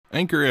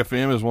Anchor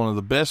FM is one of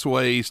the best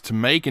ways to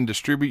make and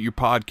distribute your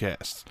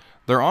podcasts.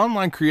 Their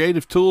online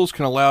creative tools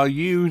can allow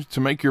you to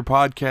make your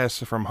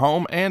podcasts from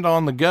home and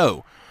on the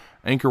go.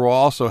 Anchor will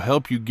also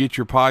help you get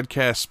your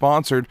podcast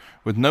sponsored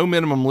with no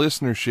minimum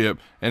listenership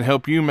and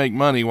help you make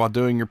money while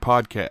doing your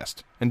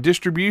podcast. And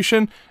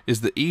distribution is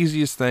the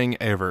easiest thing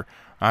ever.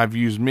 I've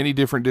used many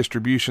different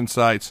distribution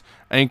sites.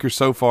 Anchor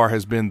so far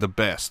has been the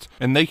best.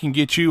 And they can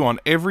get you on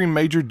every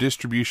major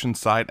distribution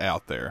site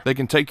out there. They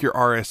can take your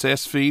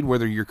RSS feed,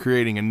 whether you're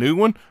creating a new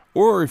one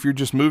or if you're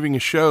just moving a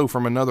show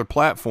from another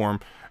platform.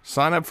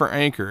 Sign up for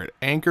Anchor at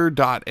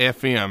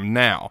anchor.fm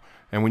now.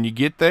 And when you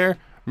get there,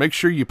 make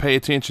sure you pay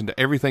attention to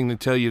everything they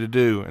tell you to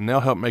do, and they'll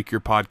help make your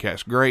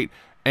podcast great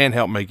and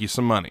help make you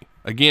some money.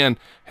 Again,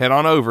 head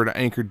on over to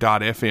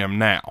anchor.fm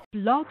now.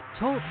 Blog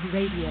Talk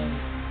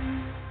Radio.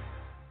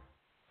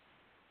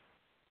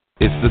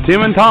 It's the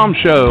Tim and Tom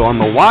Show on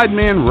the Wide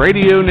Men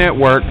Radio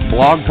Network,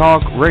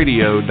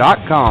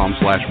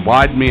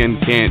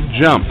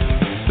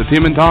 blogtalkradio.com/widemencan'tjump. The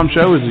Tim and Tom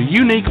Show is a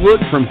unique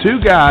look from two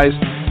guys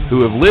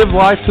who have lived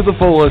life to the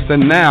fullest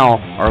and now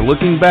are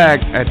looking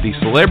back at the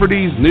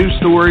celebrities, news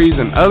stories,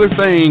 and other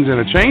things in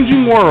a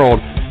changing world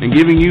and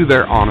giving you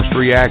their honest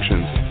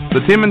reactions. The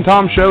Tim and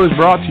Tom Show is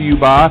brought to you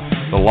by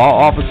the law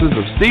offices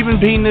of Stephen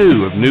P.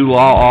 New of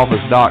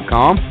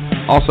newlawoffice.com.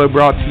 Also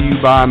brought to you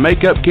by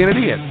Makeup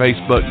Kennedy at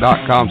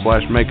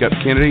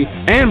facebook.com/makeupkennedy,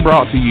 and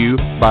brought to you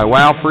by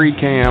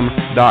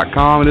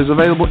wowfreecam.com. It is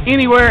available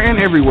anywhere and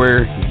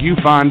everywhere you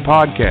find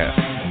podcasts.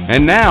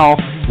 And now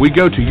we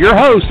go to your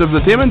host of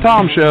the Tim and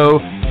Tom Show.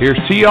 Here's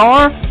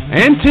TR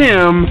and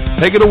Tim.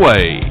 Take it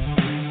away.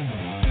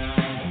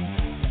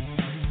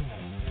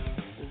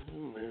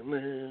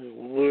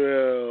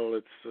 Well,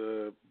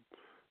 it's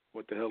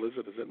what the hell is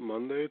it? Is it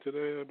Monday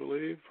today? I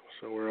believe.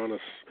 So we're on a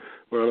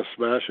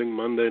smashing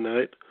Monday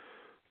night.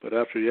 But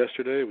after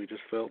yesterday, we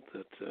just felt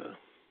that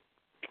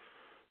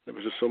there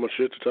was just so much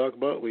shit to talk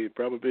about. We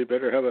probably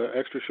better have an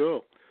extra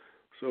show.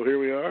 So here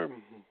we are.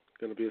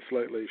 Going to be a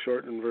slightly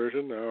shortened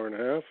version, an hour and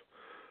a half.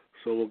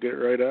 So we'll get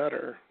right at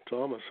her.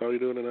 Thomas, how are you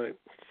doing tonight?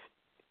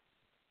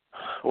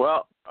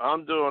 Well,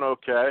 I'm doing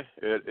okay.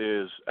 It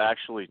is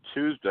actually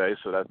Tuesday,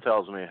 so that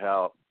tells me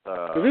how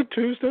is it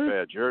Tuesday?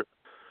 bad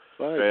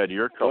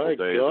your couple days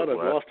My God, have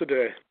I've lost a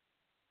day.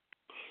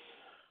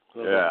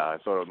 Yeah, I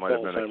thought it might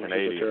have been a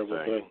Canadian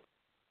thing.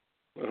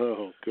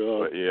 Oh, God.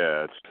 But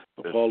yeah, it's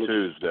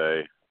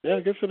Tuesday. Yeah,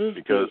 I guess it is.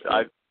 Because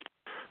Tuesday.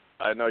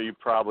 I know you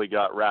probably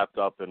got wrapped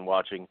up in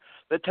watching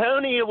the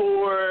Tony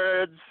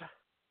Awards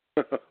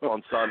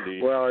on Sunday.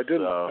 Well, I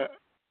didn't. So.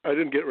 I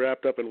didn't get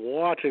wrapped up in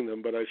watching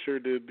them, but I sure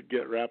did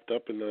get wrapped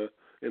up in the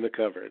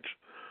coverage.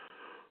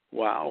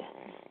 Wow,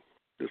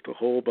 just a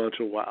whole bunch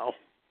of wow.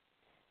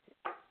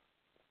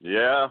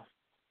 Yeah,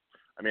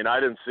 I mean, I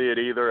didn't see it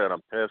either, and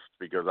I'm pissed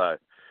because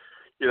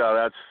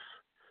that's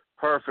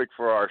perfect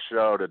for our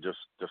show to just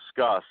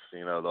discuss.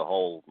 The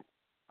whole.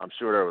 I'm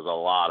sure there was a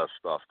lot of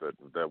stuff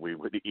that we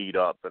would eat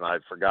up, and I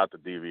forgot to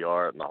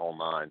DVR it and the whole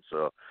nine.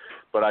 So,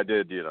 but I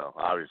did,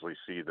 obviously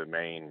see the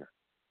main,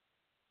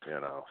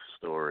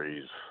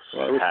 stories,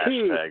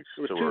 hashtag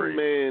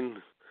stories.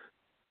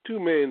 Two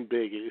main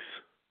biggies.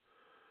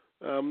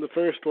 The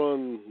first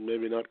one,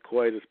 maybe not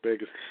quite as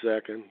big as the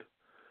second.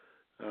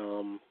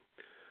 I'm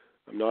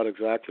not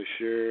exactly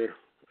sure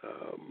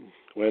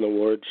when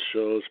awards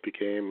shows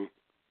became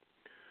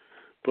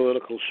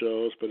political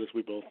shows, but as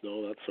we both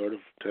know, that's sort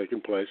of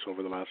taken place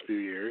over the last few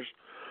years.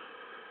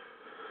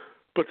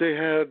 But they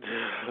had,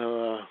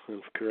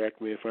 and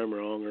correct me if I'm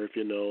wrong or if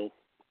you know,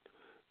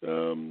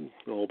 a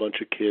whole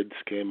bunch of kids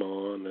came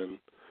on, and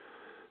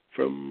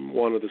from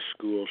one of the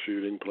school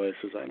shooting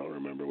places, I don't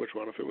remember which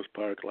one, if it was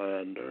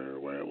Parkland or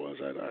where it was,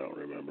 I don't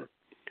remember.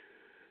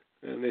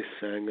 And they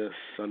sang a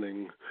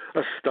stunning,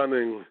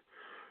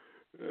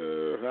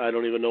 I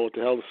don't even know what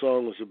the hell the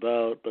song was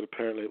about, but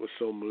apparently it was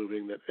so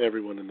moving that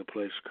everyone in the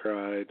place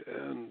cried,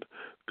 and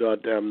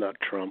goddamn that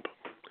Trump.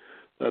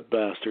 That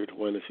bastard,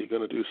 when is he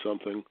going to do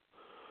something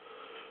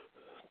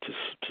to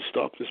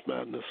stop this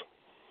madness?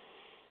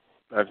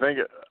 I think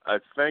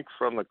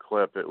from the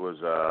clip it was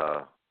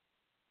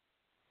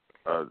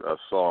a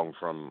song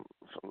from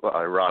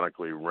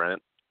ironically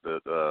Rent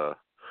that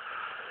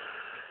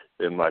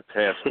in my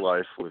past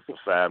life with the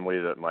family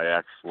that my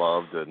ex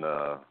loved and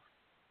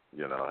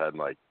had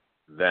my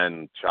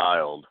then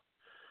child,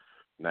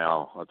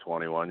 now a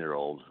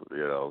 21-year-old,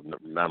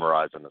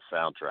 memorizing the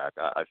soundtrack.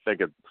 I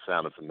think it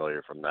sounded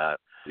familiar from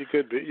that. You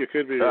could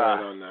be right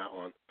on that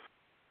one.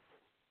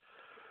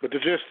 But the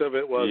gist of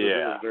it was, it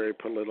was very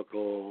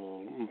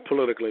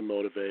politically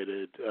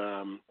motivated.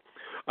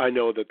 I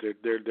know that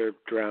their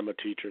drama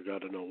teacher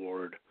got an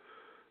award,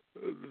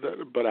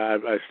 but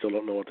I still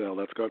don't know what the hell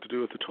that's got to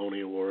do with the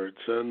Tony Awards.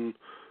 And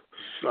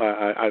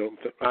I don't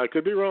think, I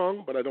could be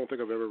wrong, but I don't think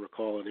I've ever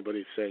recalled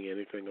anybody saying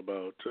anything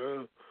about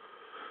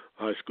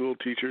high school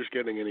teachers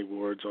getting any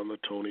awards on the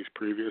Tonys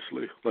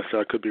previously. Unless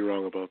I could be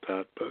wrong about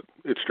that, but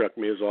it struck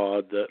me as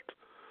odd that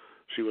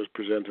she was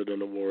presented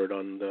an award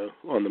on the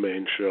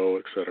main show,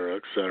 et cetera,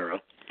 et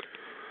cetera.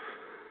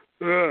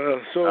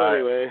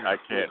 Anyway, I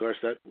can't. of course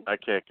that. I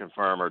can't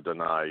confirm or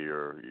deny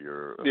your.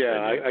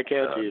 Yeah, opinion. I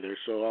can't either.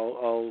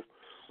 So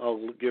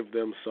I'll give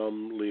them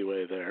some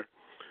leeway there.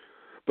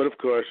 But of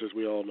course, as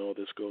we all know,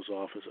 this goes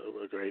off as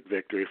a great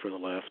victory for the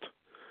left.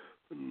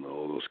 And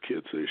all those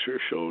kids, they sure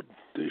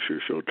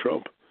showed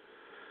Trump.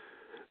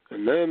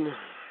 And then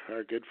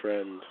our good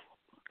friend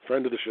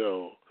of the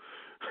show,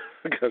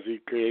 because he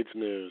creates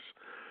news,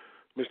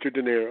 Mr.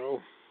 De Niro,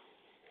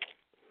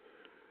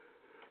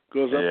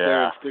 goes up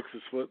there and sticks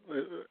his foot,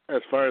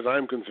 as far as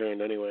I'm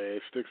concerned anyway,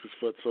 sticks his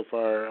foot so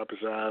far up his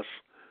ass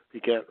he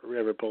can't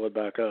ever pull it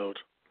back out.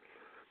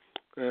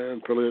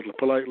 And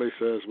politely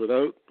says,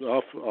 without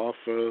off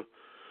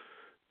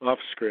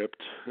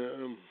script,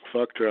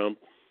 fuck Trump.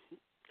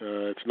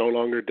 It's no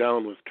longer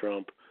down with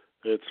Trump.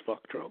 It's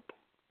fuck Trump.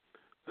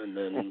 And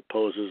then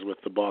poses with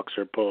the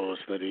boxer pose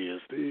that he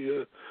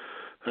is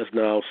has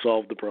now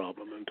solved the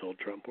problem and told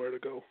Trump where to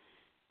go.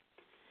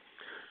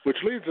 Which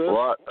leads us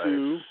what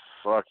to... a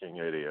fucking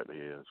idiot he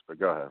is. But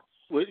go ahead.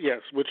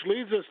 Yes, which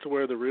leads us to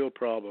where the real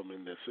problem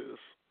in this is.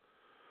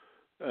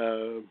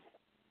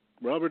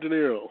 Robert De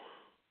Niro,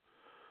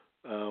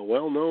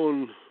 well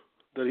known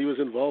that he was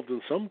involved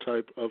in some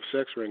type of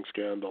sex ring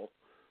scandal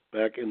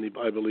back in the,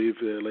 I believe,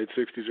 late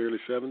 60s, early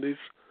 70s.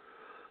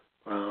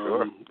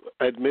 Sure.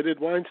 Admitted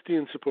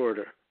Weinstein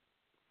supporter.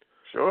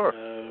 Sure.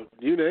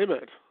 You name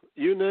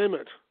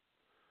it.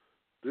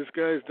 This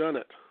guy's done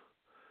it.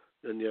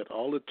 And yet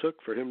all it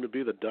took for him to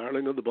be the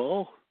darling of the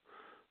ball,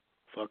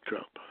 fuck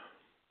Trump.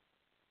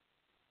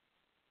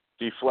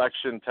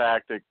 Deflection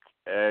tactic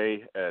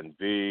A, and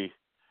B,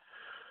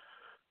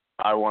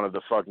 I wanted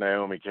to fuck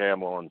Naomi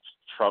Campbell, and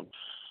Trump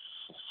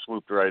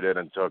swooped right in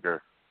and took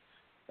her.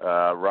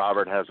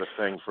 Robert has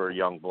a thing for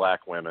young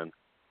black women,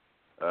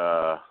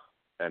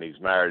 and he's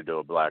married to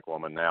a black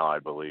woman now, I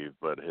believe,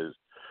 but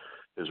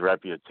his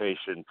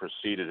reputation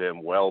preceded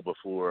him well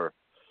before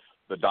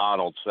the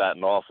Donalds sat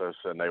in office,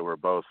 and they were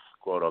both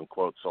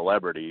quote-unquote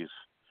celebrities.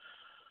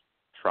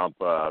 Trump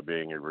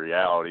being a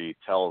reality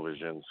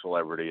television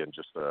celebrity and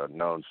just a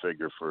known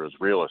figure for his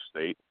real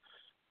estate,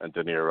 and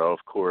De Niro,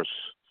 of course,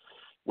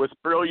 with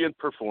brilliant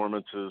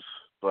performances,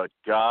 but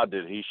God,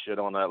 did he shit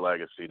on that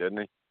legacy, didn't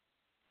he?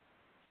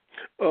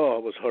 Oh,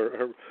 it was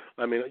her.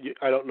 I mean,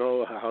 I don't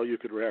know how you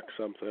could wreck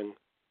something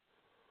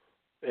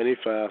any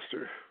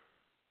faster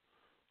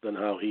than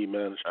how he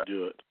managed to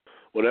do it.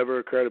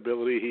 Whatever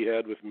credibility he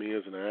had with me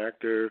as an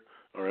actor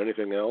or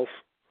anything else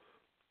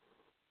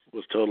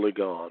was totally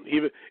gone.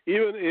 Even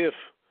if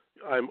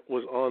I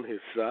was on his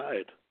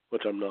side,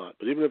 which I'm not,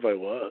 but even if I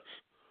was,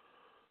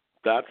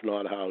 that's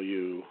not how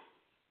you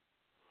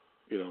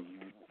know,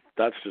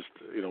 that's just,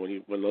 you know,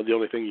 when the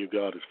only thing you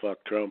got is fuck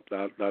Trump,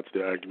 that's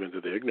the argument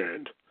of the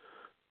ignorant.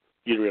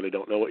 You really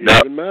don't know what you're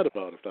even mad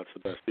about if that's the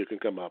best you can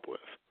come up with.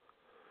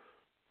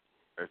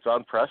 It's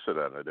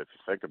unprecedented if you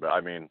think about it.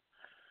 I mean,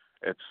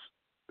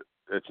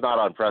 it's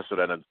not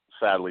unprecedented,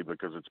 sadly,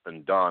 because it's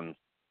been done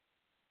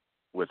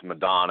with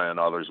Madonna and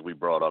others we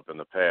brought up in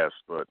the past,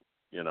 but,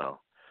 you know,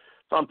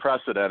 it's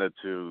unprecedented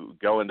to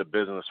go into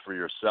business for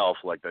yourself,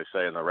 like they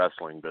say in the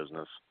wrestling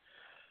business,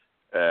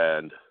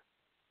 and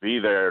be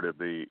there to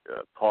be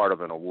part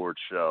of an award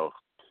show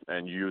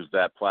and use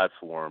that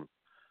platform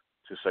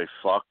to say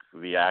fuck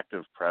the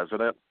active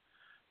president,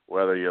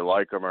 whether you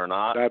like him or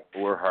not,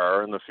 or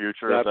her in the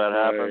future if that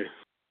happens.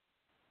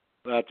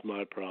 That's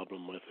my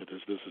problem with it,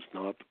 is this is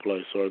not the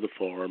place or the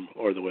forum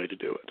or the way to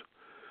do it.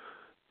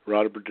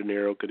 Robert De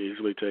Niro could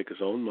easily take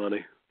his own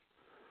money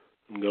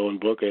and go and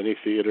book any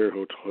theater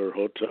or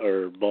hotel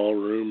or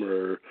ballroom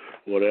or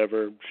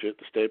whatever, shit,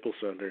 the Staples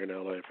Center in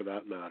L.A. for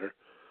that matter,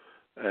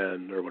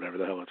 and or whatever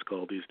the hell it's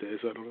called these days.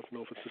 I don't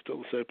know if it's still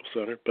the Staples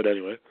Center, but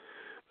anyway,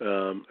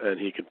 and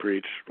he can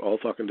preach all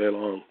fucking day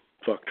long,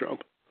 fuck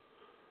Trump.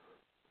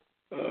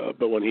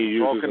 But when he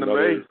uses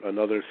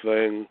another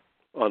thing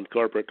on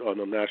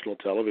national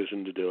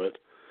television to do it,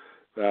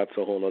 that's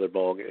a whole other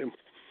ballgame.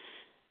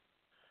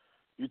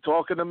 You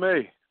talking to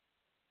me?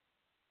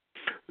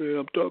 Yeah,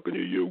 I'm talking to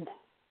you.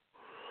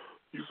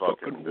 You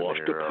fucking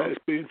washed up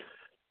has-been.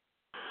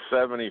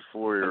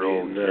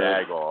 74-year-old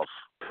jag-off.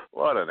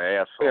 What an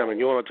asshole. Yeah, I mean,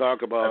 you want to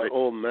talk about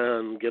old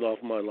man, get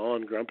off my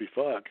lawn, grumpy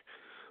fuck.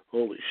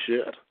 Holy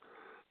shit.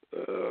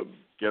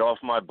 Get off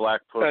my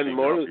black pussy,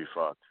 grumpy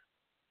fuck.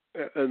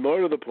 And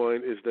more to the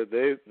point is that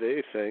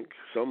they think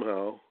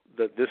somehow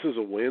that this is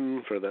a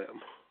win for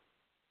them.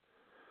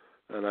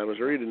 And I was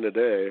reading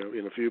today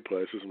in a few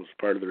places, and was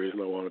part of the reason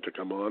I wanted to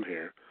come on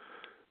here,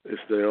 is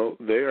they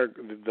are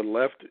the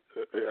left,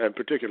 and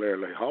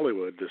particularly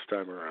Hollywood this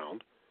time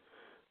around.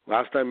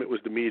 Last time it was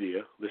the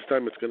media. This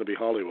time it's going to be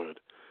Hollywood.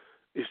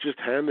 Is just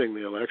handing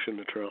the election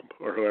to Trump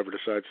or whoever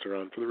decides to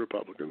run for the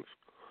Republicans,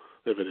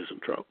 if it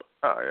isn't Trump.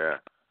 Oh yeah,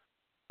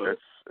 but,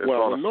 it's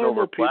on a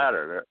silver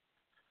platter.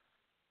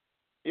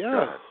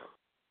 Yeah.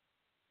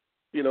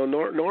 You know,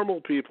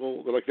 normal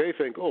people, like, they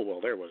think, oh,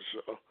 well, there was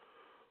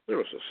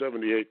a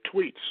 78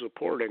 tweets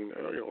supporting,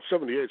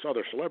 78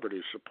 other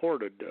celebrities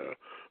supported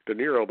De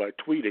Niro by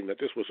tweeting that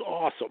this was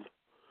awesome.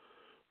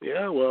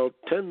 Yeah, well,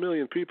 10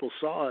 million people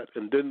saw it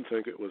and didn't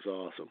think it was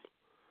awesome,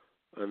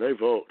 and they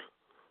vote.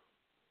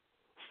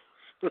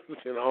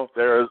 You know,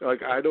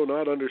 like I do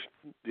not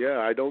understand. Yeah,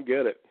 I don't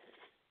get it.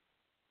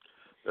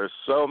 There's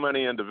so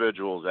many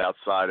individuals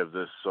outside of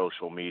this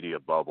social media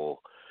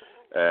bubble,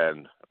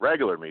 and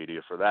regular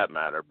media for that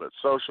matter, but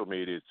social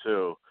media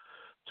too,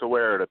 to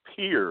where it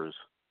appears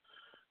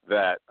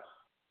that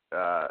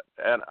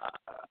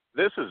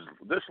this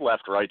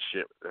left-right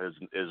shit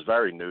is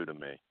very new to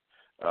me.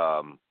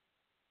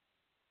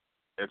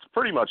 It's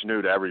pretty much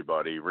new to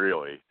everybody,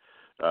 really.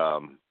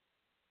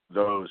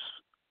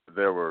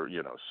 There were,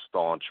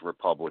 staunch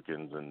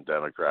Republicans and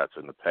Democrats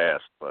in the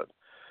past, but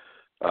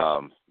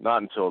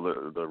not until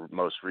the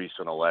most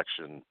recent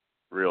election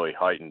really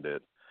heightened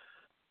it.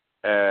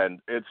 And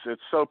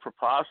it's so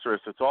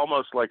preposterous. It's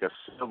almost like a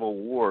civil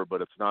war,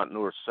 but it's not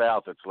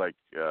north-south. It's like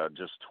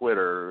just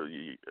Twitter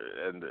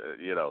and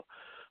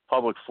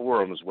public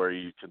forums where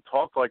you can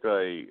talk like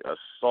a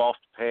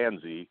soft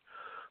pansy,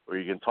 or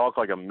you can talk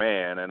like a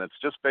man, and it's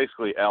just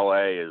basically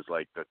L.A. is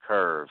like the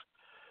curve.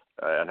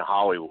 And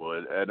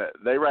Hollywood, and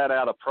they ran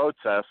out of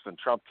protests, and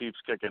Trump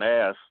keeps kicking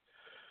ass.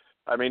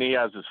 I mean, he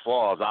has his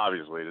flaws,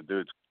 obviously. The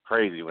dude's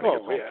crazy when he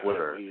gets on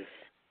Twitter. He's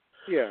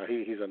a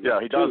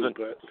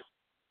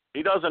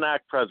he doesn't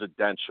act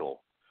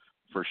presidential,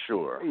 for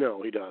sure.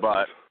 No, he doesn't.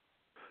 But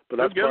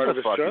that's part of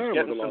his charm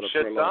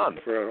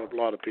with for a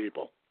lot of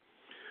people.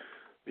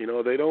 They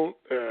don't.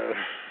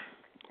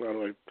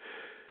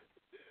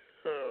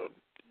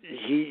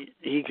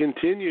 He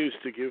continues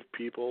to give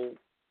people.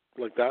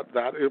 Like that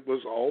it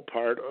was all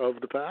part of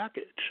the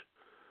package.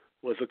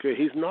 Was okay,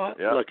 he's not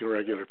like a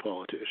regular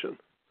politician.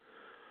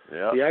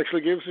 Yeah. He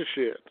actually gives a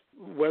shit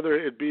whether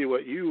it be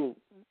what you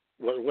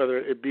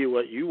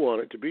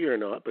want it to be or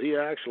not, but he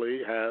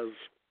actually has.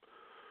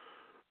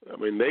 I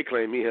mean, they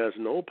claim he has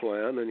no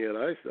plan, and yet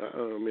I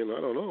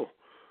don't know.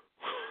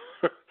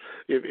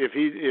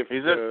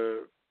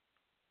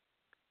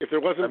 if there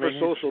wasn't for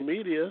social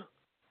media,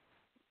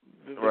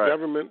 the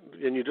government,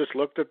 and you just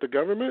looked at the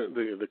government,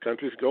 the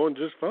country's going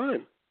just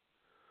fine.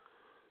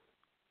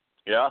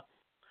 Yeah.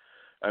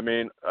 I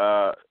mean,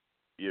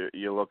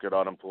 you look at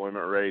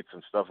unemployment rates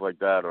and stuff like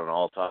that on an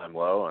all-time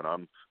low, and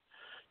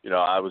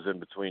I was in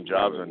between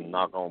jobs, and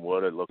knock on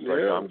wood, it looks like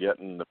I'm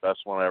getting the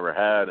best one I ever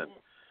had, and,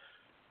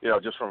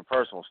 just from a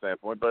personal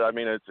standpoint. But, I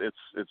mean,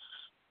 it's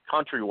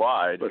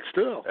countrywide. But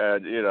still.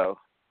 And,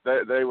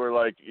 they were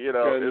like,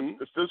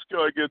 if this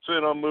guy gets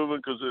in, I'm moving,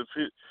 because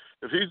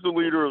if he's the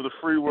leader of the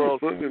free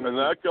world and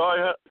that guy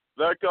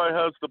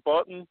has the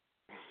button,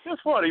 guess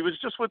what? He was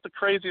just with the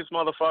craziest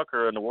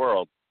motherfucker in the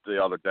world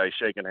the other day,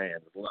 shaking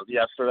hands.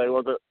 Yesterday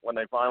was it when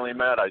they finally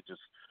met? I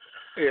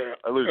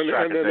lose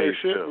track of days. And then they're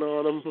shitting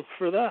on him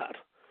for that.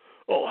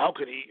 Oh, how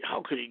could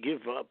he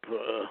give up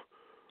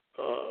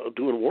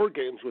doing war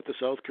games with the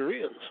South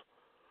Koreans?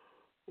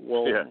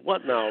 Well,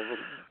 what now?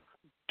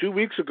 2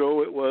 weeks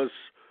ago it was,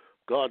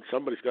 God,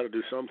 somebody's got to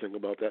do something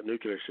about that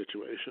nuclear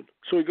situation.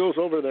 So he goes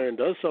over there and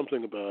does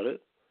something about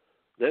it.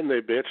 Then they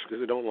bitch because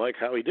they don't like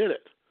how he did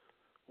it.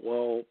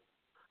 Well,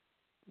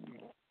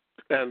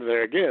 and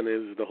there again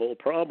is the whole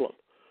problem.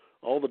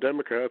 All the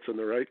Democrats and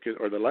the right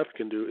or the left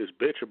can do is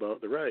bitch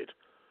about the right.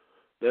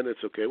 Then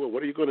it's okay. Well,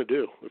 what are you going to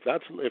do? If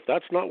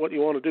that's not what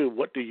you want to do,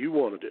 what do you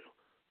want to do?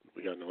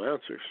 We got no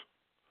answers.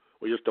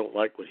 We just don't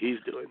like what he's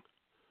doing.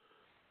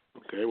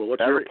 Okay. Well,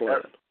 what's your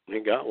plan? We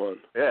ain't got one.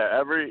 Yeah.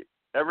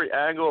 Every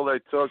angle they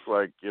took,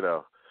 like,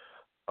 oh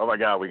my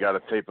God, we got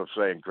a tape of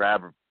saying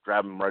grab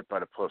him right by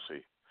the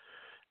pussy.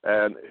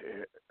 And,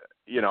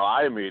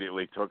 I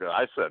immediately took it.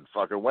 I said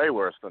fucking way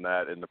worse than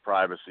that in the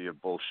privacy of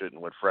bullshitting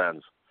with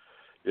friends,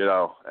 and.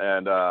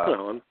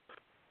 Well,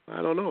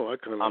 I don't know. I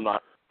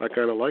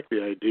kind of like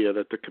the idea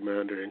that the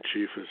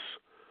commander-in-chief is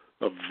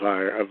a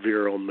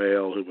virile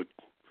male who would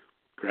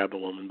grab a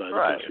woman by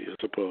the pussy as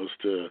opposed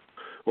to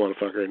want to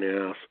fuck her in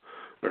the ass.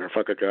 Or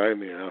fuck a guy in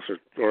the ass,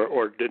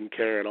 or didn't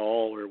care at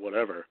all, or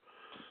whatever.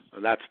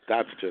 And that's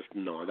just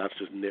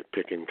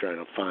nitpicking, trying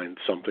to find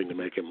something to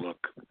make him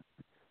look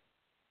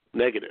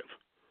negative.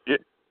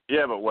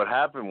 Yeah, but what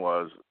happened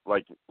was,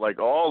 like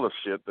all the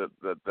shit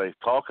that they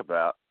talk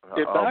about.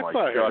 It backfires. Oh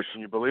my God,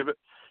 can you believe it?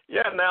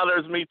 Yeah, now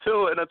there's Me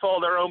Too, and it's all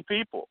their own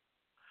people,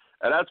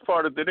 and that's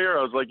part of De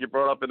Niro's, like you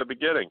brought up in the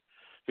beginning.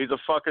 He's a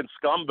fucking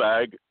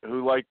scumbag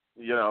who,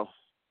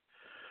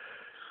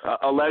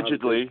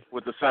 allegedly,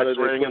 with the sex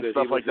ring and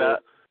stuff like that.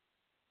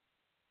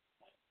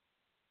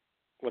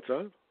 What's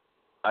that?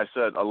 I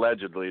said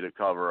allegedly to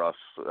cover us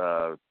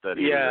that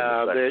he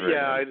was in the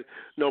sex ring.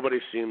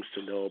 Nobody seems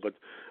to know, but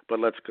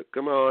let's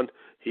come on.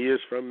 He is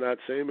from that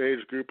same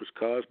age group as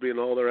Cosby and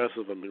all the rest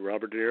of them.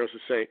 Robert De Niro's a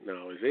saint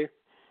now, is he?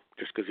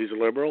 Just because he's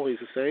a liberal,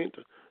 he's a saint?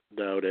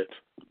 Doubt it.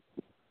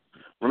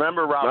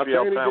 Remember Rafael Palmeiro?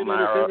 Not saying he did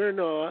anything or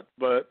not,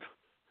 but.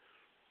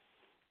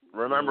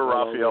 Remember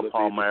Rafael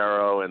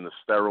Palmeiro in the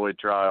steroid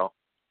trial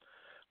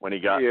when he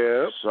got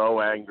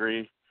so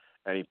angry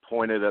and he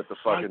pointed at the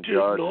fucking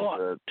judge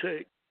and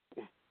said,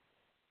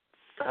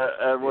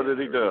 and what did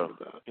he do?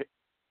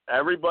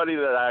 Everybody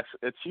that acts,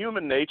 it's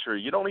human nature.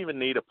 You don't even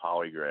need a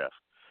polygraph.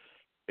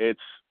 it's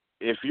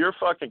if you're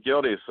fucking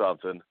guilty of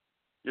something,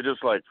 you're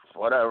just like,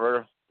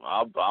 whatever,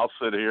 I'll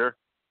sit here.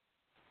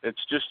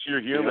 It's just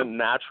your human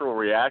natural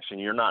reaction.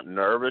 You're not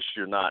nervous.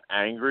 You're not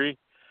angry.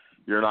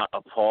 You're not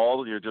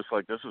appalled. You're just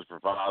like, this is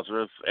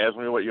preposterous. Ask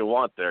me what you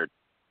want there,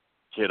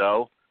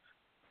 kiddo.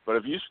 But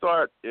if you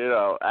start,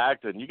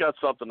 acting, you got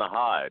something to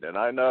hide. And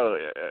I know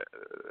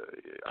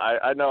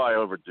I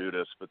overdo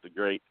this, but the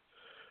great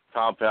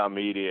Compound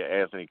Media,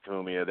 Anthony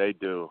Cumia, they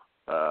do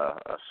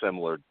a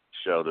similar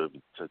show to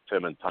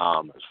Tim and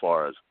Tom as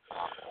far as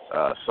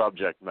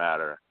subject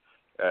matter.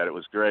 And it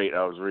was great.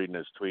 I was reading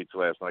his tweets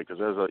last night because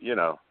there's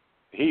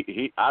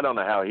he I don't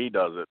know how he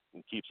does it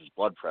and keeps his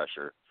blood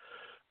pressure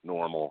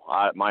normal.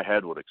 My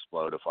head would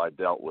explode if I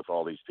dealt with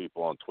all these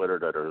people on Twitter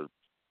that are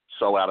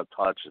so out of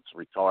touch, it's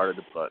retarded.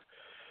 But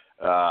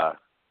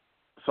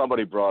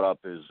somebody brought up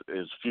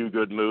his few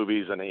good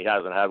movies, and he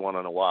hasn't had one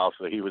in a while,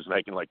 so he was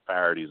making like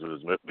parodies of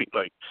his movie,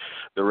 like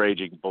The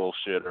Raging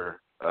Bullshitter.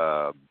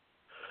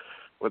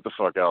 What the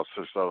fuck else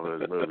are some of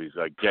his movies?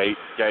 Like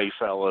Gay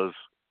Fellas,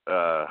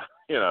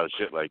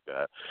 shit like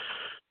that.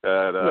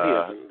 And, but he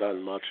hasn't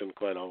done much in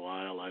quite a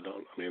while.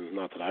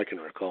 Not that I can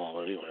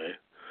recall anyway.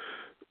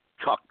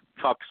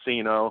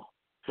 Cucksino.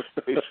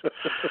 De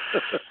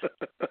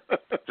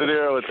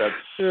Niro with that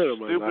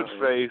stupid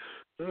face.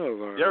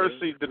 You ever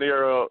see De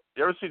Niro?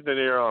 You ever see De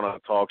Niro on a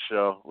talk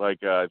show?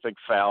 Like I think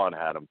Fallon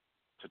had him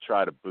to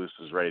try to boost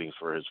his ratings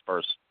for his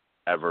first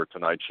ever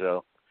Tonight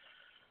Show.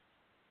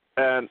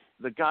 And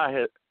the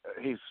guy,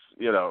 he's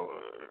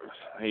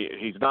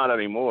not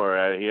anymore.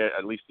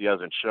 At least he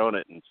hasn't shown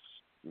it in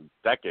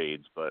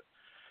decades. But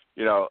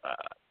you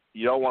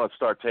don't want to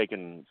start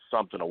taking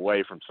something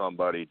away from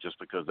somebody just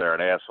because they're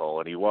an asshole.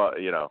 And he was,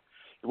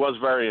 he was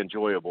very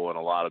enjoyable in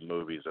a lot of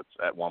movies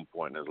at one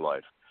point in his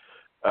life.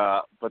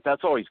 But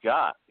that's all he's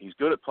got. He's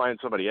good at playing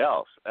somebody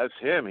else. That's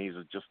him. He's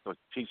just a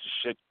piece of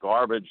shit,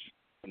 garbage,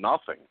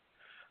 nothing,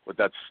 with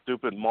that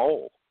stupid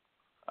mole.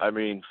 I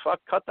mean,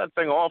 cut that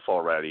thing off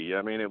already.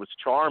 I mean, it was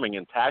charming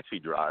in Taxi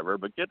Driver,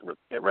 but get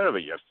rid of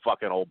it, you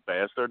fucking old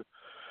bastard.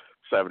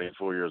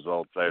 74 years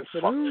old, saying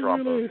fuck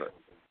Trump. Really?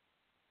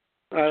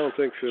 I don't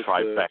think since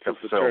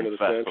the turn of the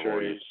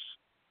century,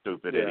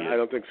 stupid idiot. I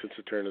don't think since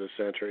the turn of the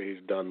century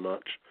he's done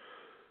much.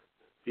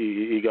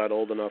 He got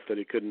old enough that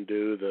he couldn't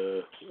do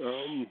the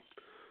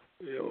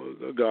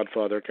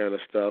Godfather kind of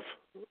stuff,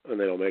 and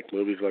they don't make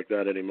movies like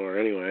that anymore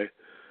anyway.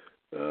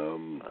 He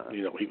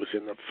was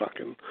in the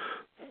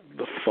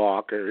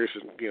Fockers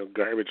and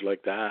garbage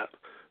like that,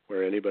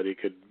 where anybody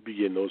could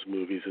be in those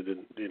movies. It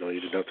didn't.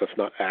 That's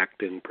not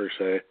acting per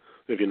se,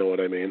 if you know what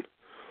I mean.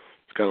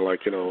 It's kind of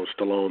like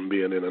Stallone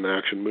being in an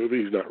action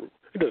movie. He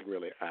doesn't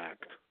really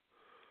act.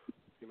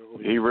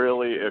 He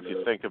really, if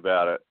you think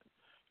about it,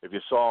 if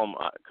you saw him,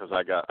 because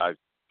I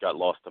got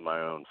lost in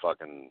my own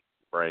fucking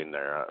brain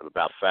there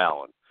about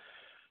Fallon.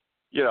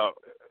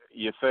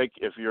 You think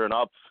if you're an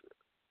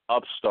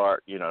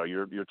upstart,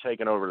 you're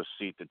taking over the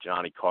seat that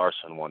Johnny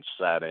Carson once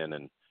sat in,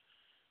 and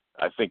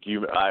I think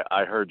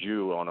I heard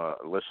you on a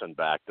listen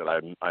back that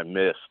I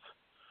missed.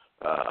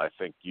 I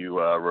think you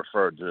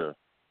referred to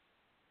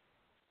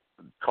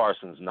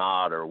Carson's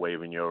nod or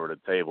waving you over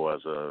the table as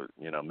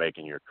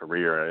making your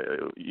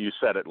career. You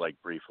said it like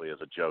briefly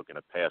as a joke, and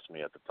it passed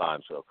me at the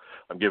time, so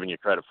I'm giving you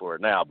credit for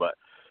it now. But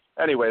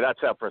anyway, that's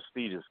how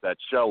prestigious that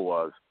show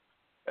was.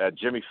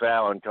 Jimmy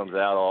Fallon comes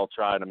out all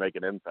trying to make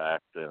an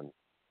impact, and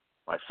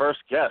my first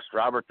guest,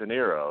 Robert De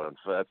Niro, and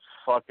so that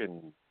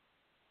fucking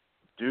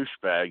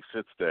douchebag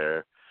sits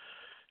there,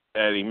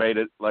 and he made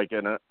it like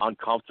an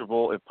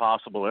uncomfortable,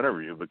 impossible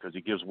interview because he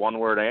gives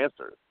one-word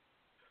answers.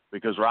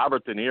 Because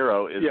Robert De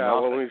Niro is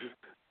nothing.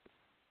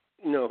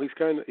 Well,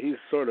 he's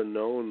sort of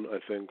known, I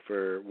think,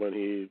 for when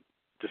he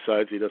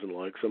decides he doesn't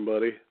like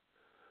somebody,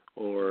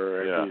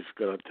 or he's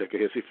gonna take a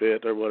hissy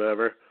fit or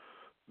whatever.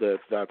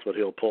 That's what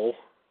he'll pull.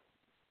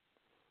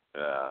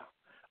 Yeah.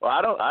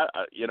 Well,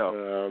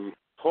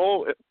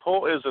 pull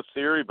is a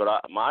theory, but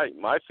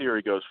my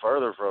theory goes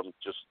further from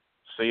just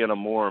seeing him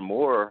more and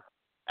more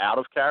out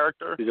of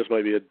character. He just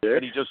might be a dick.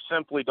 And he just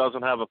simply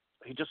doesn't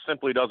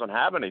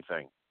have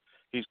anything.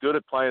 He's good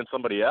at playing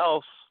somebody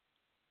else,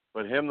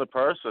 but him, the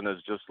person, is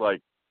just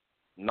like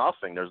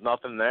nothing. There's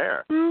nothing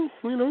there. Well,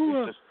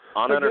 it's just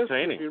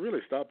unentertaining. If you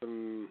really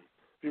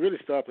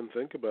stop and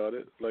think about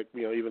it, like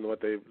even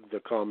what the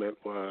comment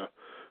a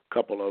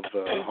couple of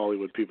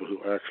Hollywood people who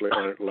actually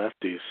aren't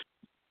lefties.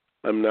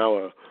 I'm now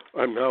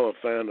a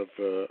fan of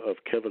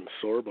Kevin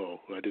Sorbo,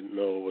 who I didn't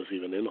know was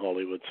even in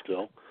Hollywood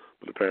still,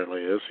 but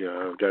apparently is.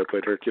 The guy who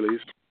played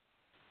Hercules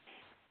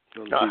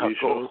on the TV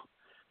show.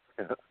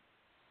 Cool.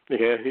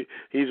 Yeah,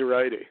 he's a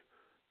righty,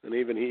 and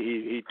even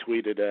he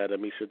tweeted at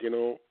him. He said,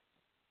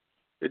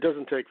 it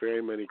doesn't take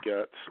very many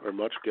guts or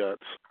much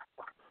guts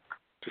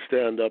to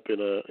stand up in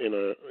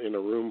a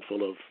room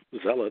full of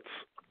zealots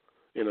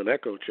in an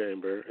echo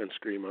chamber and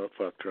scream out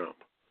 "fuck Trump."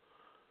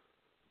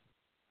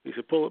 He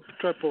said,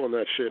 try pulling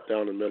that shit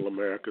down in Middle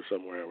America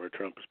somewhere where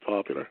Trump is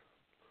popular,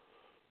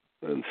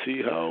 and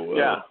see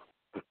how.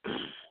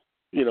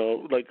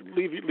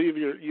 Leave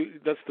your.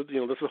 That's the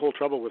that's the whole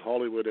trouble with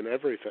Hollywood and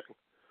everything.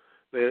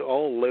 They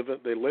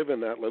live in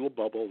that little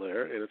bubble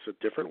there, and it's a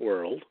different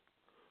world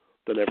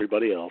than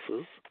everybody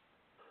else's,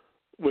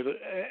 with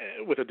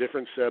a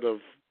different set of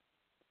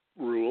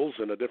rules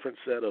and a different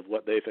set of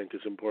what they think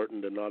is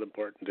important and not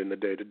important in the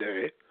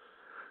day-to-day,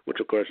 which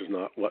of course is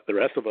not what the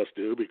rest of us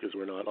do because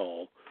we're not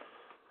all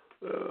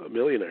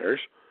millionaires.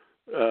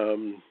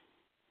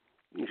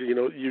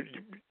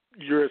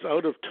 You're as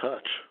out of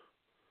touch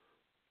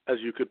as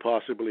you could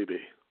possibly be.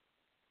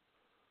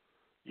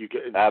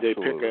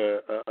 Absolutely.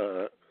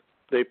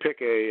 They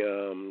pick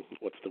a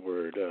what's the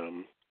word?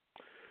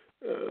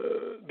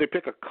 They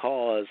pick a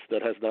cause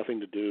that has nothing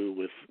to do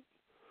with,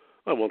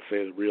 I won't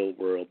say the real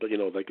world, but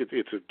like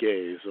it's a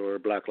gays or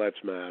Black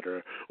Lives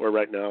Matter, or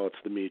right now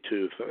it's the Me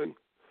Too thing.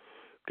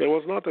 Okay, well,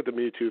 it's not that the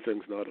Me Too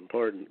thing's not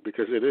important,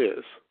 because it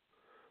is.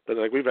 But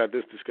like we've had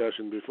this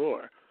discussion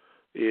before.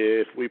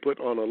 If we put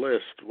on a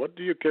list, what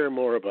do you care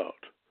more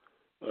about?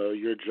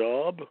 Your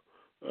job,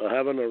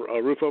 having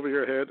a roof over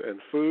your head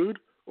and food,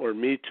 or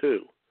Me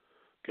Too?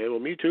 Okay, well,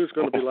 Me Too is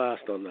going to be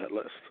last on that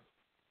list.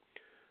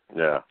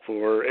 Yeah.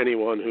 For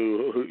anyone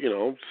who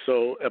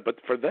so, but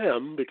for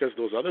them, because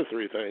those other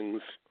three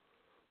things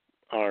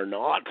are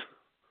not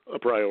a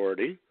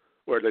priority,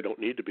 or they don't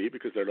need to be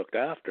because they're looked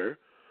after,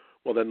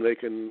 well, then they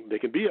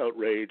can be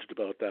outraged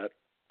about that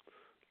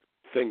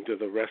thing to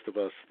the rest of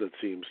us that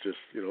seems just,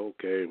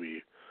 okay,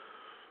 we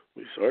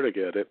sort of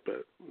get it,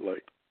 but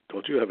like,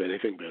 don't you have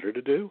anything better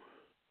to do?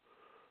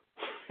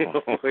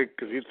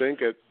 Because you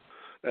think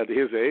at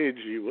his age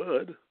you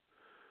would.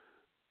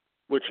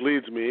 Which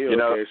leads me,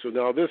 so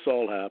now this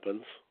all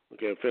happens.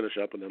 Okay, I'll finish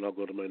up and then I'll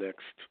go to my next,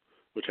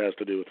 which has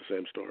to do with the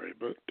same story,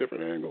 but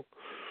different angle.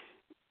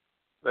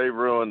 They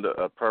ruined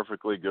a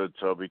perfectly good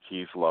Toby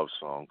Keith love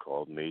song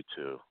called Me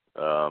Too.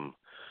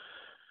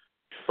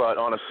 But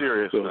on a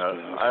serious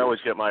note, I always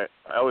get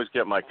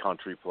my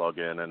country plug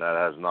in, and that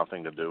has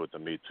nothing to do with the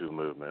Me Too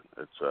movement.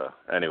 It's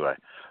anyway,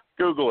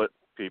 Google it,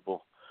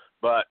 people.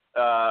 But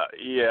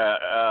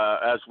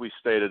as we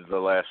stated the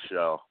last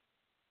show,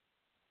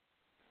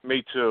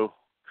 Me Too,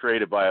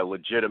 created by a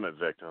legitimate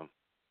victim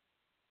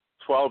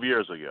 12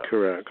 years ago.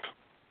 Correct.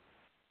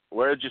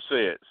 Where did you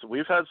see it? So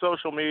we've had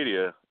social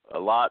media a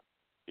lot,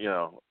 in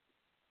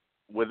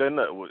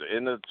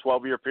the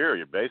 12-year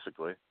period,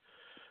 basically.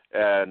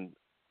 And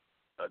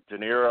De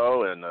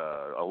Niro and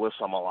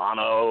Alyssa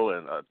Milano,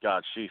 and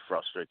God, she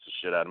frustrates the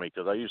shit out of me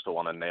because I used to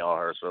want to nail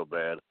her so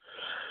bad.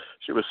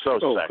 She was so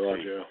sexy. God,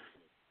 yeah.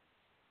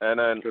 And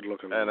then, good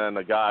looking. And then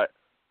the guy,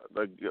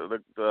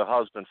 the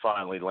husband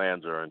finally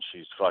lands her, and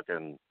she's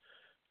fucking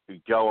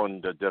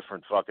going to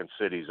different fucking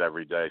cities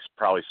every day,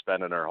 probably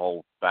spending her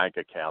whole bank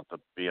account to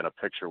be in a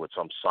picture with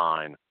some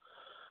sign.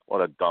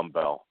 What a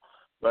dumbbell.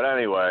 But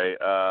anyway,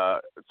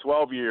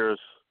 12 years,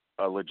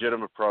 a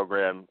legitimate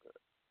program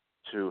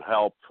to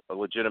help, a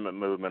legitimate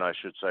movement, I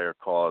should say, or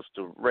cause,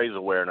 to raise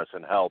awareness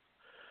and help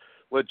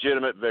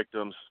legitimate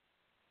victims,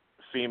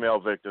 female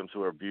victims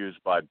who are abused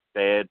by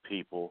bad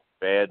people,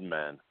 bad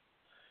men.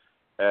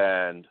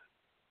 And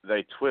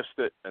they twist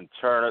it and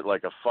turn it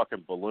like a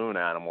fucking balloon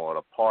animal at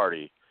a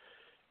party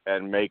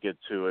and make it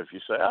to, if you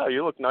say, oh,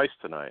 you look nice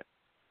tonight,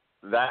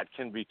 that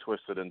can be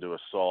twisted into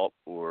assault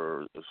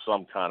or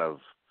some kind of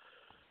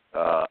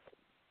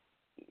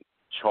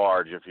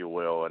charge, if you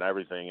will, and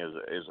everything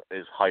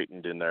is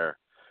heightened in there.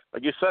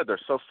 Like you said, they're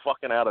so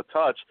fucking out of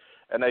touch,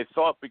 and they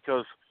thought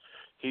because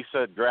he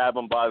said grab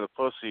him by the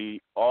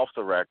pussy off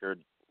the record,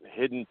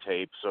 hidden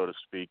tape, so to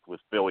speak, with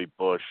Billy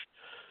Bush.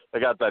 They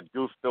got that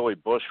goof Billy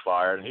Bush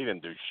fired, and he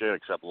didn't do shit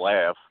except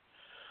laugh.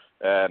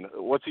 And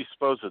what's he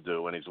supposed to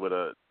do when he's with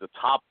the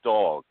top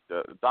dog?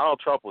 Donald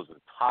Trump was the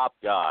top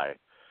guy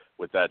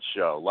with that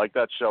show. Like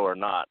that show or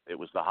not, it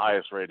was the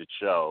highest-rated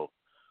show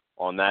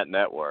on that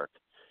network.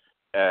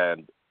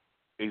 And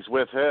he's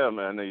with him,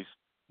 and he's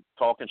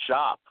talking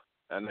shop.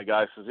 And the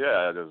guy says,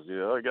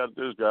 all you got to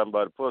do is grab him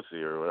by the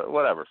pussy or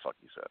whatever the fuck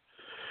he said.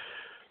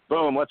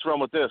 Boom, let's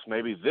run with this.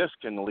 Maybe this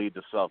can lead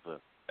to something.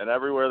 And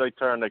everywhere they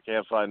turn, they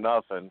can't find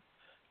nothing.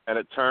 And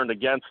it turned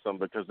against them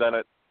because then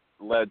it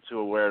led to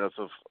awareness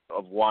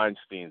of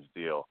Weinstein's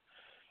deal.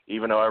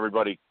 Even though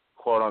everybody,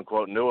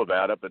 quote-unquote, knew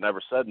about it but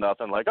never said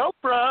nothing, like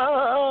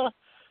Oprah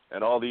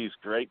and all these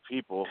great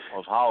people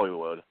of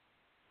Hollywood,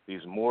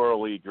 these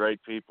morally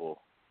great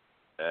people,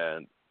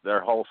 and their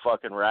whole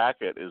fucking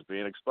racket is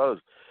being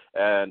exposed.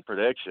 And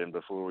prediction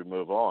before we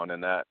move on,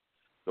 and that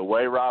the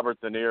way Robert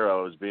De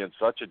Niro is being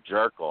such a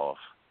jerk-off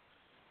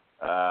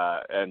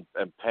and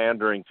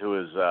pandering to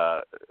his,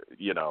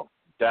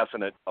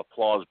 definite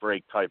applause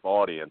break type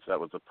audience, that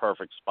was the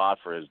perfect spot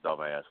for his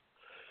dumb ass.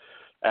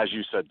 As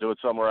you said, do it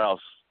somewhere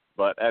else.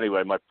 But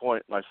anyway, my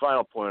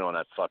final point on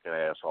that fucking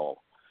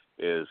asshole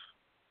is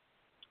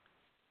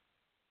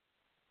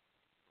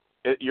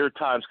your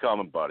time's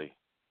coming, buddy.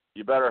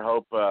 You better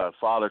hope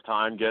Father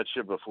Time gets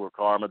you before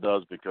Karma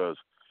does, because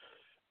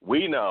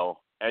we know,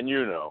 and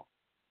you know,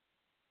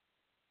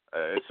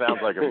 it sounds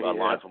like a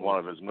line from one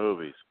of his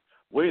movies.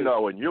 We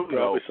know and you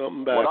know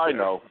what I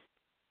know.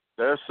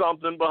 There's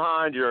something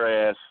behind your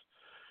ass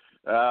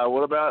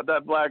What about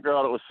that black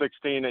girl that was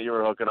 16 that you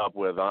were hooking up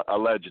with,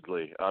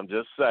 allegedly? I'm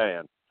just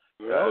saying.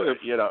 Well,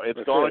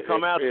 it's going to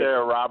come out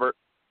there, Robert.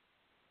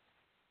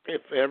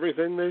 If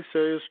everything they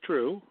say is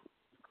true,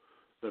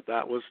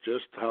 that was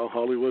just how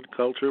Hollywood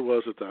culture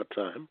was at that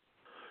time,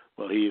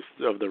 well, he's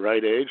of the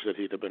right age that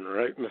he'd have been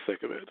right in the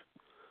thick of it.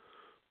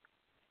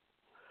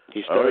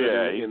 He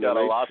started he's got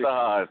a lot to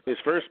hide. His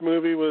first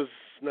movie was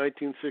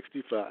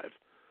 1965.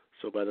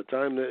 So by the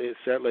time the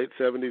late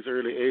 70s,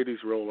 early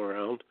 80s roll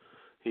around,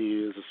 he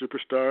is a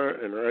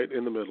superstar and right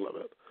in the middle of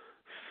it.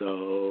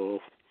 So,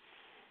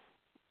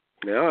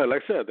 yeah,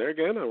 like I said, there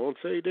again, I won't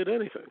say he did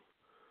anything.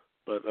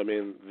 But, I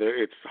mean,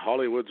 it's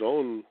Hollywood's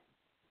own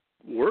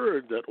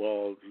word that,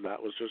 well,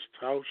 that was just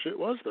how shit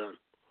was then.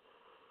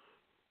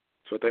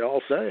 That's what they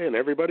all say, and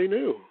everybody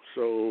knew.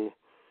 So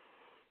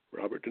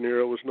Robert De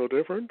Niro was no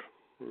different.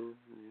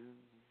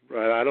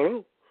 I don't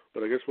know,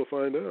 but I guess we'll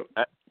find out.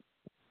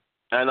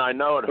 And I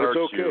know it hurts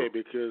you. It's okay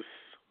because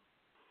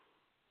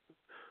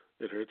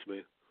it hurts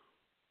me.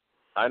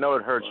 I know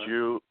it hurts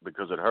you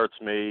because it hurts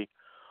me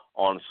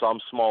on some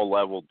small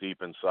level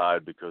deep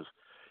inside, because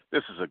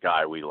this is a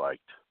guy we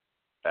liked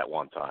at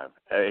one time.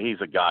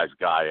 He's a guy's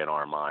guy in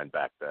our mind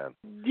back then.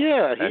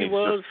 Yeah, he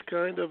was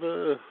kind of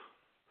a...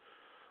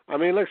 I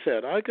mean, like I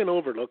said, I can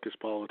overlook his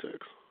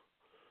politics.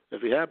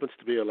 If he happens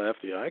to be a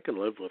lefty, I can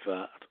live with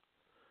that.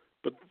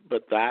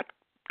 But that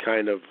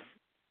kind of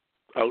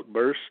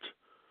outburst,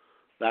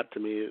 that to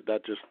me, I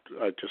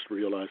just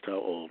realized how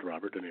old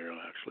Robert De Niro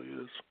actually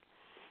is.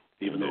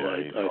 Even though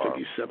I think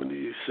he's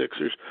 76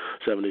 or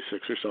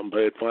something, but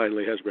it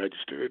finally has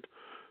registered.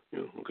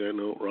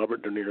 No,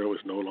 Robert De Niro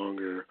is no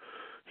longer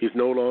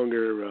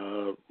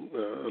Liam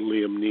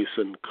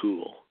Neeson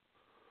cool.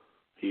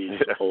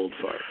 He's old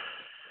fart.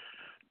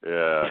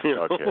 Yeah,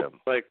 okay.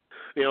 Like,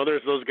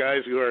 there's those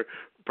guys who are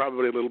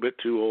probably a little bit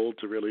too old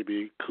to really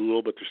be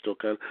cool, but they're still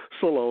kind of...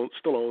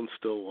 Stallone's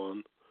still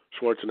one.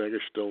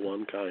 Schwarzenegger's still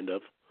one, kind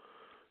of.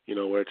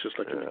 Where it's just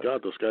like, oh my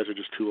God, those guys are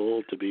just too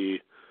old to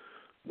be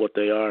what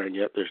they are, and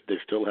yet they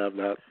still have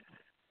that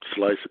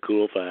slice of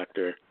cool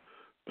factor.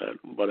 But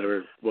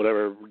whatever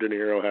De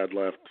Niro had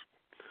left,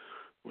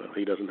 well,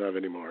 he doesn't have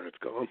anymore. It's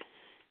gone.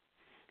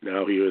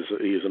 Now he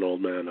is an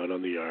old man out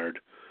on the yard,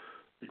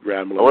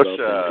 rambling about things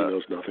he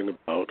knows nothing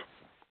about.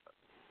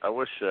 I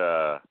wish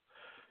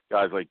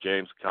guys like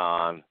James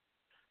Caan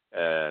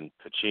and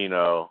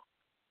Pacino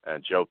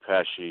and Joe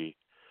Pesci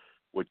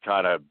would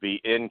kind of be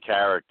in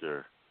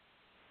character,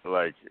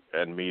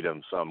 and meet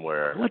him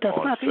somewhere. What the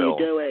fuck film. are you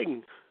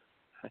doing?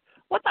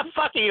 What the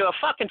fuck are you, a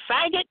fucking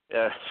faggot?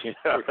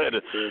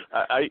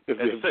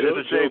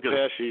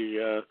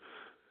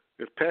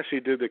 If Pesci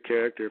did the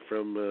character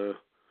from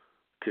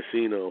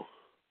Casino,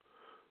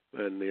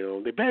 and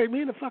they buried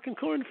me in a fucking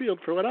cornfield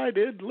for what I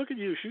did. Look at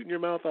you shooting your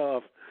mouth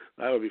off.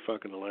 That would be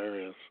fucking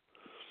hilarious.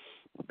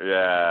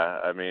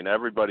 Yeah, I mean,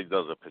 everybody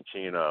does a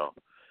Pacino,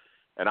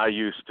 and I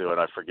used to,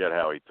 and I forget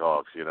how he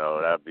talks.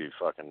 That'd be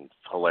fucking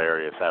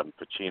hilarious, having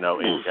Pacino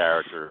in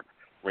character,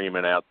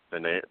 reaming out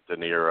De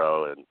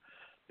Niro, and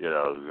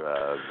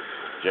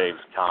James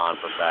Caan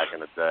from back in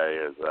the day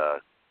as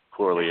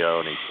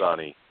Corleone,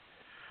 Sonny.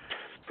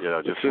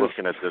 Just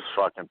looking at this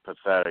fucking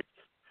pathetic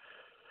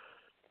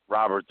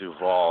Robert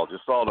Duvall,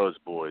 just all those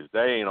boys. They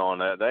ain't on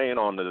that. They ain't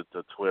on the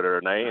Twitter,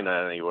 and they ain't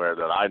anywhere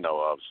that I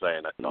know of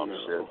saying that dumb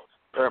shit.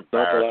 They're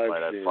embarrassed by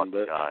that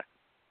fucking guy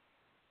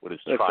with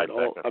his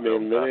trifecta. I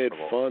mean, they made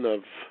fun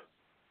of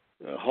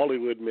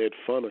Hollywood made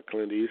fun of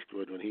Clint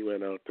Eastwood when he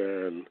went out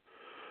there and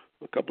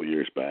a couple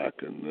years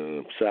back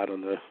and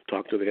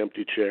talked to the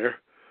empty chair.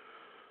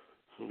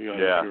 You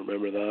guys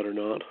remember that or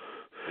not?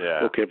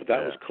 Yeah. Okay, but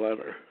that was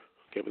clever.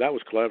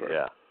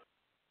 Yeah.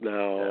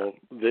 Now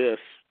this,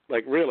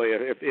 really,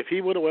 if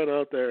he would have went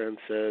out there and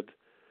said,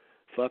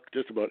 "Fuck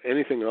just about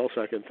anything else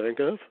I can think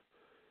of,"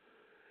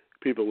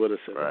 people would have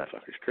said, right.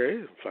 "Fucker's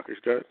crazy. Fucker's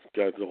got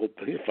the whole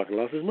thing. He fucking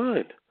lost his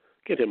mind.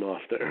 Get him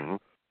off there." Mm-hmm.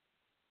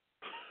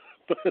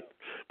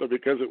 But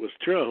because it was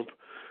Trump,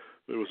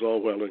 it was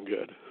all well and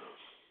good.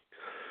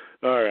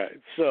 All right,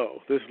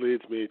 so this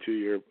leads me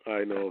to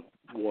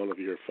one of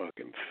your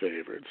fucking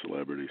favorite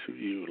celebrities who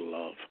you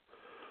love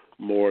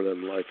more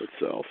than life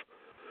itself,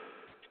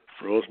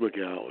 Rose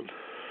McGowan.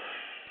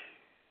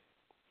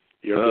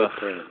 Your good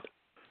friend,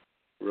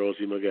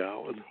 Rosie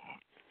McGowan,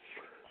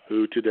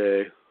 who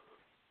today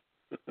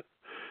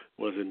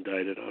was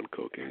indicted on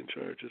cocaine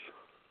charges.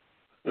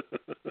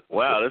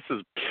 Wow, this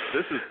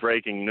is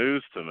breaking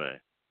news to me.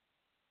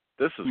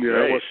 This is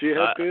great. Well,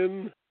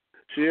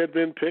 she had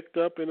been picked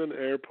up in an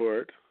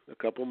airport a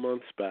couple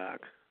months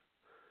back,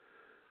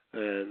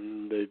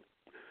 and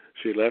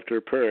she left her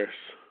purse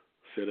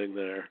sitting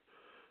there,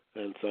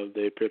 and so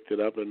they picked it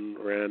up and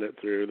ran it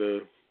through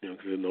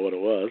because they didn't know what it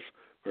was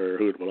or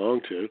who it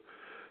belonged to,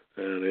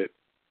 and it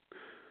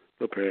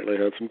apparently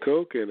had some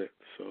coke in it.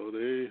 So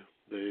they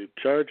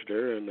charged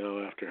her, and now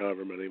after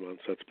however many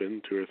months that's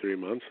been, 2 or 3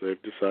 months, they've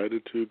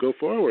decided to go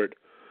forward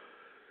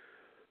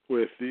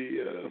with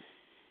the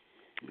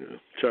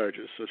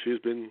charges. So she's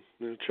been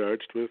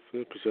charged with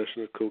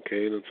possession of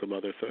cocaine and some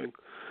other thing.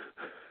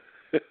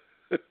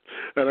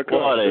 And of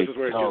course, this is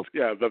where it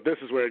gets, but this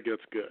is where it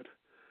gets good.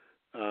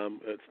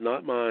 It's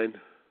not mine.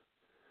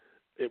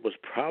 It was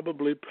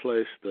probably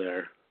placed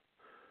there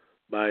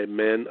by a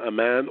man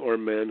or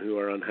men who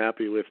are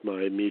unhappy with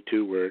my Me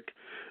Too work,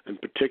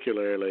 and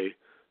particularly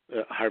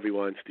Harvey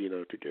Weinstein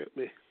out to get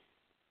me.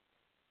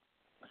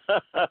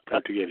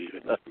 Out to get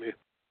even with me.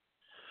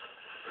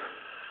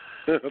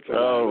 That's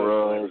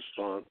my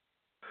response.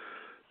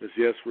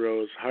 Yes,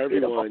 Rose. Harvey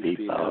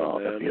Weinstein had a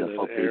man in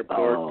an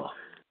airport.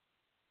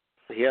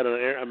 He had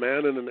a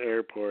man in an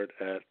airport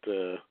at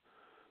 3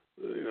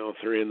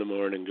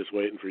 a.m. just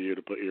waiting for you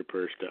to put your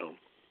purse down.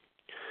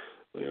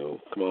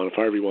 Come on, if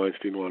Harvey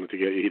Weinstein wanted to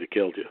get you, he'd have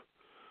killed you.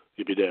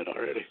 You'd be dead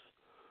already.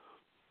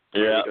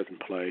 Yeah. He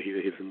doesn't play. He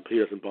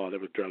doesn't bother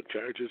with drug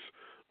charges.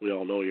 We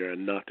all know you're a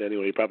nut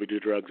anyway. You probably do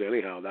drugs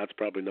anyhow. That's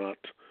probably not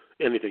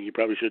anything you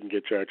probably shouldn't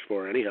get charged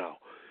for anyhow.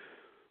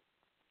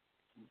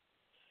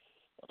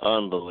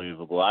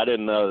 Unbelievable. I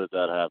didn't know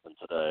that happened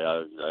today.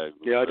 I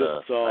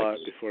just saw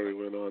it before we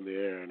went on the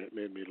air, and it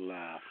made me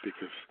laugh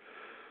because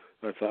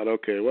I thought,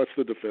 okay, what's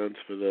the defense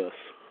for this?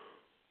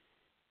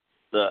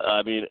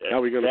 How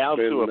are we down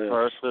to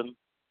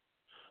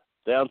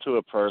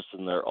a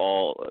person, they're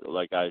all,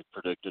 like I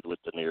predicted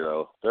with De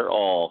Niro, they're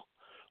all,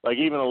 like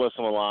even Alyssa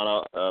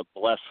Milano,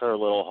 bless her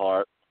little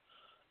heart,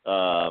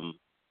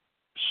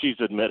 she's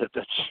admitted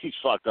that she's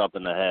fucked up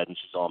in the head and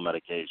she's on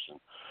medication.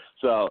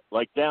 So,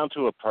 like, down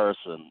to a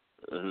person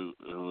who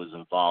is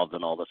involved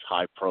in all this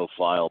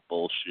high-profile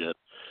bullshit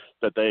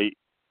that they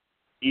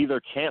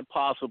either can't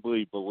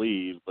possibly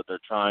believe, but they're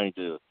trying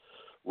to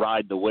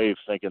ride the wave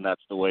thinking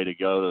that's the way to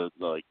go to,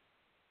 like,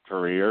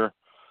 career,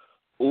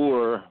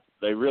 or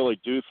they really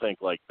do think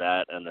like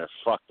that and they're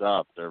fucked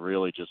up. They're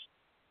really just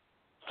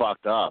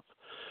fucked up.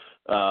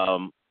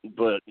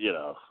 But,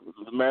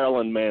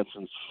 Marilyn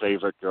Manson's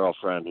favorite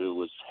girlfriend who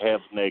was half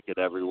naked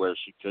everywhere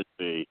she could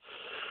be,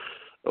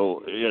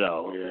 the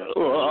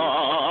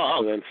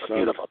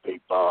beautiful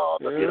people,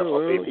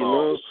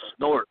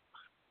 snort,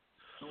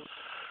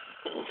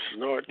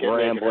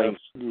 rambling,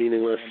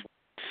 meaningless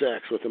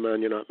sex with a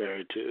man you're not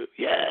married to.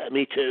 Yeah,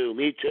 me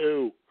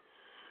too.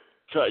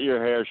 Cut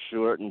your hair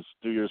short and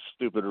do your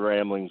stupid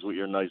ramblings with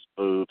your nice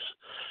boobs,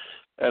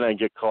 and then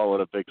get caught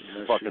with a big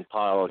fucking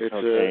pile of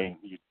cocaine,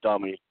 you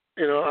dummy.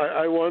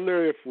 I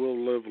wonder if we'll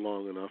live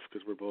long enough,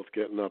 because we're both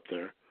getting up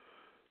there,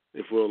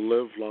 if we'll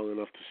live long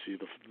enough to see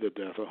the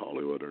death of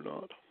Hollywood or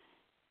not.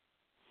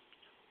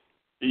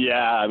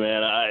 Yeah,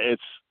 man,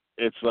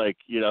 it's like,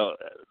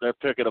 they're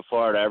picking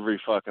apart every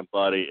fucking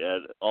buddy,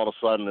 and all of a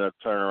sudden they'll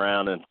turn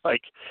around and,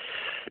 like,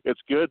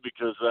 it's good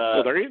because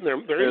they're eating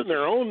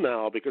their own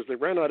now because they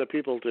ran out of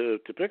people to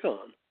pick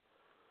on.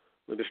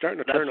 They're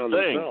starting to turn on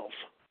themselves.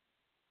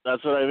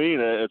 That's what I mean.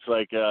 It's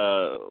like,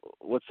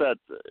 what's that?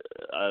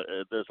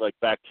 There's like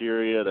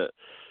bacteria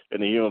in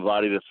the human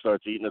body that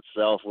starts eating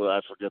itself. Well, I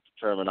forget the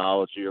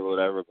terminology or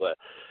whatever, but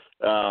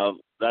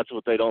that's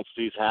what they don't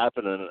see is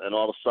happening. And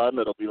all of a sudden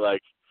it'll be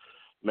like,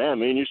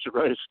 man, you should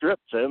write a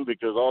script, Tim,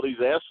 because all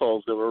these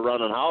assholes that were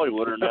running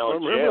Hollywood are now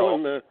in jail.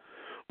 And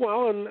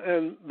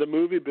the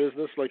movie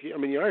business,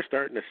 you are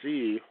starting to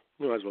see,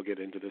 we might as well get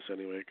into this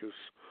anyway because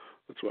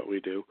that's what we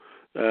do.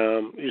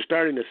 You're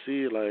starting to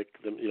see, like,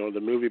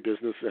 the movie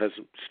business has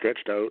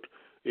stretched out.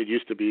 It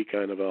used to be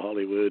kind of a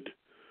Hollywood,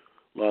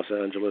 Los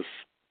Angeles,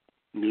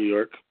 New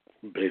York,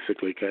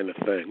 basically kind of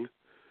thing.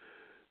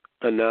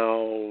 And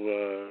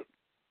now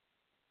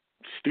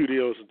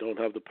studios don't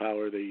have the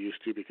power they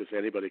used to because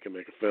anybody can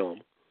make a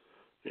film.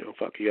 You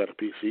got a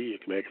PC, you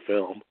can make a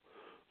film.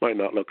 Might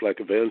not look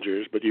like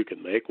Avengers, but you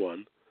can make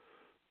one.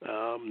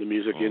 The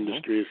music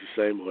industry is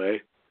the same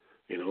way.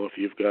 If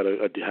you've got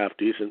a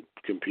half-decent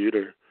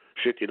computer,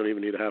 you don't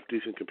even need a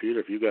half-decent computer.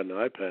 If you've got an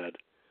iPad,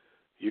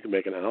 you can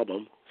make an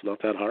album. It's not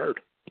that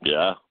hard.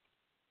 Yeah.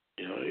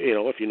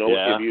 If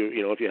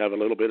you have a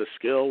little bit of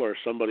skill or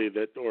somebody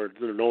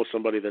know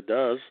somebody that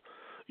does,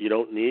 you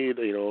don't need,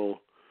 a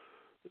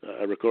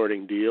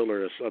recording deal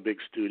or a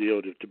big studio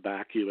to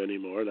back you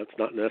anymore. That's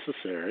not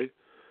necessary.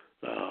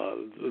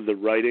 The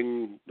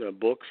writing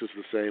books is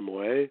the same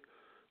way.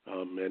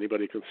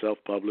 Anybody can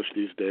self-publish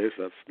these days.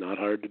 That's not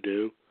hard to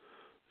do.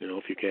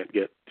 If you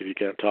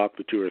can't talk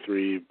the 2 or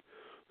 3,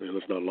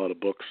 there's not a lot of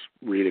books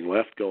reading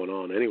left going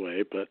on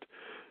anyway.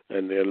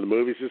 And the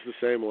movies is the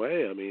same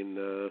way.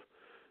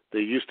 They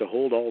used to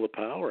hold all the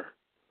power.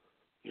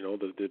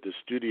 The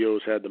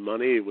studios had the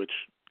money, which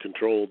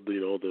controlled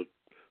the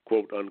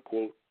quote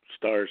unquote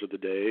stars of the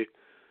day,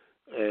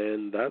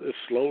 and that is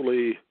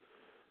slowly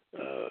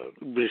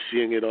we're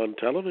seeing it on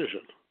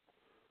television,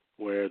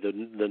 where the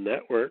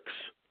networks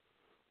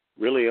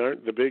really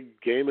aren't the big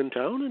game in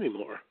town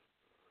anymore.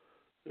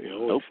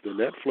 Nope. It's the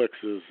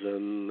Netflixes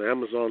and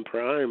Amazon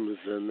Primes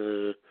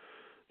and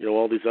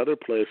all these other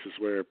places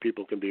where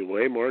people can be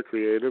way more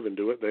creative and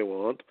do what they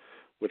want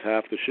with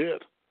half the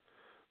shit.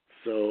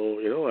 So,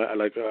 in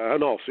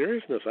all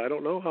seriousness, I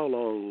don't know how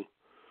long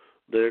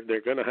they're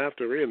going to have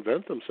to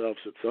reinvent themselves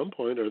at some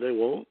point, or they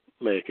won't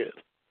make it.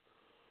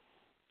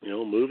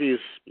 Movies.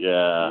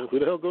 Yeah. Who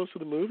the hell goes to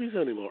the movies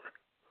anymore?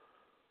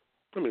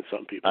 I mean,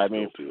 some people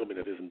still do. I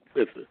mean,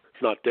 it's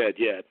not dead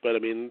yet, but I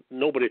mean,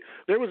 nobody.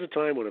 There was a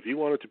time when if you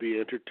wanted to be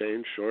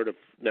entertained short of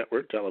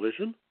network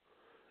television,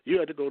 you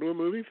had to go to a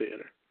movie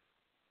theater.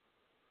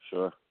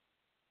 Sure.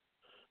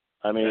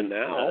 I mean, and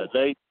now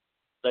they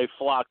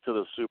flock to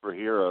the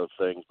superhero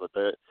things, but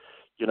they're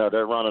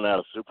running out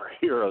of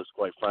superheroes,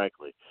 quite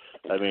frankly.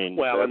 I mean,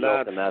 they're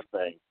milking that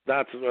thing.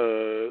 That's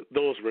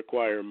those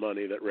require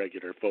money that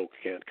regular folks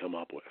can't come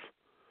up with.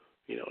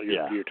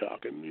 You're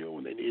talking,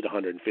 when they need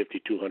 $150,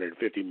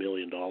 $250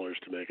 million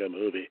to make a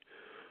movie.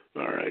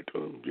 All right,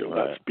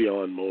 that's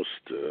beyond most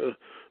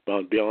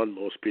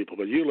people.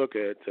 But you look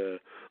at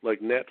like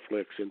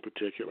Netflix in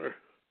particular,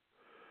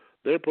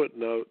 they're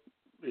putting out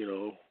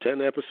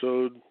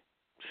 10-episode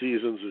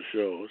seasons of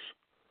shows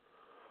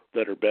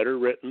that are better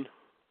written.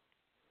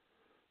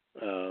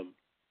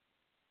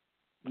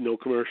 No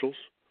commercials.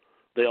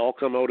 They all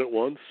come out at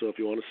once. So if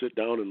you want to sit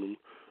down and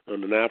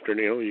on an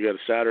afternoon, you got a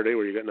Saturday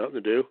where you got nothing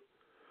to do.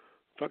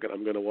 Fuck it,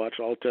 I'm going to watch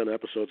all 10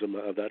 episodes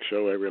of that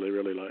show I really,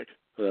 really like,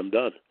 and I'm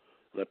done.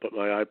 And I put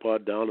my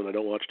iPod down and I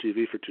don't watch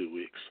TV for 2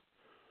 weeks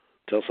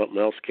until something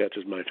else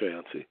catches my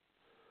fancy.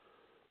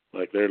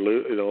 Like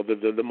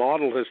the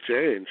model has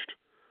changed,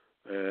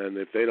 and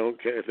if they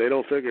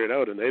don't figure it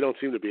out, and they don't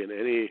seem to be in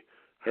any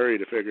hurry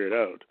to figure it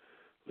out,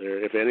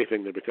 if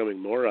anything, they're becoming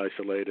more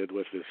isolated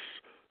with this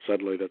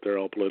suddenly that they're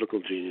all political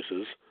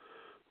geniuses.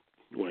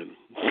 When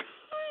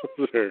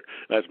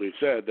as we've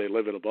said, they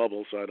live in a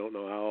bubble, so I don't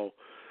know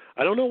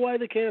why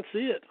they can't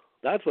see it.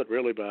 That's what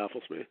really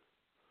baffles me,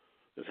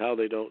 is how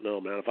they don't know,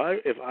 man.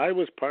 If I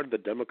was part of the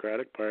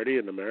Democratic Party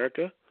in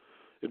America,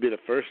 it'd be the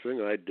first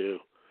thing I'd do.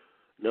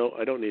 No,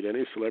 I don't need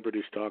any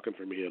celebrities talking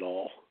for me at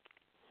all.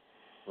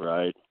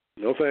 Right.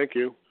 No, thank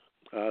you.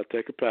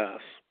 Take a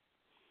pass.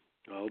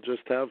 I'll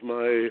just have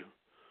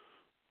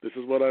this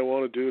is what I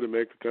want to do to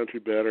make the country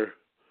better,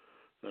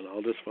 and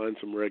I'll just find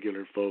some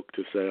regular folk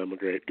to say I'm a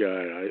great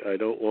guy. I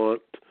don't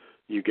want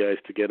you guys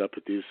to get up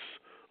at these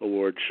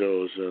award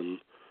shows and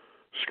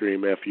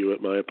scream F you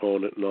at my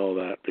opponent and all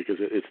that, because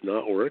it's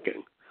not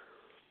working.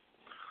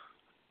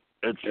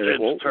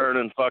 It's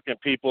turning fucking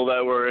people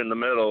that were in the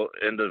middle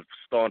into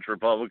staunch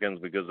Republicans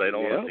because they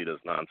don't want to see this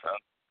nonsense.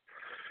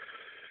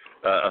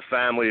 A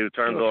family who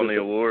turns on the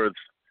awards,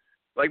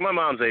 like my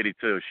mom's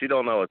 82. She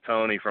don't know a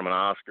Tony from an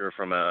Oscar,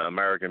 from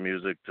American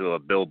music to a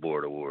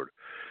Billboard award,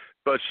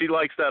 but she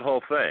likes that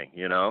whole thing,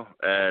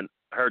 and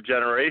her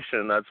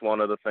generation, that's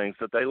one of the things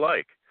that they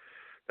like.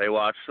 They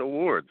watch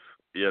awards,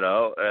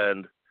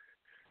 and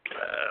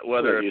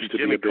whether it's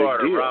Jimmy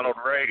Carter, Ronald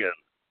Reagan,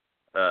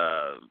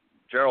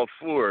 Gerald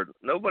Ford,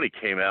 nobody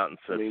came out and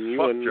said,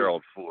 fuck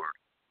Gerald Ford.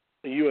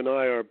 You and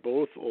I are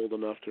both old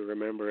enough to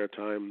remember a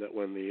time that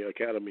when the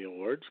Academy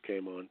Awards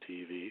came on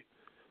TV,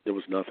 there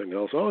was nothing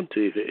else on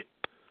TV.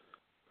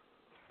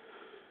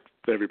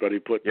 Everybody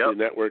the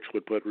networks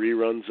would put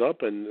reruns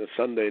up, and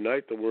Sunday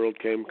night the world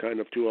came kind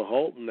of to a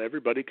halt, and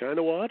everybody kind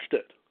of watched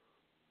it.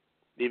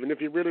 Even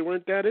if you really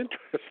weren't that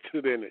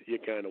interested in it, you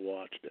kind of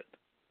watched it.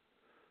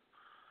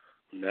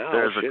 Now,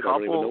 I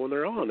don't even know when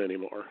they're on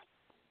anymore.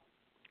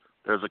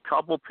 There's a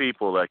couple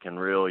people that can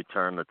really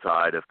turn the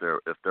tide if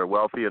they're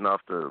wealthy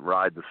enough to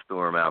ride the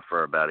storm out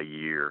for about a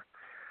year.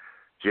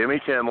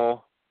 Jimmy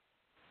Kimmel,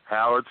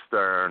 Howard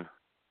Stern,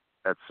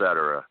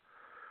 etc.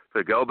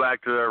 To go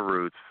back to their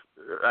roots.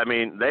 I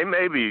mean, they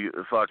may be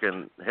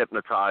fucking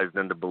hypnotized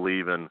into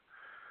believing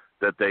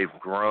that they've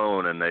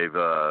grown and they've,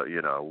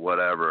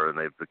 whatever, and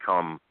they've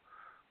become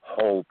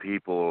whole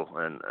people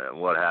and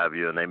what have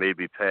you, and they may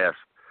be past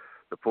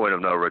the point of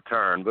no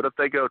return. But if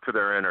they go to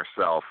their inner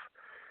self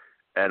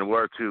and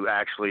were to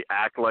actually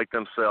act like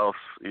themselves,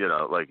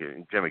 like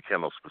Jimmy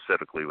Kimmel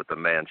specifically with the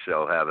Man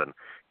Show having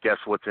Guess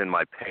What's in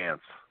My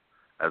Pants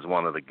as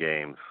one of the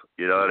games.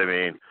 You know what I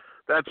mean?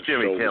 That's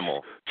Jimmy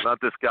Kimmel,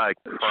 not this guy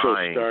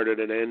crying. The show started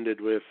and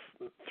ended with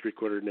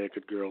three-quarter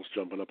naked girls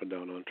jumping up and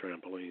down on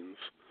trampolines.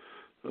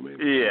 I mean,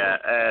 yeah,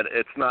 and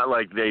it's not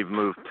like they've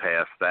moved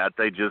past that.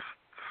 They just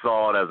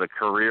saw it as a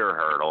career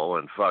hurdle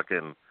and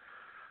fucking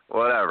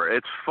whatever.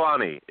 It's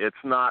funny.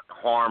 It's not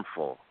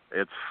harmful.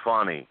 It's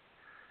funny.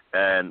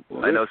 And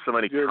I know so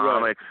many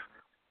comics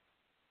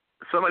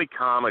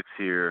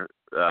here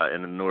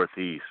in the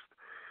Northeast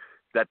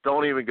that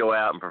don't even go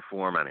out and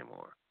perform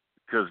anymore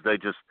because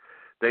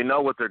they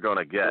know what they're going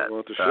to get.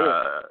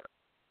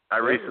 I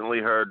recently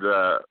heard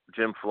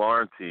Jim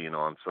Florentine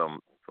on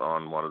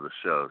one of the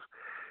shows,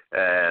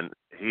 and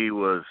he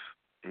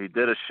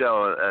did a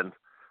show, and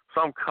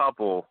some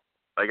couple,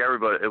 like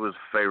everybody, it was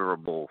a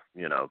favorable,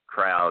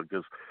 crowd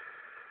because.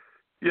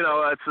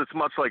 It's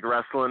much like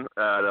wrestling.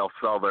 They'll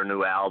sell their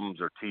new albums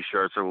or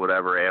T-shirts or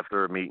whatever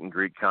after a meet and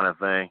greet kind of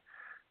thing.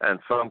 And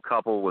some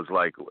couple was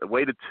like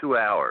waited 2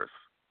 hours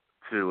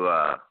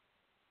to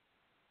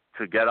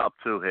get up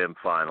to him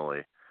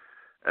finally,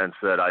 and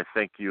said, "I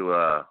think you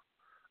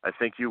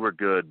were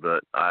good,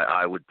 but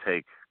I would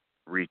take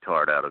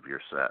retard out of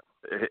your set."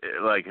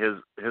 Like his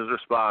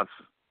response,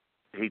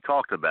 he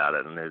talked about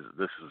it, and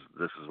this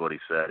is what he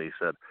said. He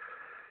said,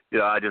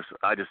 I just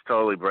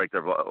totally break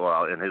their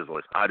in his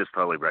voice. I just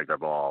totally break their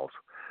balls.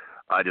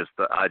 I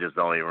just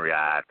don't even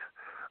react.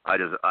 I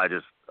just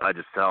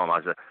tell him,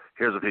 I said,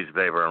 here's a piece of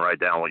paper and write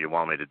down what you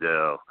want me to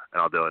do,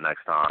 and I'll do it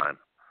next time.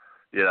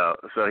 You know,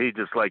 so he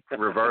just like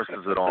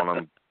reverses it on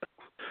him.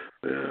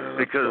 Yeah,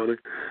 because funny.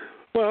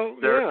 Well,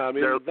 yeah, I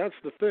mean that's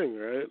the thing,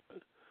 right?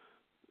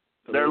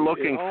 They're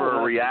looking for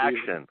a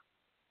reaction.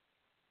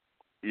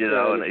 You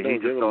know, and he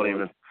just don't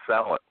even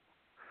sell it.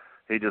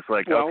 He just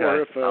like,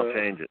 okay, I'll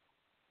change it.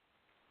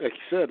 Like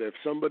you said, if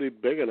somebody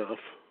big enough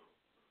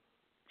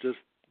just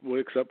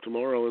wakes up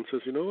tomorrow and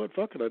says, you know what,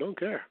 fuck it, I don't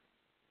care.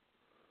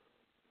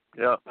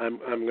 Yeah. I'm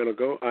gonna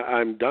go.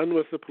 I'm done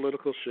with the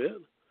political shit.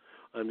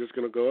 I'm just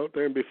gonna go out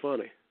there and be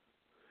funny.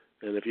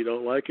 And if you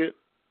don't like it,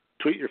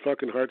 tweet your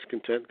fucking heart's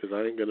content because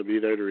I ain't gonna be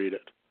there to read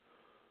it.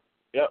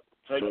 Yep.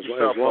 So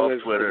as long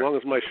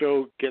as my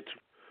show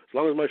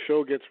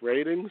gets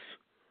ratings,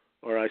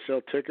 or I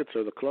sell tickets,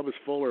 or the club is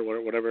full, or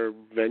whatever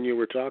venue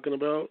we're talking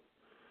about,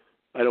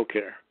 I don't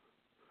care.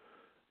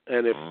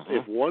 And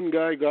if one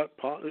guy got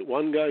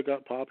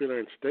popular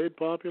and stayed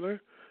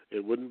popular,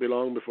 it wouldn't be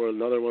long before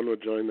another one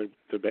would join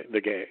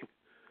the gang,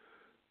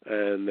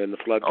 and then the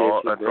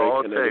floodgates would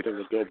break and everything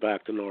would go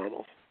back to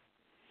normal.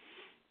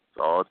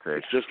 That's all it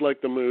takes. It's just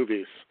like the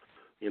movies.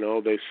 You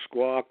know, they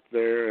squawked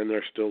there, and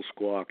they're still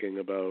squawking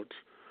about,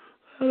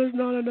 there's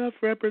not enough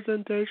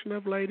representation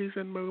of ladies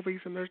in movies,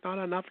 and there's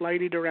not enough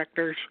lady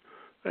directors,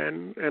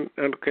 and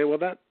okay, well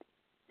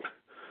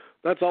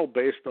that's all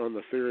based on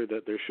the theory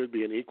that there should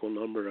be an equal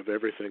number of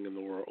everything in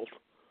the world.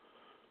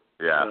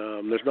 Yeah.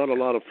 There's not a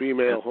lot of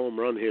female home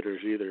run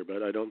hitters either,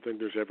 but I don't think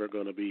there's ever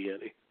going to be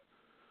any.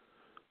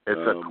 It's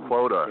a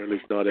quota. Or at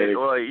least not any.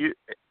 Well, it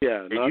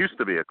used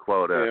to be a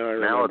quota. Yeah,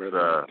 now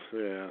it's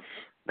yes.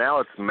 Now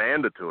it's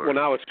mandatory. Well,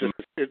 now it's just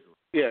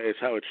it's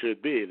how it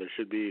should be. There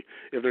should be,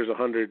 if there's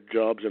 100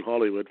 jobs in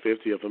Hollywood,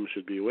 50 of them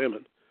should be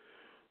women.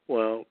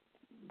 Well,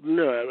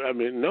 no, I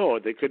mean no.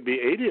 They could be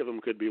 80 of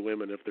them could be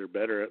women if they're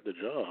better at the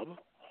job.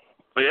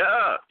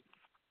 Yeah,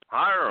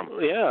 hire them.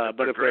 Yeah,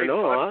 but if they're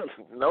not,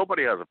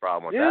 nobody has a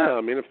problem with that. Yeah,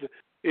 I mean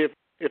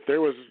if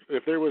there was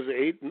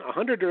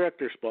 100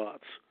 director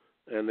spots,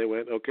 and they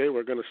went, okay,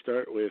 we're going to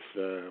start with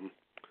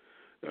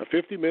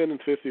 50 men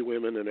and 50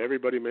 women, and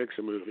everybody makes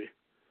a movie.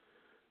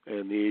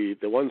 And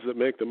the ones that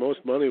make the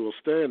most money will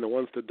stay, and the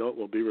ones that don't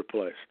will be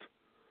replaced.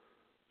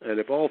 And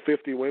if all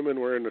 50 women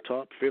were in the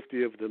top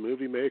 50 of the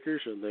movie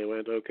makers, and they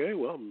went, okay,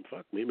 well,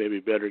 fuck me, maybe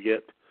better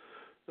get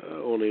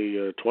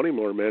only 20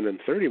 more men and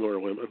 30 more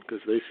women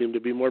because they seem to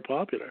be more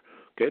popular.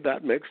 Okay,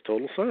 that makes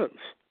total sense.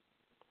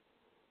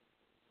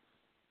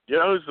 You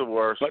know who's the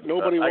worst? But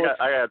nobody wants...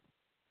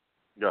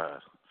 Go ahead.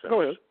 Finish.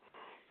 Go ahead.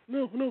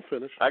 No,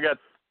 finish. I got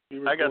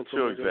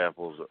two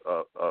examples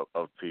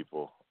of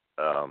people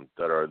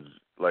that are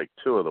like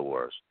two of the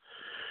worst.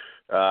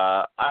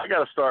 I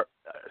got to start.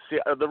 See,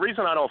 the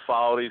reason I don't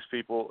follow these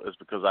people is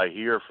because I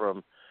hear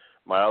from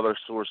my other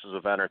sources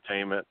of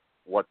entertainment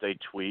what they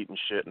tweet and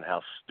shit and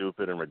how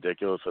stupid and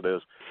ridiculous it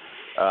is.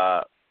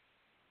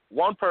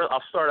 One person,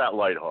 I'll start out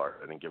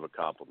lighthearted and give a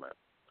compliment.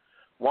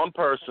 One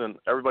person,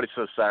 everybody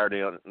says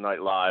Saturday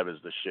Night Live is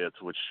the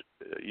shits, which,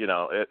 you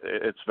know,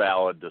 it's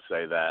valid to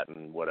say that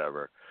and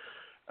whatever.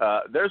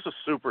 There's a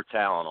super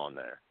talent on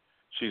there.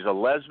 She's a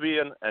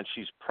lesbian, and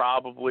she's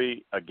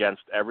probably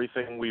against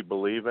everything we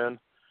believe in,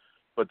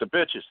 but the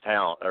bitch is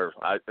talent.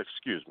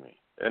 Excuse me.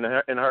 In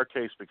her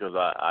case, because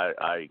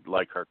I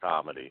like her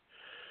comedy.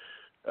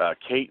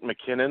 Kate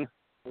McKinnon,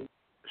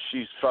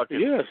 she's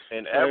fucking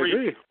in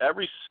every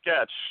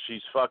sketch.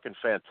 She's fucking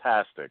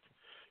fantastic.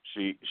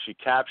 She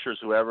captures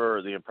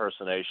whoever the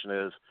impersonation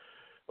is,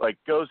 like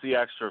goes the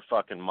extra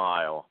fucking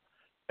mile,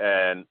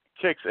 and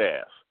kicks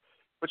ass.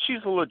 But she's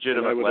a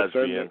legitimate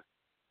lesbian.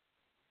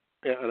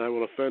 Yeah, and I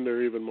will offend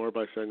her even more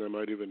by saying I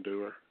might even do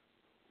her.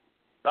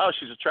 Oh,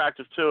 she's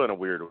attractive too in a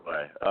weird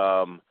way.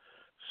 You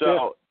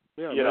know,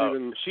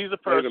 she's a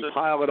person. I'd even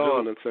pile it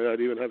on and say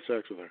I'd even have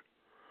sex with her.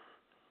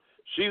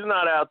 She's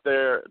not out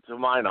there, to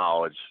my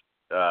knowledge,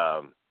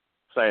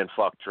 saying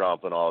fuck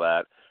Trump and all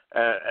that.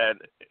 And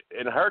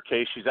in her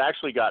case, she's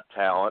actually got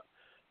talent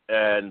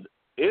and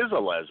is a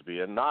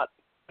lesbian. Not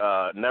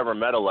never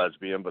met a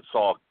lesbian, but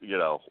saw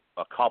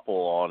a couple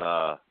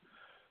on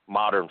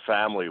Modern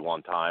Family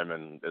one time,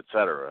 and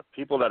etc.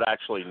 People that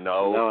actually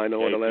know. No, I know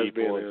what a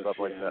lesbian and is. Stuff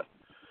like that.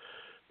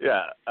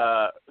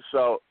 Yeah.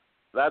 So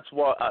that's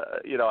what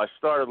I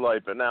started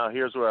late, but now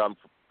here's where I'm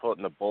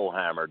putting the bull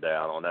hammer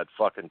down on that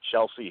fucking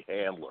Chelsea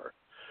Handler.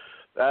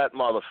 That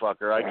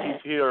motherfucker. I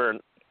keep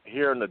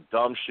hearing the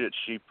dumb shit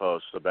she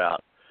posts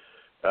about.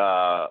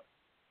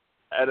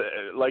 And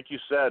like you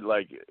said,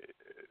 like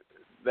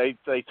they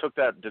took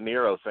that De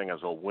Niro thing as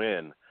a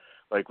win.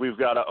 Like, we've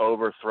got to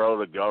overthrow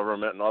the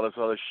government and all this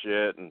other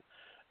shit,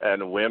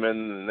 and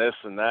women and this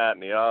and that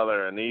and the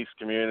other and these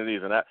communities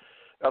and that.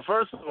 Now,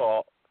 first of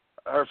all,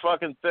 her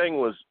fucking thing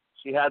was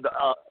she had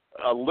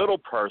a little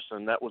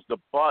person that was the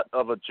butt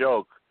of a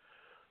joke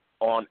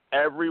on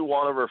every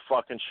one of her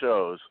fucking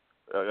shows.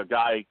 A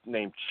guy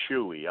named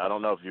Chewy. I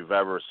don't know if you've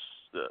ever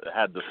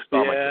had the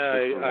stomach. Yeah,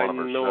 to one I of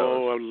her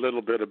know shows. a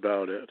little bit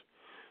about it.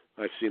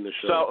 I've seen the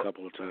show a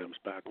couple of times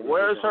back.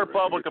 Where's her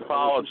public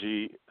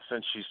apology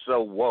since she's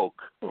so woke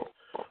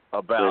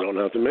about, they don't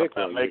have to make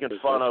about one, making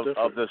fun of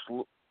this?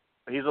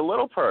 He's a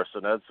little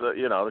person. That's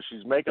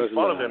she's making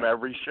fun of him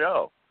every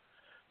show.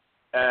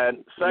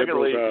 And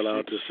secondly, liberals are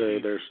allowed to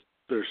say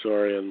they're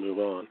sorry and move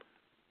on.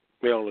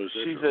 We don't lose.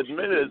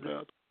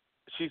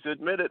 She's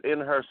admitted in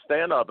her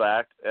stand-up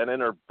act and in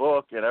her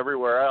book and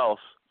everywhere else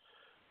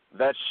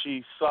that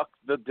she sucked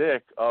the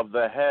dick of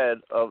the head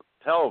of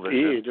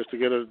television just to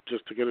get a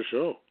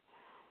show,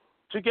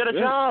 to get a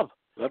job.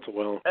 That's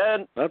well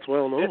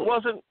known.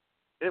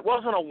 It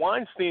wasn't a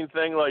Weinstein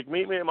thing like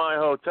meet me at my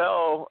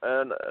hotel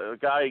and a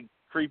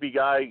creepy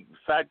guy,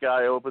 fat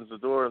guy opens the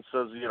door and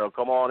says,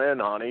 come on in,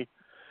 honey.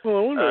 Well,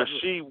 I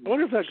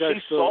wonder if that guy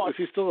is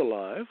he still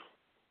alive?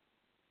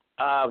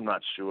 I'm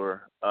not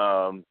sure.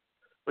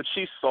 But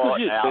she saw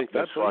it out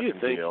this fucking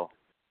deal.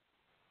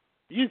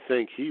 You'd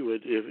think he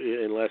would,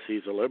 unless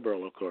he's a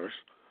liberal, of course,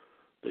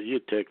 that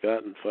you'd take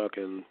that and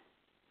fucking.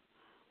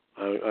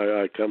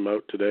 I come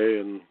out today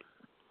and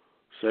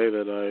say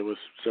that I was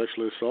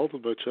sexually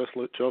assaulted by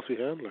Chelsea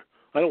Handler.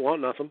 I don't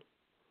want nothing.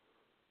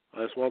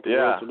 I just want the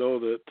world to know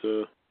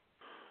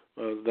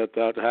that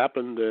that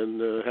happened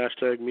and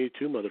hashtag Me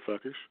Too,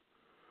 motherfuckers.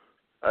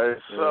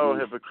 It's so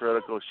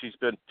hypocritical. She's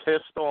been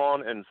pissed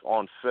on and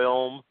on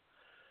film,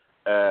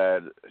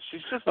 and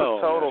she's just a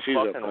total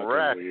fucking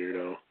wreck.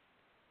 Weirdo.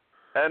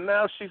 And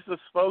now she's the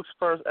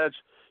spokesperson. And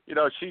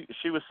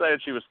she was saying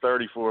she was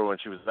 34 when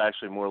she was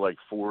actually more like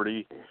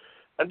 40,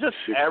 and just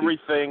 60.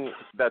 everything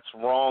that's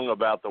wrong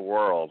about the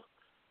world,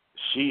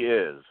 she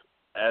is.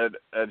 And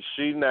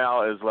she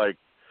now is like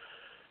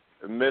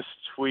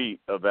mistweet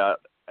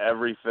about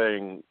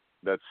everything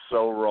that's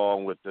so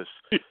wrong with this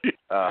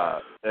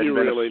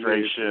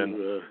administration.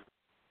 Really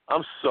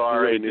I'm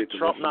sorry. Did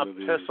Trump not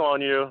piss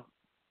on you?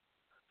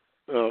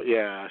 Oh,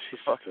 yeah. She's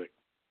sick.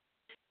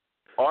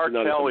 R.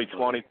 Kelly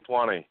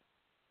 2020.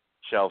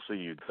 Chelsea,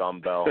 you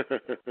dumbbell.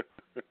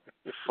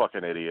 You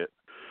fucking idiot.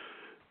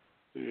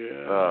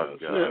 Yeah. Oh,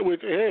 God.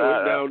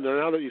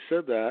 Now that you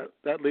said that,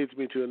 that leads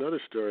me to another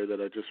story that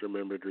I just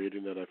remembered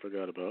reading that I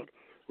forgot about,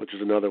 which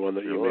is another one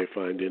that you may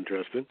find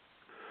interesting.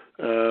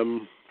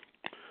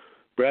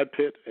 Brad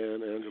Pitt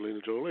and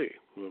Angelina Jolie,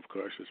 who, of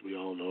course, as we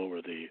all know,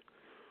 were the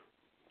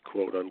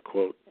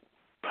quote-unquote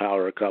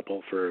power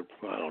couple for,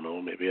 I don't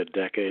know, maybe a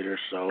decade or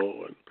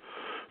so. And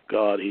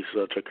God, he's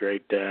such a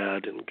great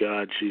dad, and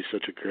God, she's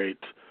such a great,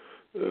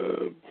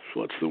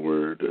 what's the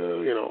word,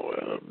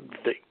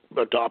 they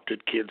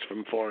adopted kids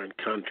from foreign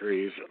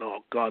countries. And, oh,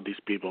 God, these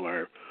people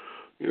are,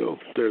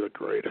 they're the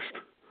greatest.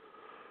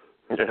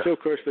 Yeah. So, of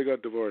course, they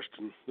got divorced.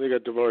 And they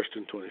got divorced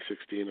in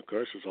 2016, of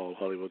course, as all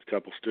Hollywood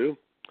couples do.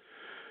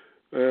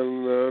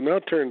 And now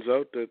it turns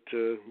out that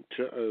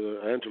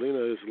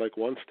Angelina is like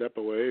one step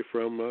away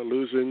from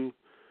losing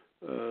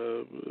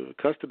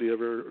custody of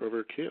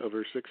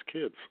her 6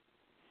 kids.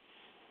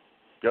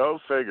 Go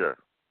figure.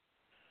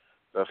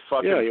 The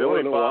fucking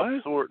Billy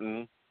Bob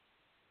Thornton.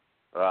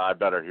 I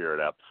better hear it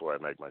out before I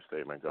make my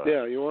statement. Go ahead.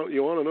 Yeah, you want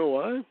to know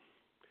why?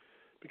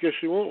 Because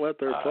she won't let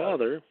their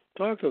father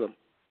talk to them.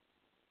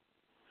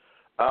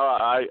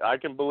 I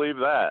can believe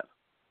that.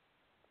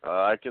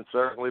 I can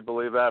certainly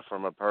believe that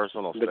from a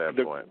personal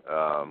standpoint.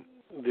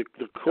 The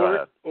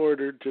court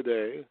ordered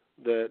today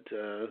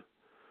that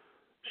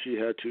she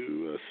had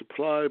to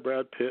supply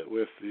Brad Pitt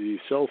with the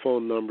cell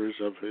phone numbers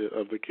of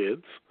the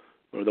kids,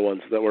 or the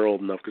ones that were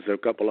old enough, because a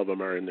couple of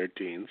them are in their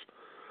teens.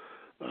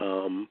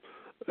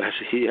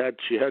 She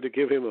had to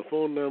give him a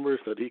phone number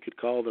so that he could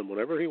call them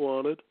whenever he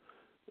wanted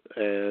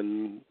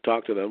and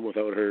talk to them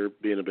without her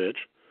being a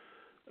bitch.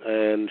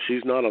 And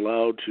she's not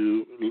allowed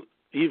to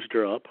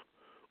eavesdrop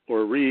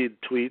or read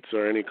tweets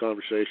or any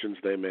conversations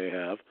they may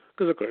have,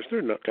 because, of course,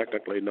 they're not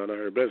technically none of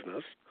her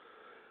business.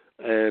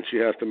 And she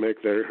has to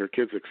make her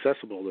kids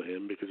accessible to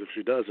him, because if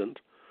she doesn't,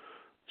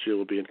 she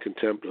will be in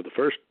contempt of the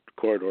first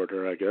court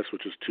order, I guess,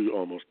 which is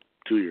almost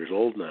 2 years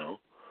old now.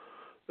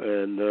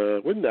 And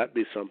wouldn't that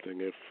be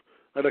something if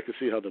 – I'd like to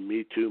see how the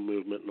Me Too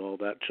movement and all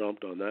that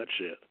chomped on that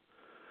shit,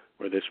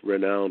 where this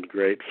renowned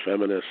great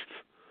feminist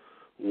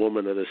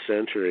woman of the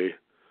century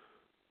 –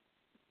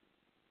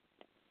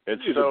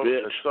 It's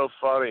so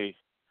funny.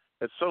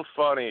 It's so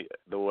funny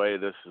the way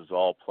this is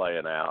all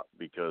playing out,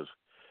 because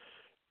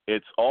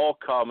it's all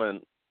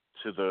coming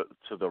to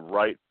the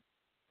right.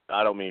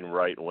 I don't mean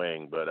right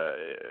wing, but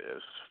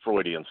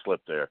Freudian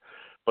slip there.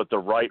 But the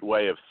right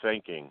way of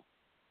thinking.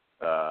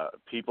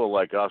 People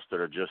like us that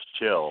are just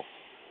chill,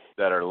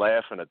 that are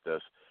laughing at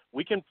this.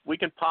 We can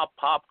pop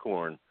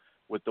popcorn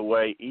with the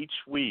way each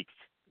week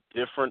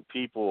different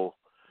people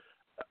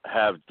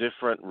have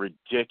different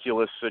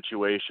ridiculous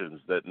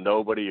situations that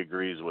nobody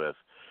agrees with,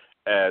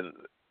 and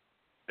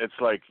it's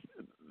like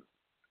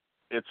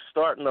it's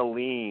starting to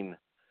lean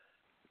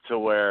to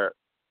where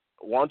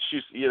once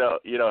you know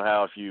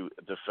how if you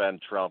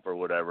defend Trump or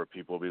whatever,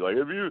 people will be like,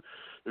 if you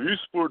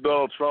support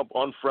Donald Trump,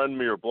 unfriend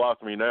me or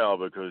block me now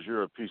because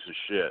you're a piece of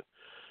shit.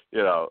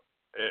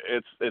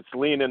 It's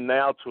leaning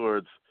now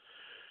towards,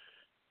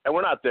 and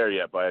we're not there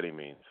yet by any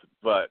means,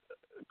 but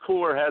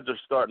cooler heads are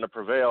starting to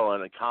prevail,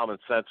 and common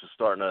sense is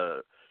starting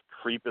to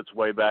creep its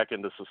way back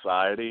into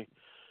society.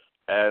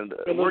 And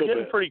we're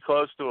getting pretty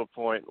close to a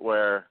point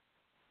where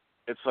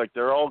it's like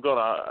they're all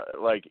gonna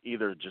like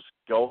either just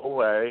go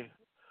away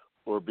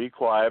or be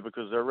quiet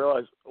because they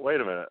realize,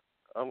 wait a minute,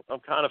 I'm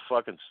kind of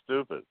fucking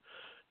stupid.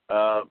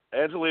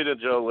 Angelina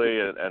Jolie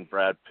and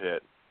Brad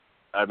Pitt.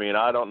 I mean,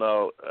 I don't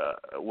know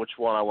which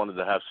one I wanted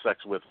to have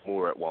sex with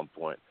more at one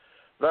point.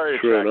 Very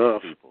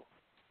attractive people.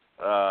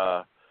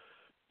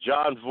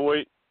 John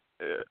Voight,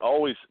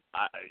 always,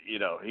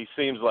 he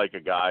seems like a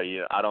guy.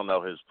 I don't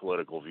know his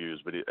political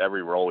views, but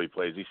every role he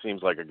plays, he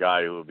seems like a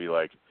guy who would be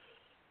like,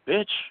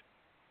 "Bitch,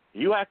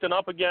 you acting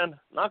up again?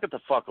 Knock it the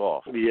fuck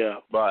off." Yeah.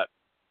 But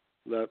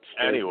that's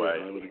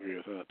anyway, I would agree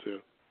with that too.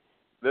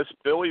 This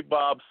Billy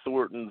Bob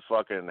Thornton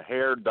fucking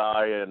hair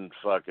dye and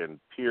fucking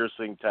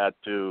piercing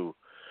tattoo.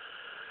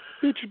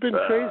 Bitch, you've been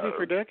crazy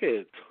for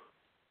decades.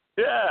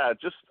 Yeah,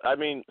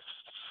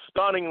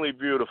 stunningly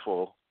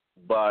beautiful,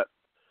 but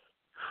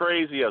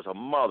crazy as a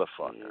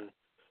motherfucker.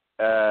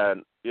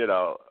 And,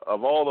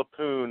 of all the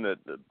poon that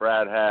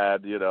Brad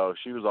had,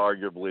 she was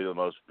arguably the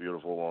most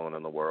beautiful woman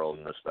in the world,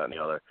 and this, that, and the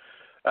other.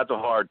 That's a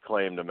hard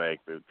claim to make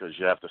because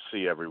you have to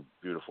see every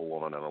beautiful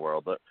woman in the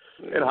world. But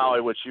in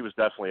Hollywood, she was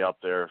definitely up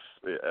there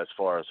as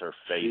far as her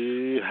face.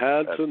 She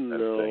had to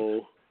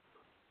know.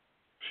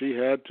 She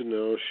had to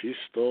know. She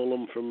stole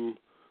them from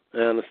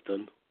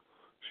Aniston.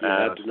 She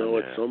had to know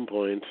at some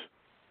point.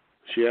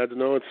 She had to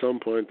know at some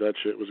point that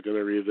shit was going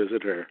to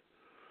revisit her.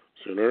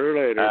 Sooner or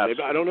later.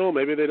 Maybe, I don't know.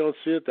 Maybe they don't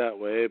see it that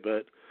way,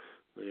 but,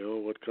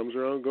 what comes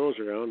around goes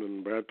around,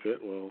 and Brad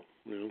Pitt,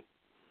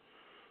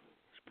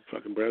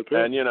 fucking Brad Pitt.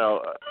 And,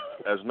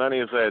 as many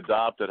as they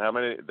adopted, how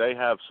many? They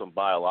have some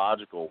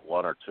biological,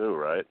 one or two,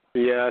 right?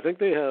 Yeah, I think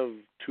they have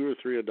 2 or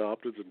 3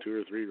 adopteds and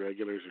 2 or 3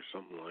 regulars or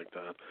something like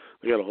that.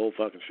 They got a whole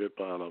fucking shit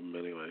pile of them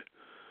anyway.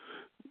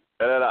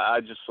 And then I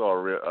just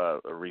saw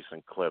a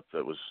recent clip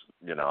that was,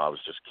 I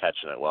was just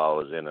catching it while I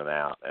was in and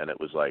out, and it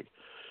was like,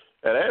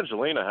 and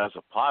Angelina has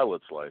a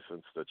pilot's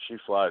license that she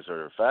flies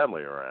her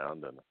family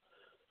around, and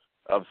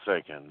I'm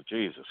thinking,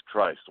 Jesus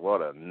Christ,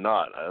 what a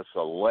nut. That's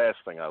the last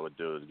thing I would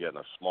do is get in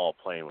a small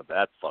plane with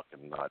that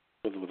fucking nut.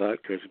 With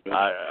that crazy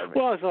bitch.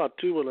 Well, I thought,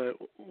 too,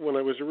 when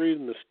I was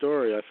reading the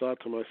story, I thought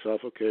to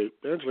myself, okay,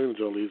 Angelina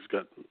Jolie's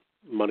got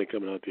money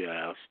coming out the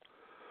ass.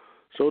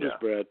 So does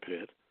Brad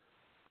Pitt.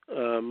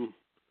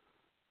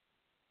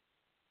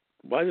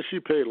 Why does she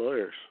pay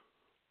lawyers?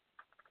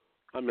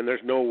 I mean,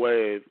 there's no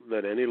way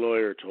that any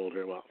lawyer told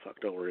her, well, fuck,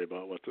 don't worry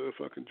about what the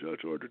fucking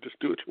judge ordered. Just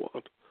do what you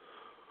want.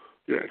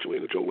 You're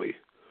Angelina Jolie.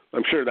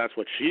 I'm sure that's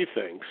what she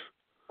thinks.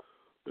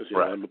 Because,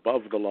 I'm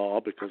above the law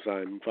because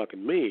I'm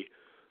fucking me.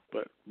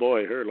 But,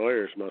 boy, her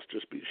lawyers must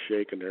just be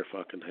shaking their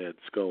fucking heads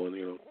going,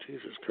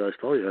 Jesus Christ,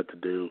 all you had to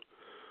do,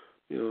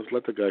 is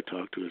let the guy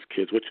talk to his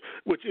kids,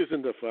 which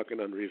isn't a fucking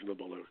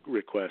unreasonable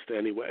request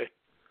anyway.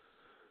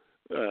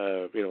 He's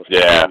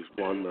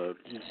one,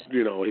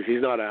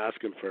 he's not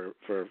asking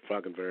for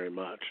fucking very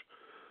much.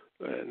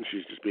 And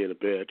she's just being a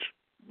bitch,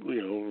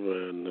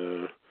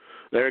 and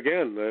there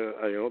again,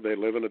 they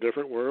live in a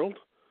different world,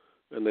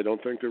 and they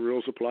don't think the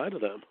rules apply to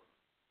them.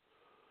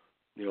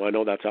 I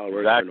know that's how it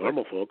works for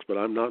normal folks, but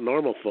I'm not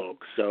normal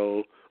folks,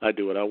 so I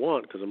do what I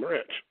want because I'm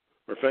rich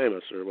or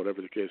famous or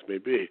whatever the case may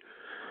be.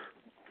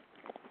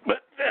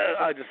 But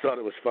I just thought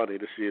it was funny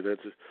to see that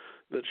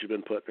she'd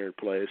been put in her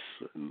place,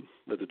 and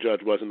that the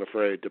judge wasn't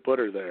afraid to put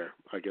her there,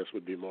 I guess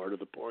would be more to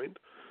the point.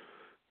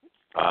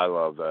 I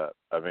love that.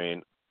 I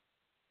mean,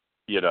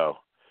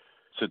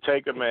 to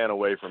take a man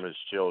away from his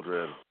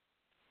children,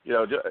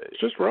 it's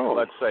just wrong.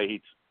 Let's say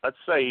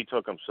he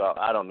took himself.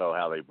 I don't know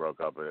how they broke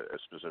up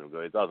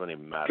specifically. It doesn't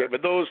even matter. Okay,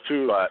 but those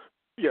two,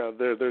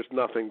 there's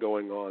nothing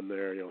going on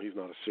there. He's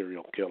not a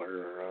serial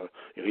killer. Or,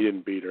 he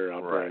didn't beat her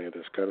up or any of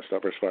this kind of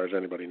stuff, as far as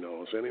anybody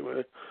knows,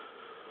 anyway.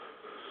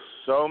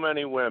 So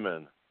many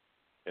women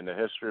in the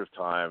history of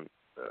time,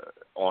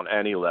 on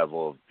any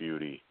level of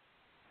beauty,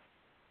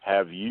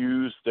 have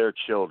used their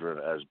children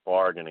as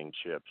bargaining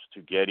chips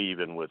to get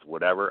even with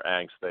whatever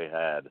angst they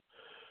had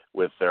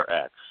with their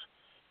ex.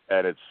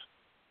 And it's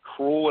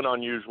cruel and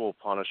unusual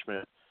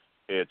punishment.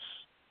 It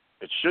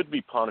should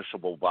be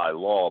punishable by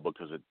law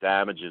because it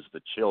damages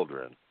the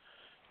children.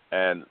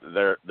 And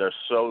they're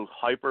so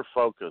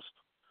hyper-focused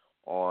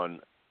on,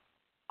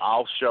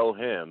 I'll show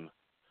him,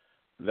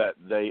 that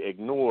they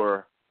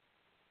ignore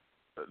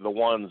the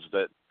ones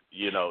that,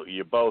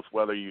 you both,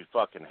 whether you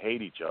fucking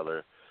hate each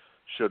other,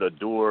 should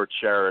adore,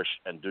 cherish,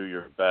 and do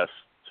your best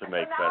to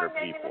make better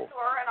people.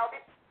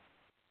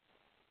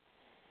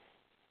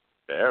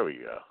 There we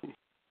go.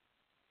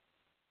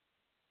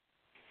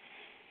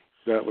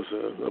 That was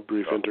a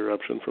brief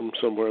interruption from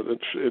somewhere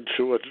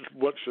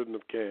what shouldn't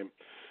have came.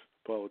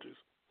 Apologies.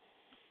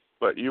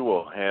 But you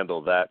will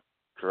handle that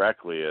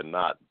correctly and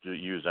not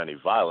use any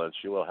violence.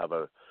 You will have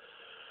a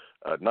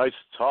nice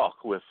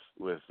talk with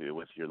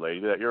your lady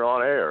that you're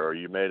on air, or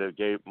you might have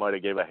gave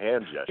a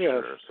hand gesture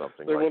or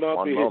something like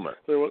one moment.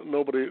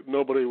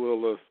 Nobody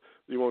will.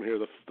 You won't hear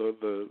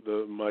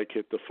the mic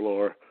hit the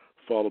floor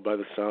followed by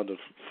the sound of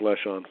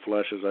flesh on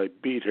flesh as I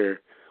beat her,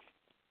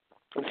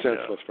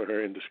 senseless for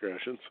her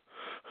indiscretions.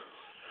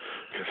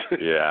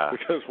 Yeah.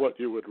 Because what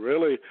you would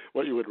really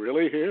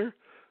hear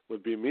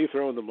would be me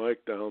throwing the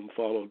mic down,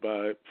 followed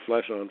by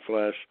flesh on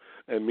flesh,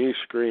 and me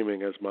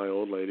screaming as my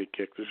old lady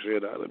kicked the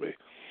shit out of me.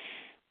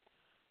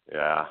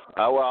 Yeah.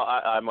 Well,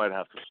 I might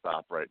have to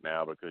stop right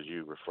now because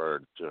you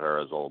referred to her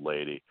as old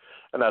lady,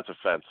 and that's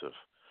offensive.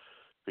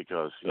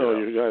 Because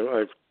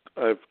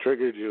I've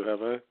triggered you,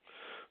 have I?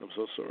 I'm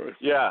so sorry.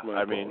 Yeah, My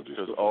I mean, apologies.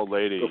 because old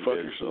lady go fuck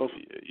is, yourself.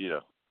 you know,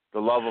 the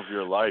love of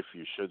your life,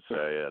 you should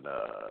say, and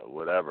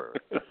whatever,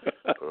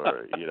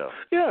 or you know.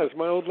 Yeah, it's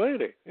my old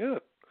lady. Yeah.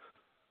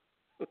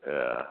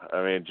 Yeah,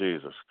 I mean,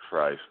 Jesus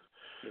Christ,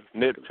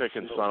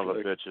 nitpicking son of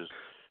a bitches.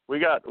 We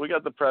got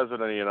the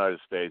president of the United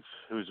States,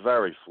 who's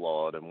very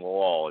flawed, and we'll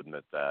all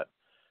admit that.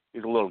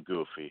 He's a little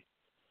goofy,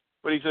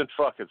 but he's in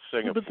fucking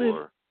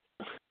Singapore,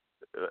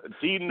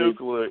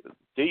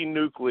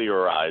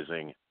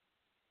 denuclearizing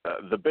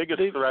the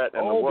biggest threat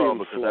in the world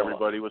because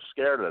everybody was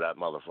scared of that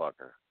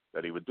motherfucker,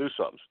 that he would do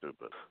something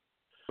stupid.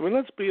 I mean,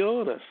 let's be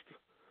honest.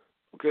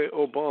 Okay,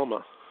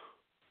 Obama,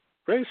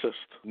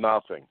 racist.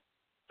 Nothing.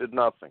 Did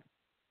nothing.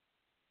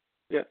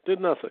 Yeah, did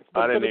nothing.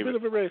 But, I didn't a bit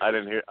of a racist. I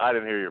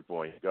didn't hear your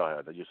point. Go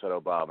ahead. You said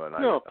Obama, and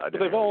no, I but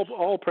didn't. They've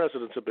all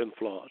presidents have been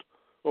flawed.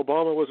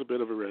 Obama was a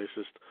bit of a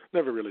racist.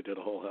 Never really did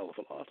a whole hell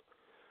of a lot.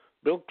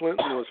 Bill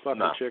Clinton was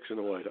fucking chicks in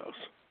the White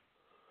House.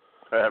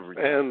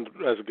 And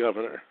as a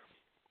governor.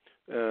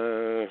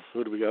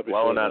 Who do we got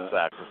before that?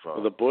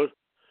 Saxophone. The Bush.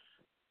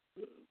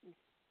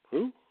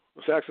 Who?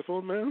 The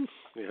saxophone man?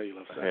 Yeah, you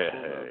love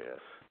saxophone.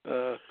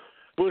 Yeah.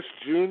 Bush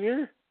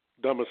Jr.,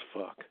 dumb as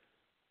fuck.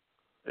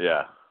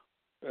 Yeah.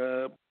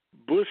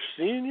 Bush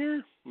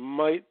Sr.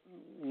 might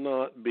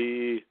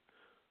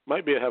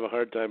have a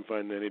hard time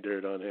finding any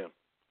dirt on him.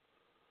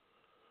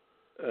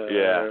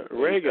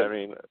 Reagan. I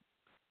mean,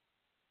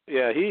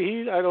 yeah,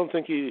 he. I don't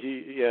think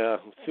he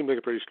seemed like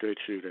a pretty straight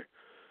shooter.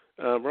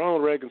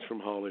 Ronald Reagan's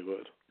from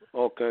Hollywood.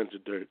 All kinds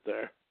of dirt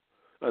there,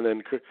 and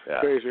then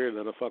crazier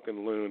than a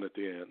fucking loon at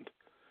the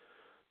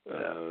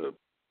end.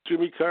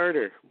 Jimmy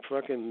Carter,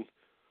 fucking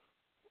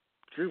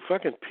drew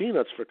fucking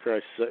peanuts for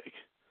Christ's sake.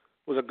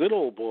 Was a good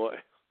old boy.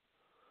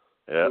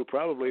 Who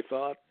probably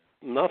thought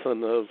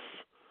nothing of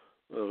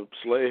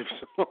slaves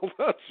and all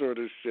that sort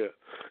of shit.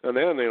 And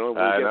then, we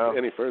get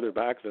any further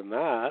back than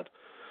that.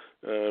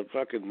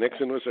 Fucking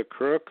Nixon was a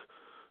crook.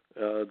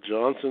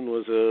 Johnson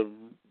was a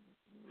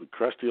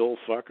crusty old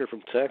fucker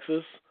from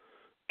Texas.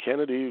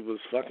 Kennedy was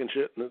fucking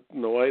shit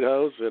in the White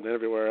House and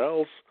everywhere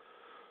else.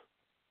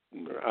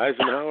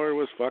 Eisenhower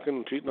was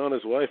fucking cheating on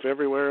his wife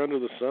everywhere under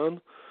the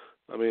sun.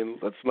 I mean,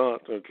 let's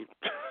not.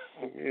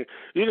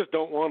 You just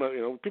don't want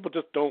to. People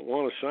just don't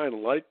want to shine a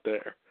light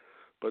there.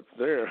 But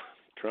there,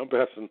 Trump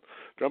hasn't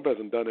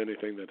done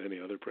anything that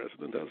any other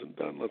president hasn't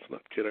done. Let's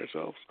not kid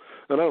ourselves.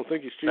 And I don't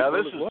think he's cheating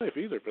on his wife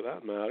either, for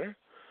that matter.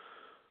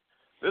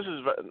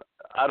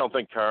 I don't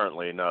think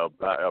currently, no.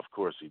 But of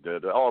course he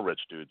did. All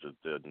rich dudes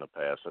did in the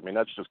past. I mean,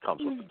 that just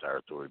comes with the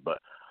territory.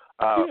 But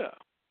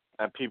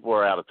and people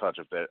are out of touch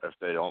if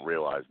they don't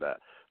realize that.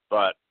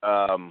 But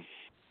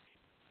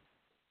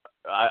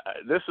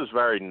this is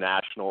very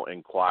National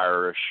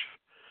Enquirer-ish,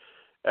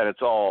 and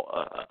it's all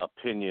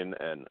opinion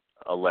and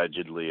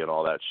allegedly and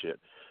all that shit.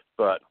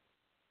 But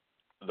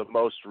the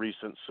most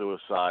recent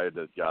suicide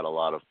that got a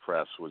lot of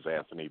press was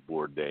Anthony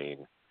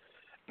Bourdain,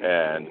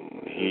 and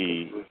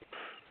he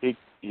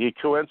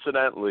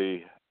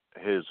coincidentally,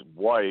 his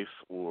wife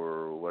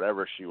or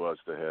whatever she was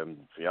to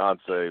him,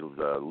 fiance,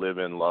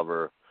 live-in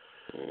lover,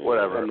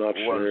 whatever. I'm not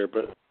sure,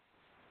 but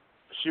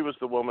she was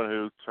the woman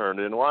who turned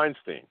in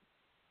Weinstein.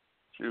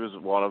 She was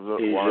one of the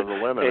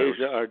women.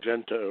 Asia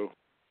Argento.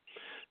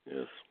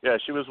 Yes. Yeah,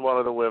 she was one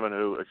of the women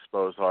who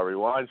exposed Harvey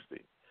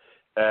Weinstein.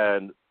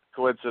 And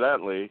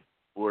coincidentally,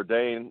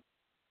 Bourdain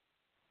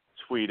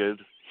tweeted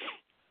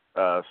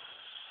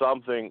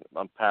something,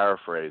 I'm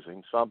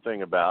paraphrasing,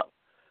 something about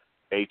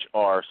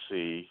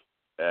HRC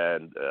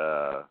and,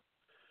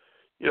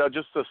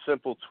 just a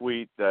simple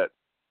tweet that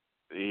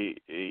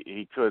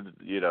he could,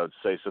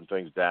 say some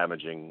things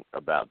damaging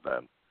about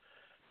them.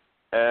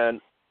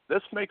 And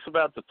this makes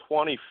about the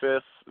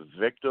 25th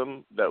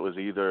victim that was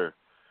either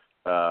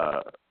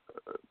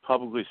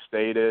publicly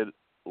stated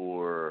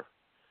or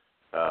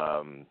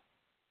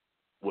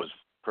was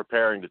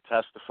preparing to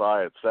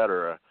testify,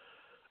 etc.,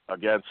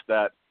 against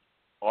that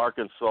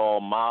Arkansas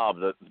mob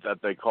that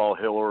they call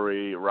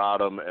Hillary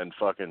Rodham and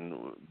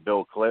fucking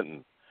Bill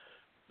Clinton.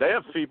 They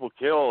have people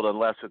killed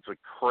unless it's a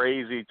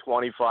crazy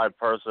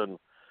 25-person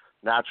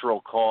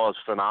natural cause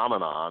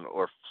phenomenon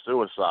or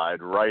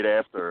suicide right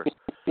after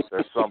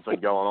there's something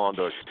going on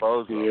to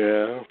expose them.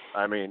 Yeah.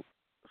 I mean,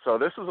 so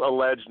this is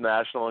alleged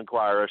National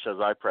Enquirer-ish, as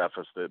I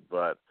prefaced it,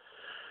 but,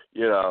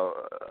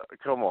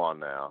 come on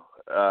now.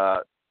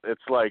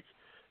 It's like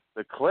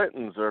the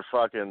Clintons are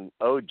fucking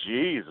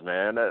OGs,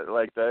 man.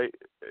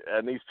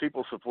 And these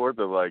people support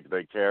them like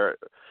they care.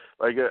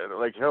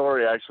 Like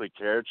Hillary actually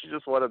cared. She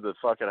just wanted to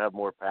fucking have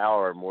more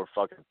power and more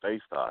fucking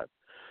face time.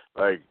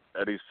 Like,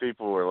 and these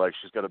people were like,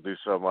 she's got to do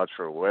so much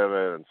for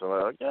women, and so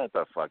I'm like, get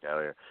the fuck out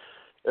of here.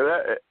 And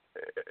that,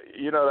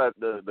 you know,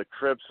 that the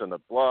Crips and the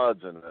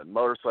Bloods and the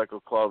motorcycle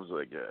clubs,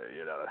 like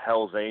you know,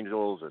 Hell's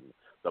Angels and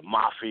the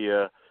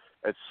Mafia,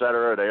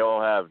 etc. They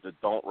all have the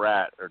don't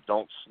rat or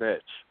don't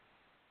snitch,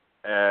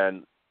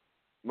 and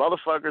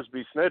motherfuckers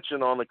be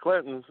snitching on the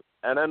Clintons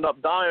and end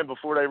up dying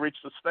before they reach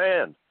the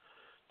stand.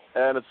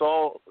 And it's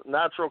all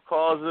natural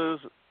causes,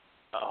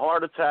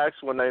 heart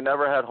attacks when they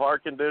never had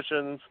heart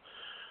conditions,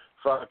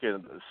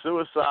 fucking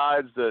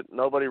suicides that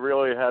nobody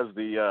really has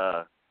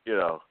the, you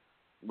know,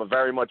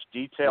 very much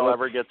detail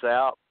ever gets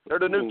out. They're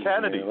the new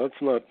Kennedy.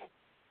 Let's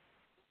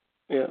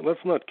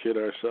not kid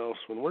ourselves.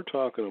 When we're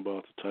talking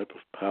about the type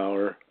of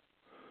power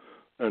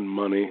and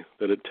money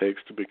that it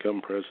takes to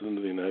become president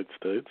of the United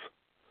States,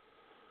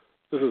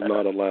 this is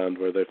not a land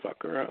where they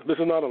fuck around. This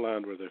is not a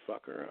land where they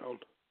fuck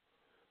around.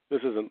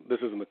 This isn't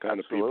the kind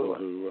of people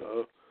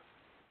who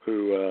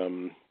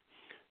you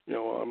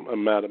know,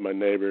 I'm mad at my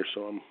neighbor,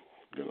 so I'm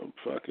gonna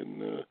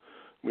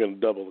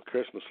double the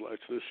Christmas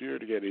lights this year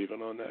to get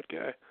even on that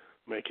guy,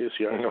 make his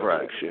yard look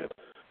like shit.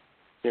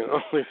 You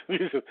know,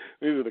 these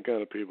are the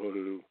kind of people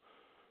who,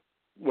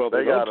 well,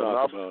 they don't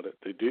talk about it.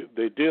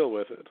 They deal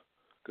with it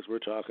because we're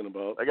talking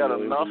about. They got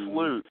enough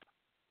loot.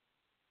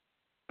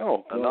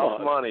 Oh, God.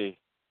 Enough money.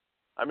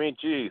 I mean,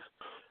 geez,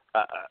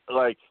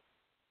 like,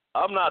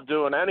 I'm not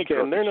doing any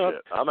crooked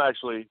shit. I'm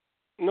actually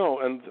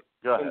and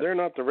they're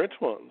not the rich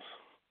ones.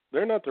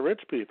 They're not the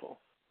rich people.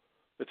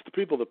 It's the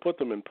people that put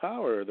them in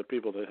power, the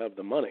people that have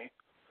the money.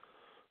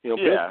 You know,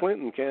 Bill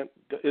Clinton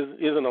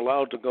isn't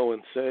allowed to go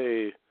and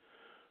say,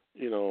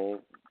 you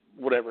know,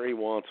 whatever he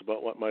wants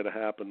about what might have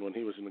happened when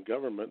he was in the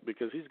government,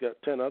 because he's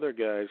got 10 other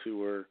guys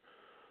who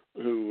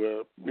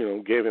you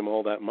know, gave him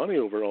all that money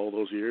over all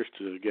those years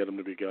to get him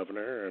to be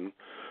governor. And,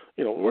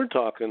 you know, we're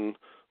talking,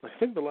 I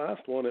think the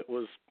last one, it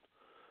was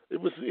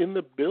in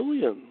the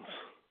billions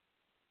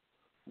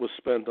was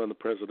spent on the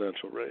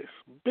presidential race.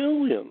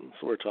 Billions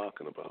we're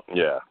talking about.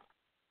 Yeah.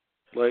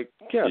 Like,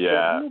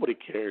 nobody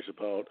cares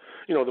about,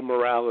 you know, the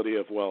morality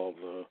of,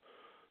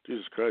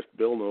 Jesus Christ,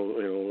 Bill,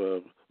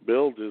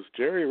 does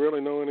Jerry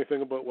really know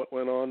anything about what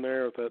went on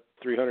there with that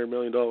 $300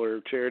 million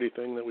charity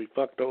thing that we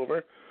fucked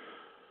over?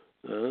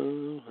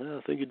 I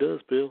think he does,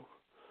 Bill.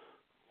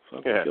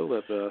 Fucking kill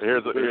that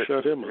bastard.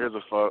 Shut him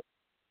up.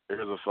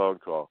 Here's a phone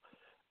call.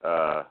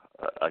 I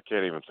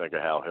can't even think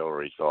of how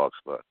Hillary talks,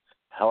 but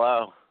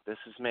hello, this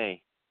is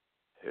me.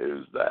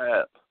 Who's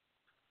that?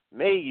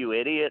 Me, you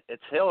idiot.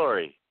 It's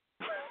Hillary.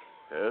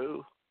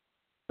 Who?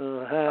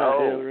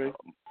 Hi, Hillary.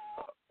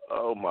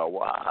 Oh, my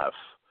wife.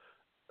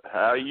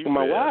 How you been?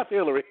 My wife,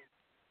 Hillary.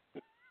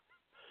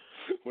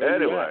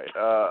 Anyway,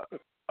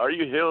 are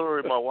you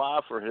Hillary, my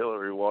wife, or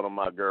Hillary, one of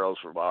my girls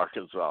from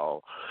Arkansas?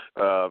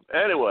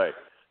 Anyway,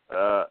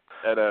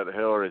 and then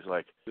Hillary's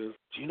like, do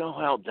you know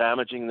how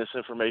damaging this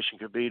information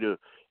could be to,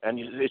 and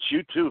it's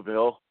you too,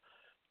 Bill.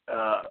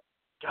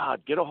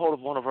 God, get a hold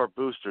of one of our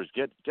boosters.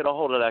 Get a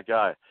hold of that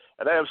guy.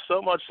 And they have so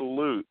much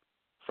loot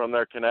from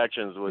their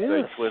connections with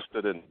they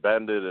twisted and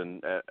bended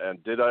and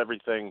did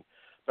everything,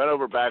 bent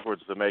over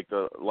backwards to make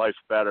the life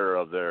better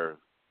of their,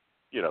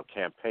 you know,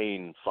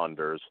 campaign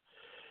funders.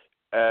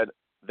 And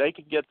they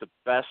could get the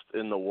best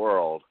in the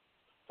world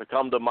to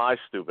come to my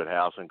stupid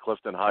house in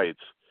Clifton Heights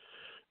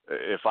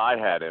if I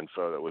had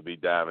info that would be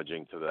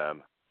damaging to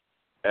them.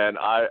 And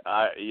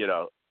I you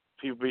know,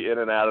 people be in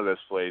and out of this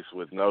place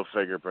with no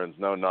fingerprints,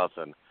 no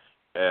nothing,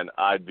 and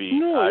I'd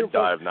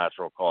die of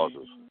natural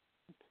causes.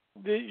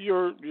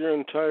 Your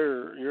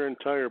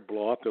entire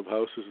block of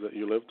houses that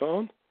you lived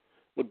on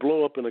would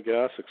blow up in a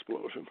gas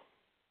explosion.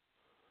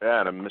 Yeah,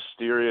 and a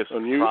mysterious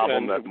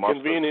problem that must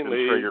have been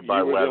triggered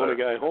by weather. The only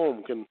guy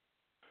home.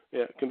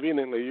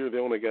 Conveniently, you were the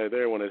only guy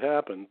there when it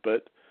happened.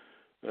 But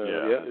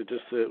it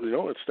just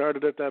it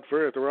started at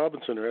the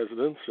Robinson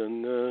residence,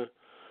 and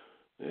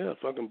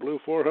fucking blew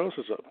 4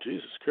 houses up.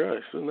 Jesus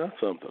Christ, isn't that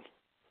something?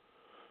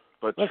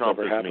 But that's Trump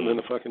never happened in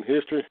the fucking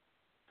history.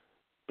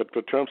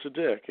 But Trump's a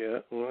dick, yeah.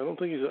 Well, I don't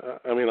think he's.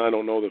 I mean, I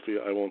don't know if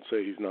I won't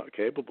say he's not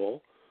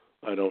capable.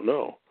 I don't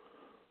know,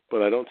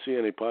 but I don't see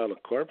any pile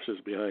of corpses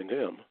behind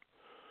him.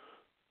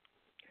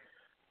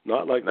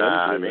 Not like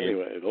them two,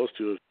 anyway. Those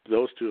two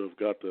have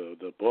got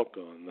the book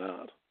on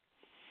that.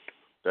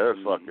 They're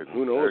fucking.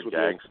 Who knows?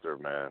 They're gangster,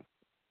 man.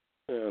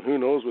 Yeah, who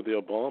knows with the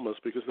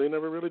Obamas, because they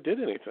never really did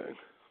anything.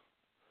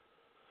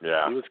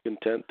 Yeah. He was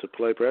content to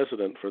play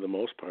president for the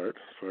most part,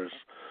 as far as.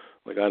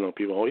 Like, I know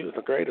people, he was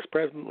the greatest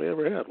president we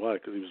ever had. Why?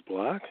 Because he was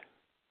black?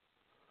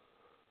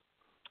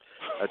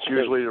 That's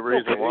usually the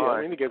reason why.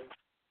 I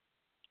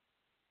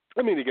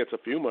mean, he gets a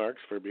few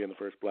marks for being the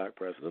first black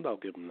president. I'll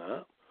give him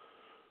that.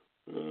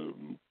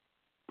 I'm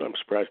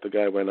surprised the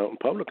guy went out in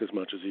public as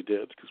much as he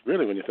did. Because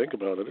really, when you think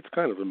about it, it's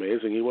kind of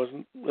amazing he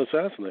wasn't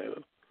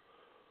assassinated.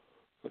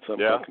 That some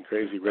fucking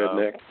crazy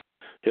redneck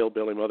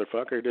hillbilly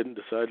motherfucker didn't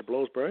decide to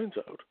blow his brains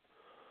out.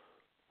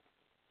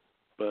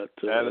 But,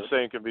 and the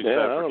same can be said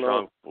for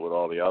Trump with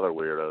all the other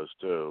weirdos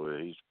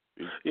too.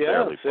 He's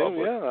fairly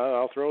public.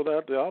 I'll throw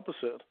that the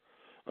opposite.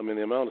 I mean,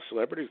 the amount of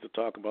celebrities that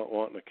talk about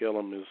wanting to kill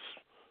him is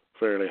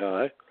fairly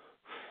high.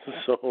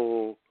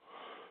 So,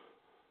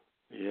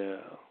 yeah,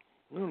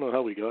 I don't know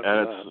how we got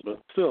to that,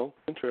 but still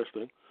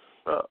interesting.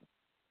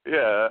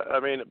 Yeah, I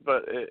mean,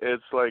 but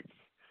it's like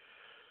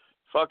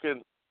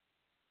fucking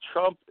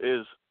Trump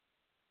is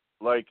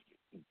like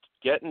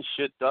getting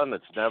shit done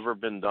that's never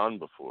been done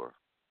before.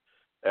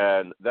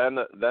 And then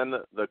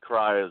the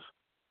cry is,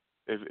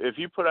 if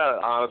you put out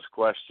an honest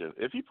question,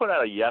 if you put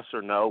out a yes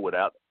or no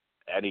without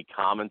any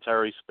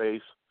commentary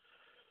space,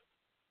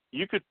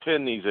 you could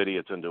pin these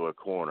idiots into a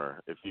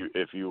corner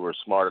if you were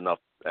smart enough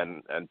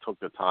and took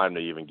the time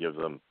to even give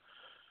them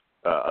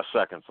a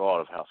second thought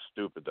of how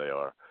stupid they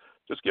are.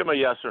 Just give them a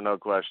yes or no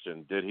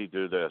question. Did he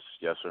do this?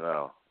 Yes or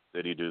no?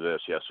 Did he do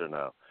this? Yes or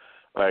no?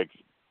 Like,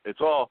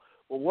 it's all,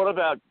 well, what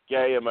about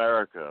gay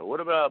America? What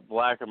about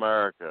black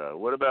America?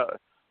 What about,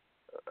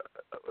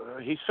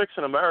 he's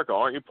fixing America.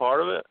 Aren't you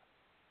part of it?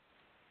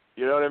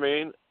 You know what I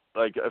mean?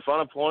 Like, if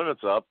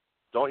unemployment's up,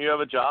 don't you have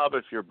a job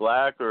if you're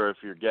black or if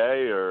you're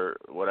gay or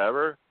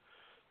whatever?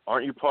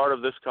 Aren't you part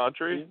of this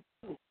country?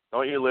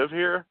 Don't you live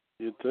here?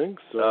 You'd think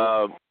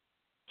so.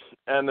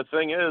 And the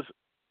thing is,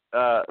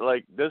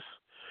 like this,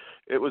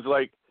 it was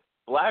like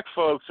black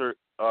folks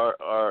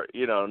are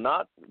you know,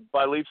 not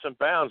by leaps and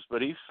bounds,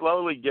 but he's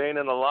slowly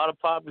gaining a lot of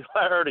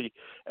popularity.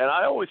 And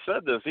I always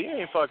said this, he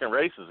ain't fucking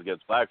racist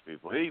against black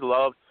people. He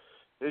loved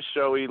his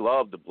show. He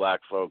loved the black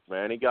folk,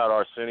 man. He got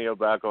Arsenio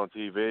back on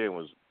TV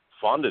and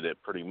funded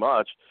it pretty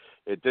much.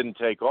 It didn't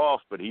take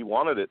off, but he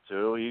wanted it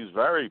to. He's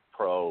very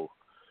pro.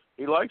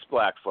 He likes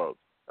black folk.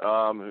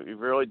 He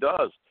really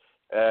does.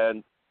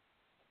 And,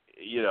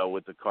 you know,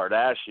 with the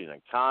Kardashian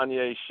and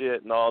Kanye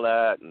shit and all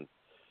that, and,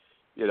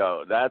 you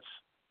know,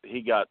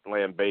 he got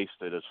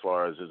lambasted as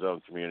far as his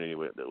own community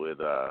with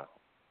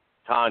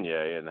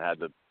Kanye and had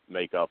to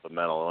make up a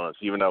mental illness,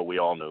 even though we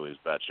all knew he was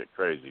batshit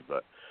crazy.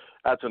 But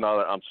that's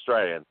another, I'm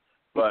straying.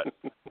 But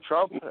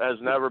Trump has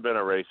never been a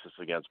racist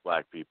against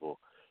black people,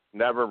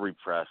 never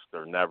repressed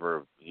or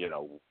never, you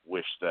know,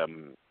 wished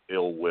them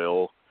ill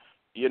will.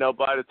 You know,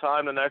 by the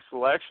time the next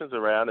election's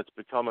around, it's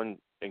becoming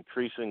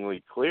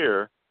increasingly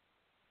clear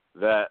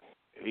that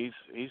he's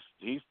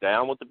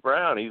down with the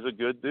brown. He's a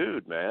good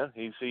dude, man.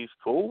 He's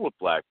cool with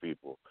black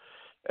people,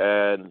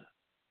 and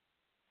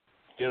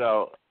you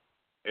know,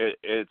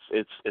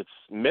 it's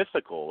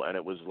mythical, and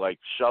it was like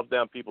shoved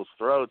down people's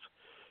throats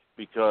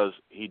because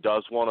he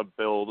does want to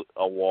build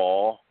a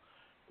wall,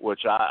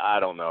 which I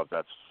don't know if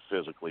that's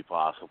physically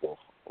possible,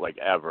 like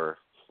ever,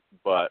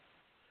 but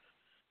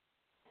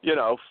you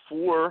know,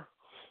 for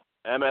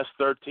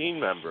MS-13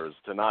 members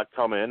to not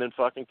come in and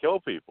fucking kill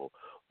people,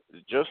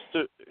 just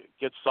to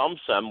get some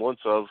semblance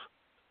of,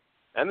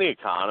 and the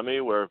economy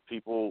where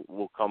people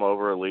will come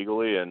over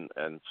illegally and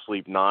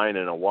sleep 9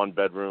 in a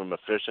 1-bedroom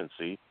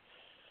efficiency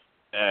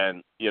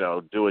and, you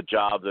know, do a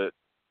job that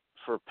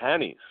for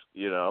pennies,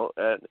 you know,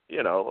 and,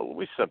 you know,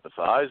 we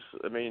sympathize,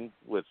 I mean,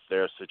 with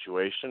their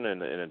situation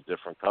in a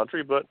different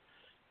country, but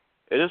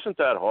it isn't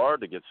that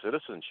hard to get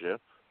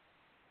citizenship.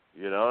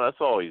 You know, that's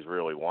all he's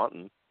really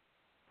wanting.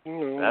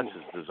 That's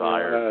his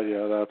desire.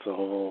 Yeah, that's a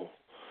whole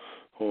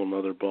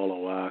other ball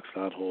of wax,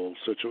 that whole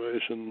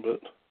situation.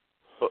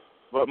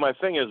 But my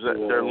thing is that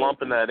they're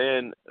lumping that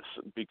in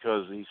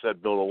because he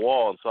said build a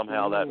wall, and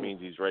somehow that means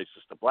he's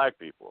racist to black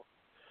people.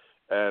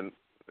 And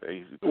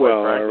he's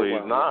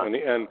not.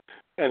 And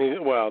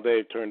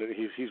they've turned it.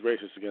 He's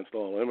racist against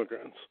all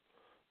immigrants.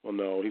 Well,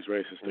 no, he's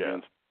racist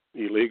against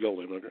illegal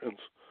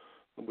immigrants,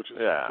 which is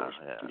of course,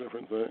 two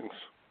different things.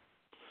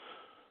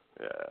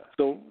 Yeah.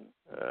 So,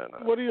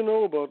 what do you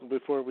know about,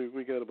 before we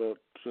get about,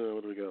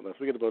 what do we got left?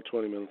 We got about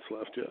 20 minutes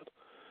left yet.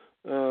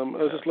 I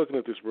was just looking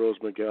at this Rose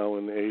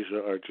McGowan,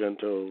 Asia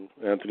Argento,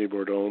 Anthony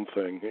Bourdain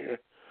thing here.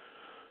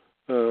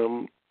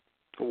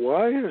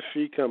 Why has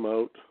she come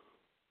out?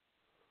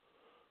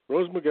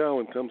 Rose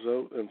McGowan comes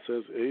out and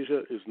says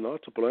Asia is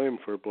not to blame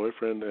for her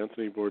boyfriend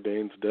Anthony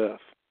Bourdain's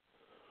death.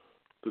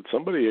 Did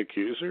somebody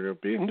accuse her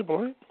of being to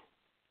blame?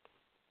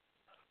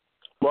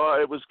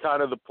 Well, it was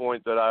kind of the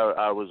point that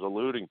I was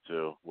alluding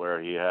to,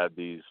 where he had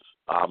these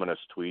ominous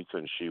tweets,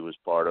 and she was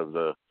part of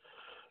the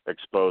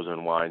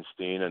exposing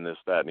Weinstein and this,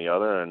 that, and the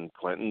other, and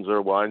Clinton's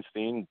are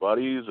Weinstein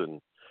buddies, and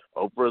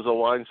Oprah's a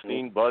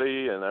Weinstein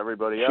buddy, and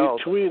everybody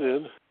else. She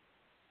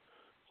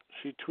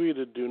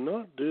tweeted, "Do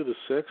not do the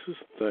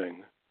sexist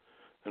thing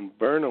and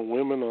burn a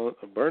woman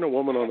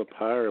on the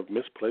pyre of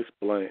misplaced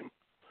blame.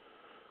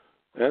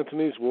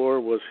 Anthony's war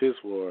was his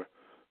war,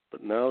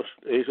 but now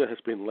Asia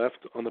has been left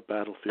on the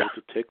battlefield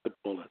to take the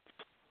bullets."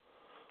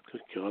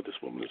 Good God,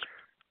 this woman is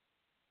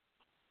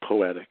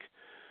poetic.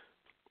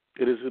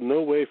 "It is in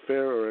no way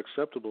fair or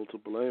acceptable to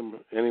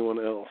blame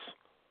anyone else,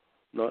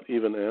 not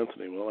even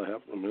Anthony." Well,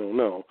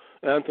 no.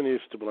 Anthony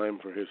is to blame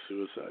for his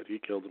suicide. He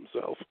killed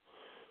himself.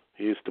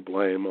 He is to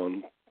blame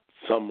on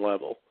some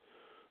level.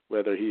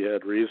 Whether he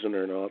had reason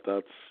or not,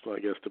 that's, I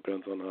guess,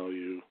 depends on how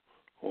you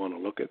want to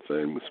look at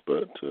things.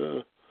 But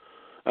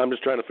I'm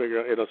just trying to figure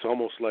out, it's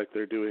almost like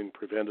they're doing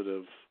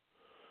preventative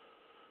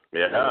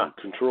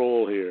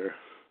control here.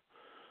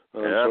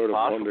 Possibly.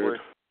 Wondered,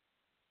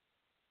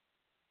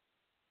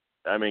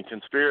 I mean,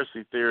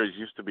 conspiracy theories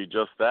used to be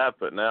just that,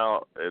 but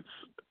now it's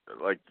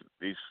like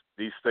these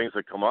things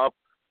that come up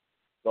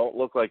don't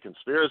look like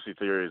conspiracy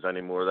theories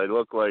anymore. They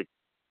look like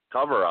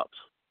cover-ups.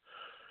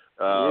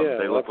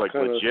 They look like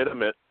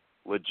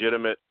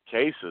legitimate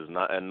cases,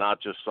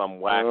 not just some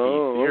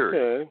wacky theory.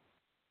 Okay.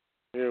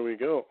 Here we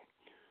go.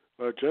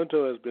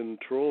 Argento has been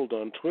trolled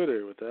on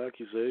Twitter with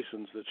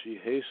accusations that she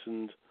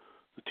hastened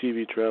the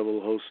TV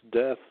travel host's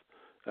death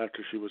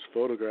after she was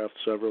photographed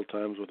several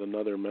times with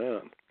another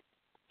man.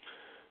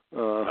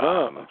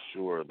 I'm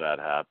sure that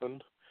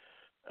happened.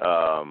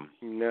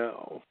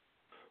 No,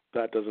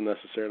 that doesn't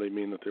necessarily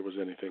mean that there was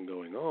anything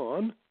going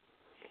on.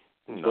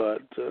 No.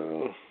 But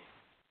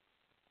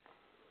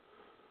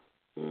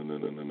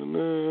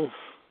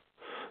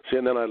see,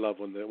 and then I love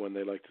when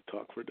they like to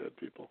talk for dead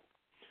people.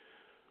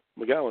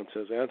 McGowan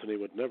says Anthony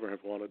would never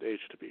have wanted H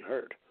to be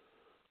heard.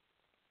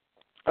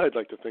 I'd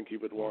like to think he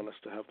would want us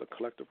to have the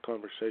collective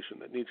conversation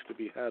that needs to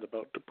be had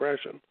about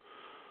depression.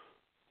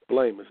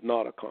 Blame is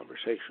not a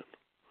conversation.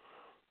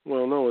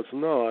 Well, no, it's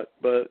not,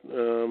 but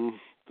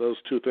those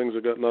two things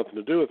have got nothing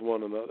to do with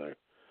one another.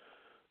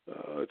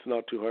 It's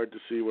not too hard to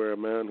see where a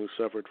man who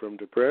suffered from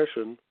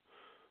depression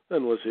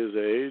and was his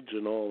age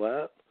and all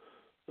that,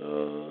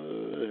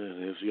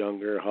 and his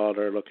younger,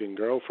 hotter-looking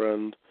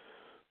girlfriend,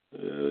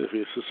 if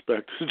he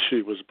suspected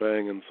she was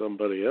banging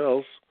somebody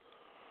else,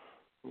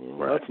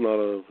 well, that's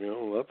not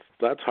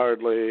that's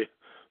hardly,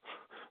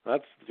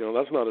 that's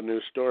not a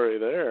new story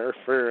there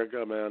for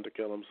a man to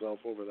kill himself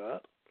over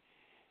that.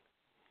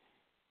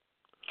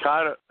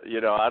 Kind of,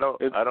 I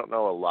don't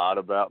know a lot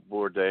about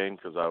Bourdain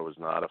because I was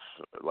not a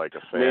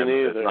fan. Me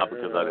neither. It's not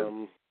because I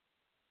didn't.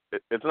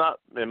 It's not,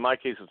 in my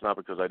case, it's not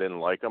because I didn't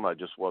like him. I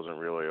just wasn't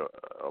really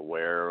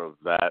aware of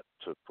that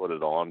to put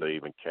it on to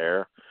even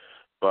care.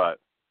 But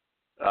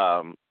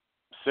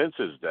since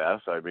his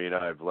death, I mean,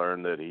 I've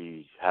learned that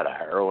he had a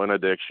heroin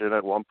addiction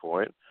at one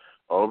point,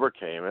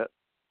 overcame it,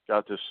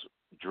 got this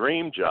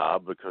dream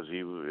job because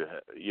he,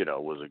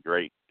 was a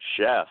great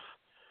chef,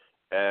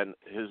 and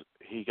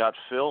he got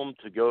filmed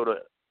to go to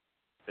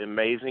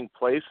amazing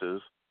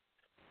places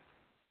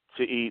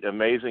to eat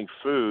amazing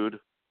food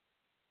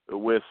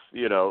with,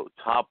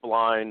 top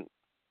line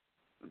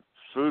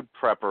food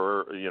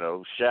prepper,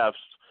 chefs,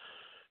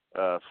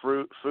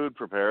 food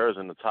preparers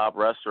in the top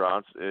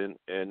restaurants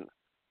in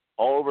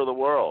all over the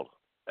world.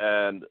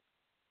 And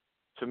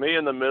to me,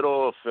 in the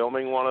middle of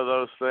filming one of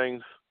those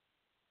things,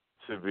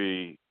 to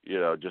be,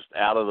 just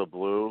out of the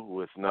blue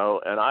with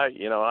I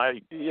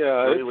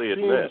freely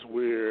admit, it seems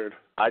weird.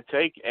 I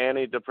take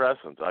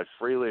antidepressants. I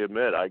freely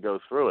admit I go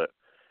through it.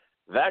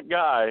 That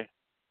guy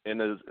in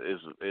his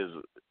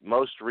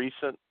most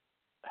recent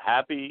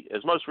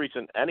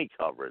any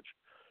coverage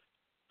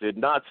did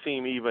not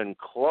seem even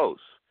close.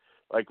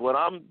 Like when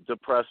I'm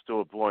depressed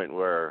to a point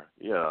where,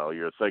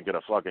 you're thinking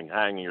of fucking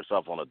hanging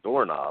yourself on a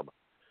doorknob,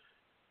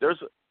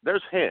 there's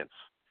hints.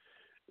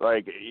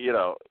 Like,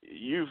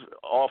 you've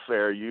off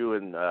air, you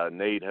and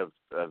Nate have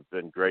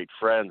been great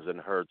friends and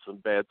heard some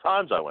bad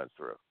times I went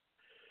through.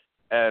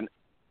 And,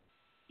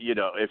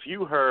 if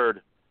you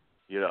heard,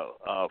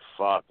 oh,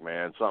 fuck,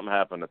 man, something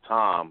happened to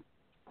Tom,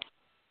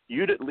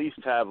 you'd at least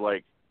have,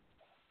 like,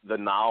 the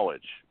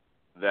knowledge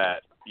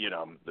that,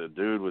 the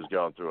dude was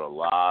going through a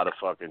lot of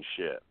fucking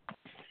shit.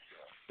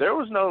 There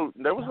was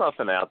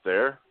nothing out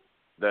there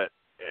that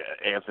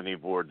Anthony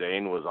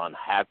Bourdain was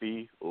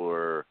unhappy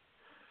or,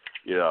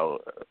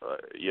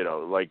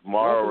 like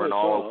Mauro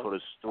Ranallo put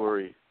his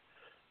story.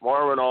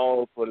 Mauro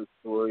Ranallo put his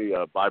story,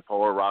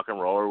 Bipolar Rock and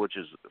Roller, which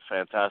is a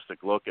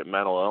fantastic look at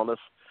mental illness.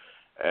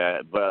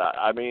 But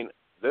I mean,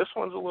 this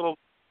one's a little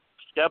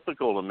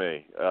skeptical to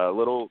me, a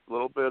little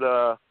bit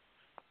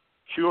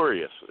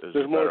curious is a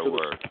better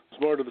word.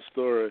 There's more to the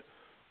story.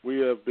 We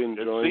have been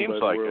joined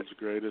by the world's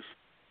greatest.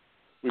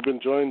 We've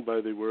been joined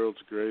by the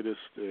world's greatest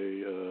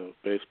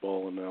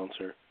baseball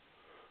announcer,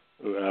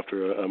 who,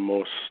 after a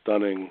most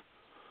stunning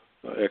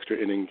extra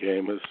inning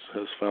game,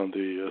 has found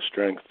the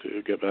strength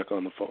to get back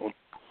on the phone.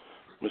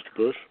 Mr.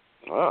 Bush.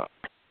 Ah.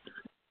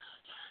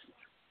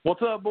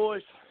 What's up,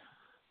 boys?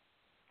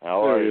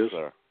 How are you,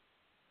 sir?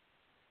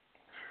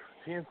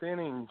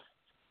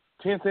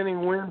 10th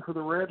inning win for the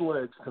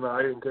Redlegs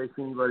tonight, in case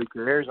anybody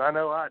cares. I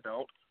know I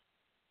don't,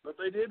 but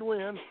they did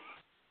win,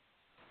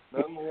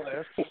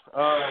 nonetheless.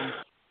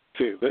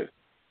 See,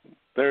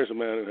 there's a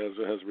man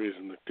who has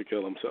reason to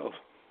kill himself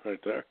right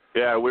there.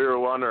 Yeah, we were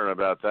wondering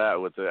about that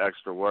with the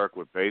extra work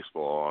with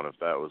baseball on, if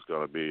that was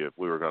going to be, if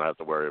we were going to have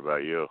to worry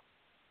about you.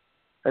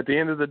 At the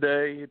end of the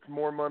day, it's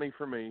more money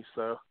for me,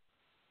 so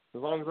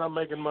as long as I'm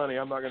making money,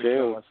 I'm not going to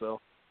kill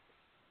myself.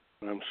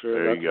 I'm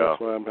sure that's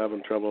why I'm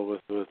having trouble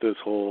with this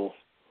whole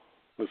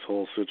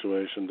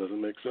situation. Doesn't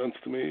make sense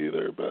to me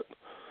either. But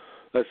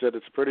like I said,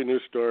 it's a pretty new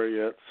story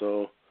yet,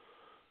 so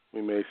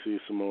we may see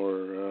some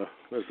more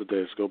as the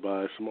days go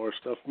by. Some more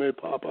stuff may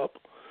pop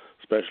up,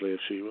 especially if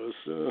she was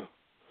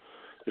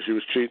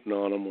cheating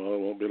on him. Well, it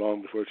won't be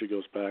long before she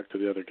goes back to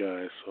the other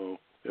guy, so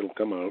it'll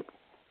come out.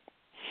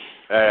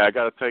 Hey, I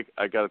gotta take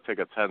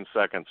a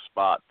 10-second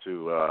spot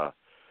to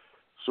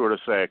sort of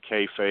say a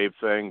kayfabe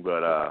thing,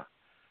 but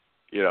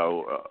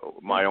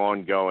my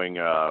ongoing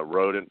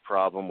rodent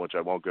problem, which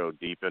I won't go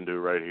deep into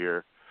right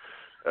here.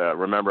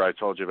 Remember I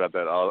told you about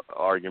that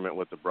argument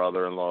with the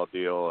brother-in-law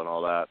deal and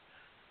all that?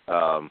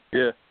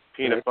 Yeah.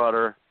 Peanut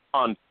butter,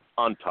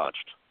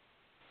 untouched.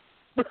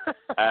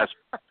 As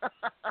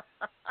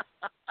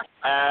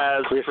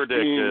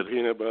predicted.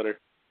 Peanut butter.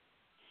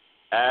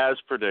 As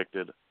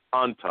predicted,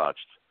 untouched.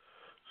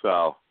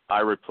 So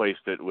I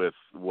replaced it with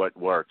what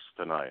works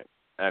tonight.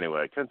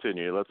 Anyway,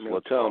 continue. Let's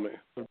tell me.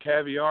 Some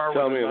caviar.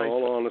 Tell me in nice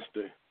all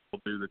honesty.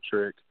 Will do the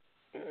trick.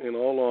 In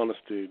all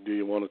honesty, do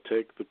you want to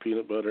take the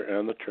peanut butter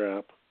and the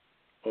trap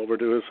over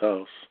to his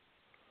house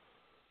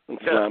and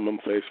slam him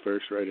face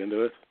first right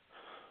into it?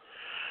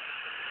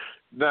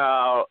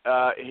 No,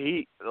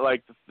 the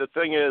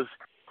thing is,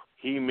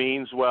 he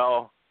means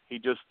well. He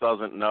just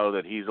doesn't know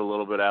that he's a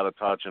little bit out of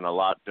touch in a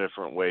lot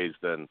different ways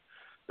than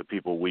the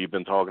people we've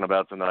been talking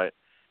about tonight.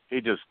 He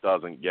just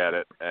doesn't get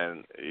it,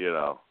 and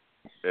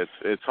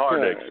it's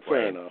hard to explain.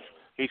 Fair enough.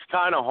 He's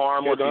kind of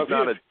harmless. Yeah, he's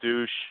not a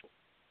douche.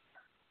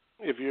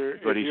 If you're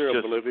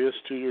just oblivious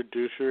to your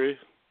douchery,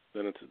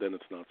 then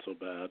it's not so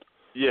bad.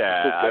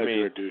 Yeah, I mean,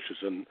 are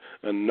douches and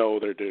know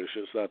they're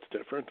douches. That's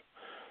different.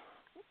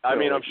 I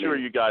mean, I'm sure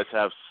you guys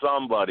have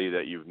somebody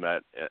that you've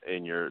met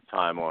in your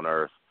time on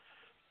Earth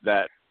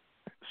that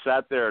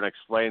sat there and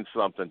explained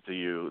something to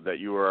you that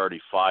you were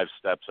already 5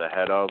 steps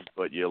ahead of,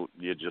 but you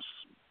just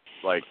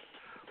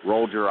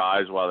rolled your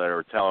eyes while they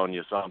were telling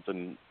you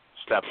something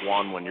step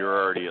 1 when you're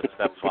already at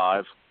step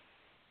 5.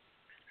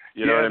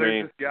 You know what I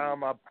mean?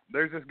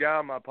 There's this guy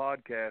on my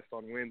podcast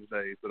on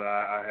Wednesdays that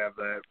I have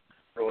that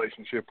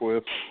relationship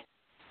with.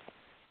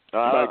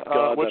 My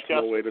God, that's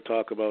no way to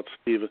talk about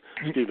Stephen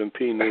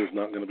P. News.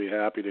 Not going to be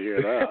happy to hear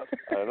that.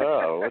 I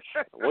know.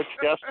 Which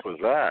guest was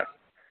that?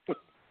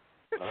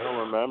 I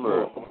don't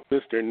remember. Oh,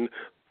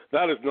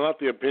 that is not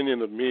the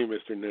opinion of me,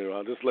 Mr. New.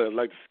 I'd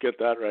like to get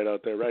that right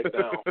out there right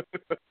now.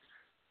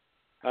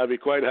 I'd be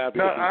quite happy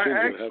to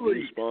continue to have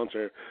you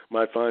sponsor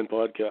my fine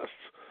podcasts.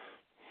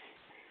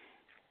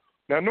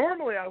 Now,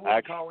 normally I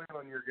wouldn't call in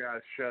on your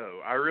guys'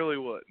 show. I really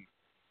wouldn't,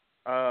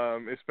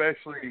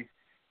 especially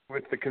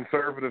with the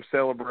conservative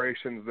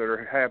celebrations that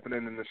are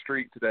happening in the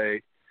street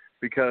today,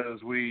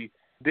 because we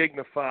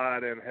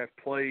dignified and have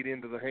played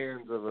into the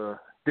hands of a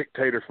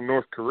dictator from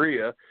North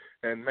Korea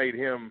and made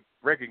him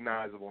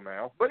recognizable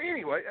now. But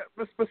anyway,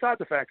 beside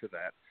the fact of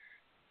that,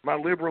 my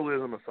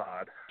liberalism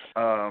aside,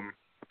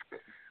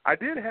 I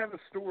did have a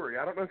story.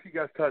 I don't know if you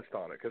guys touched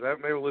on it because I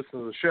haven't been able to listen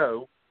to the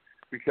show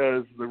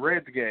because the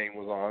Reds game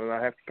was on and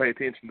I have to pay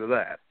attention to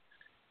that.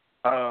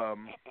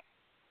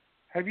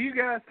 Have you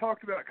guys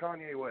talked about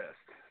Kanye West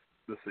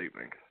this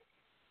evening?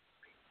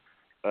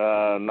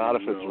 Not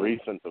if it's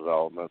recent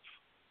developments.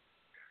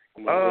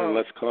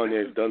 Unless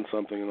Kanye's done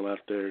something in the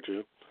last day or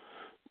two.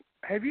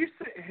 Have you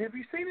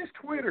seen his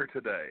Twitter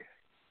today?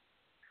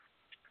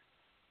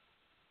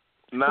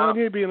 No.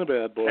 Kanye being a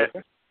bad boy.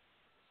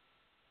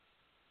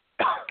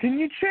 Can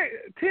you check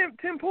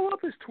Tim? Pull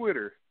up his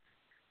Twitter.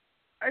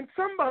 And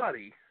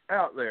somebody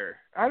out there,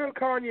 I know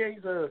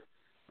Kanye's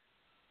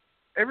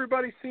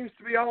everybody seems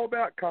to be all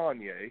about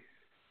Kanye.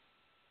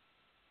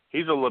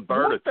 He's a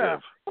libertative. What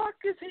the fuck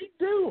is he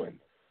doing?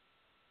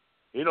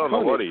 You don't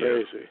know what he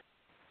is. Crazy.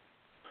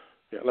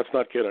 Yeah, let's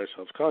not kid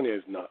ourselves.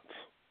 Kanye's nuts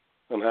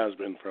and has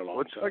been for a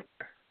long time.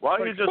 Why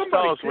don't you just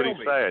tell us what he's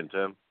saying,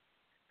 Tim?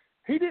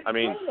 He didn't. I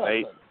mean,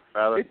 Nate,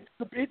 rather.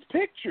 It's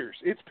pictures.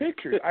 It's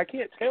pictures. I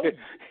can't tell you.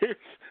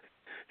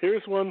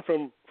 Here's one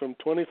from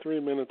 23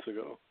 minutes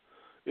ago.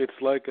 It's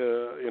like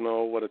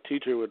what a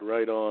teacher would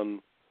write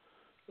on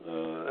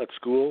at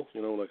school.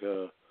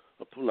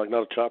 Like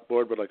not a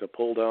chalkboard, but like a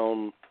pull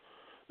down.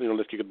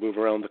 That you could move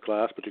around the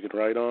class, but you could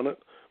write on it,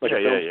 like a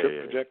film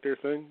strip projector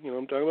thing. You know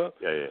what I'm talking about?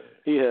 Yeah.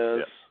 He has.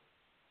 Yeah.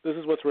 This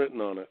is what's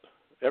written on it.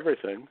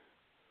 Everything.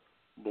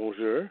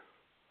 Bonjour.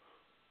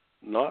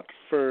 Not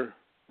for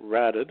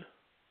ratted.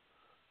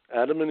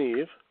 Adam and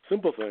Eve.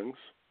 Simple things.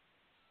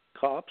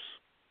 Cops.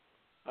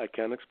 I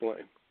can't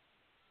explain.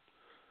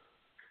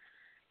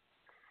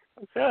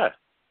 Okay.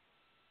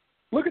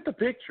 Look at the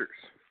pictures.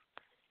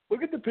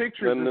 Look at the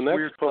pictures. Then the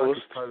next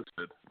post.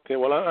 Posted. Okay,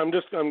 well I'm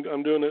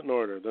doing it in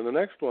order. Then the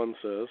next one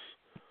says,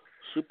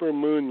 Super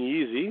Moon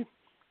Yeezy,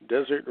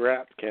 Desert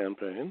Rat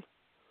Campaign,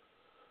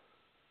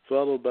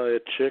 followed by a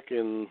chick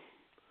in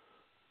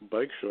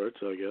bike shorts,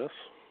 I guess.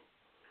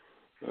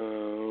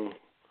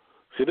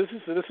 See, this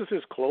is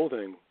his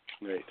clothing,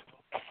 Nate.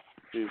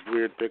 These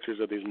weird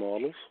pictures of these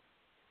models.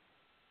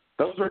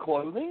 Those are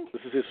clothing?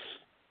 This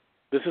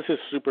is his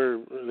super.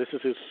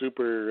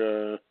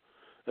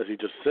 As he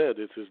just said,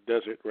 it's his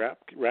Desert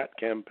Rat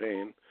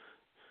Campaign.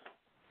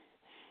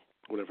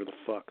 Whatever the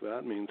fuck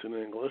that means in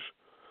English.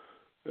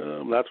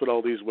 That's what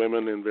all these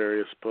women in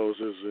various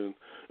poses and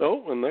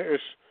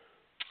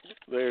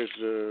there's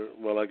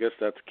well, I guess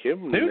that's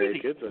Kim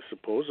naked,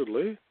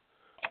 supposedly,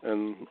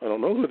 and I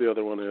don't know who the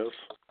other one is.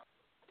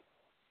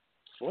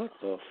 What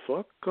the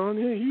fuck,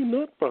 Kanye? You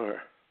nut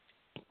bar.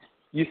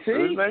 You see?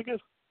 Who's naked?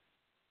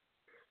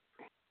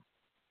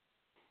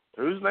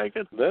 Who's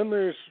naked? Then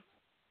there's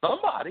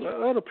Somebody.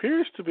 Well, that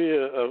appears to be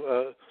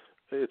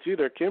it's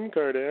either Kim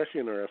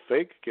Kardashian or a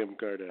fake Kim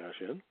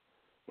Kardashian,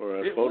 or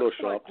a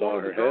photoshopped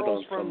on her head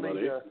on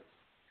somebody.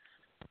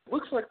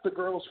 Looks like the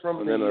girls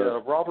from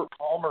the Robert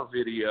Palmer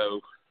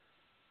video,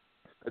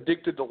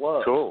 Addicted to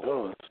Love. Cool.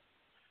 Oh.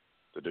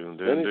 Then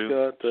he's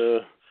got,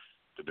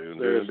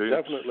 there's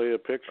definitely a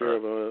picture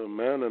of a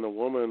man and a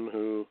woman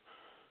who,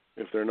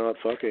 if they're not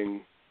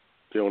fucking,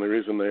 the only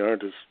reason they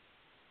aren't is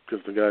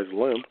because the guy's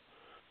limp,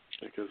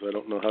 because I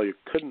don't know how you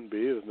couldn't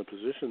be in the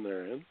position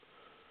they're in.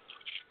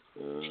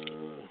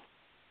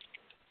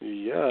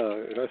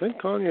 Yeah, I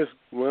think Kanye's,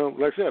 well,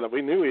 like I said,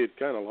 we knew he had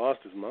kind of lost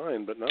his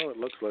mind, but now it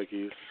looks like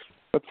he's...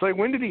 Let's say,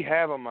 when did he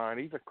have a mind?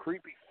 He's a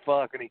creepy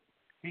fuck, and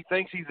he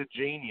thinks he's a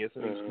genius,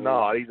 and he's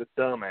not. He's a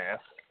dumbass.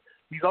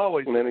 He's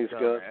always been a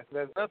dumbass. It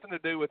has nothing to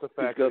do with the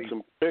fact that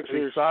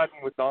he's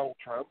siding with Donald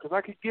Trump, because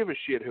I could give a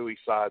shit who he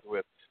sides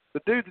with.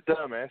 The dude's a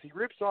dumbass. He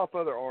rips off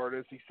other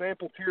artists. He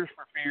sampled Tears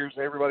for Fears,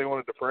 and everybody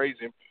wanted to praise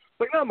him.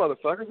 Like, no,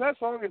 motherfuckers, that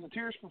song is a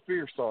Tears for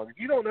Fears song. If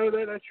you don't know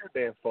that, that's your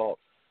damn fault.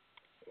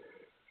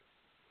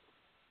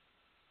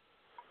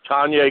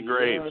 Kanye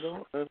Graves.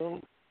 I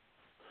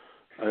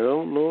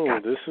don't know.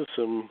 God. This is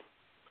some...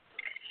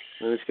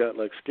 And it's got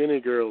like skinny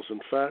girls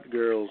and fat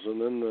girls, and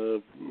then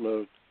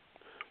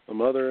a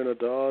mother and a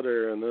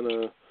daughter, and then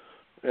a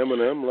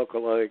Eminem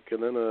look-alike,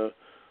 and then a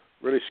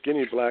really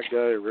skinny black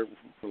guy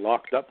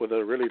locked up with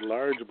a really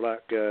large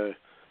black guy.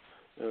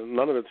 And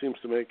none of it seems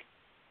to make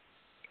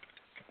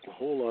a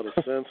whole lot of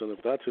sense. And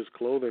if that's his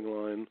clothing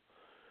line,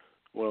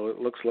 well, it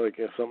looks like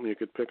something you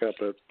could pick up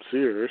at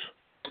Sears.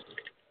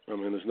 I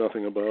mean, there's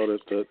nothing about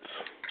it that's...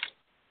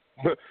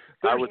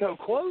 There's no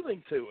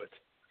clothing to it.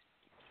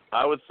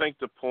 I would think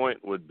the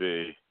point would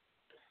be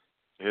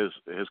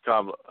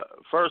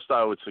first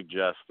I would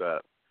suggest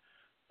that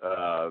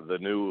the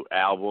new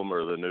album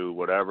or the new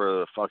whatever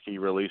the fuck he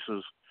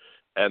releases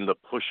and the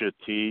Pusha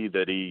T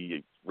that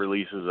he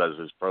releases as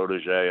his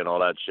protege and all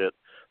that shit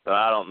that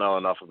I don't know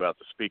enough about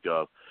to speak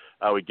of.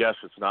 I would guess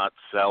it's not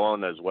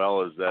selling as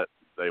well as that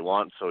they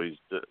want, so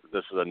this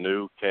is a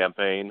new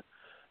campaign.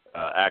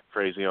 Act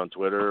crazy on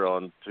Twitter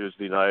on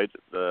Tuesday night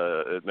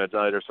at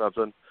midnight or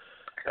something.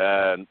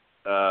 And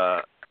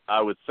I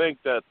would think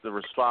that the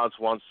response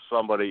wants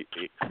somebody,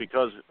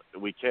 because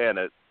we can't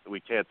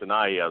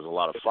deny he has a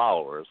lot of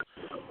followers,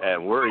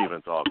 and we're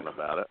even talking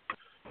about it.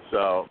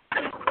 So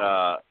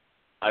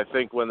I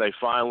think when they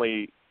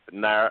finally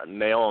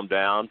nail him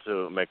down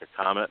to make a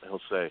comment,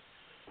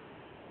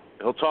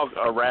 he'll talk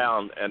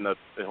around and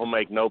he'll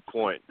make no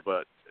point,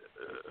 but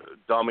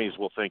dummies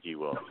will think he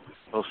will.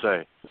 He'll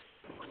say,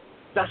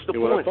 "That's the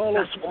point.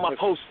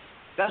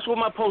 That's what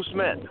my post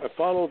meant. I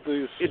followed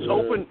these. It's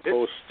open.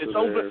 It's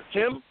open.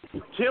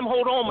 Tim,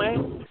 hold on,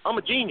 man. I'm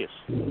a genius.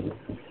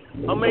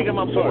 I'm making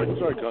my point.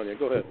 Sorry, Kanye.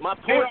 Go ahead.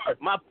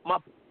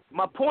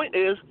 My point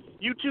is,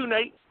 you too,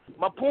 Nate.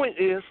 My point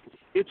is,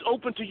 it's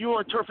open to your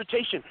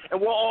interpretation,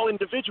 and we're all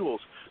individuals.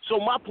 So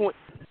my point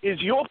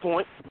is your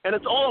point, and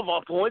it's all of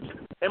our points,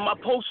 and my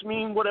posts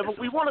mean whatever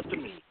we want it to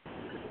mean."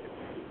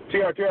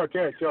 TR.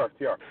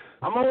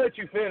 I'm gonna let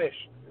you finish,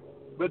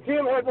 but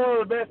Tim had one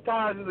of the best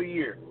ties of the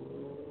year.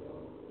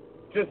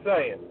 Just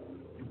saying.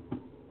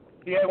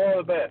 He had one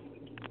of the best.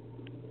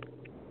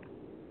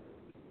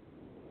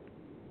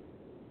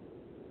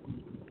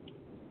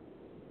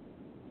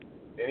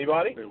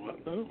 Anybody?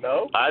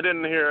 No? I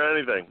didn't hear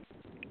anything.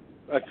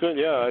 I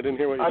didn't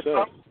hear what you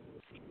said.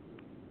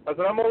 I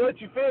said, I'm going to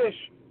let you finish,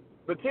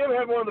 but Tim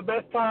had one of the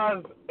best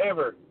ties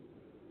ever.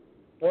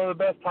 One of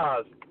the best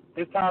ties.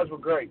 His ties were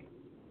great.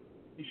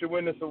 You should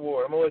win this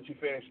award. I'm going to let you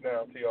finish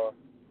now, TR.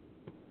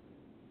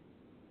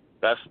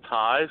 Best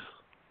ties?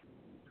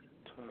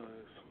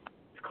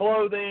 It's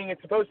clothing.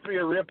 It's supposed to be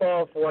a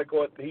ripoff like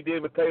what he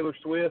did with Taylor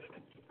Swift.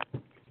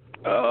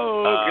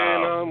 Oh,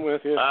 okay, now I'm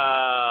with you.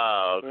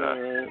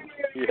 Okay.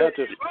 You had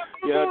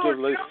to at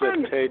least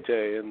put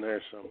Tay-Tay in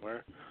there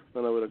somewhere.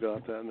 Then I would have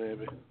got that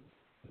maybe.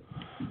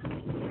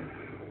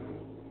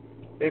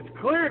 It's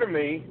clear to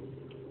me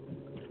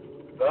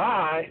that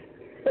I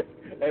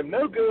am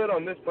no good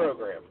on this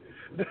program.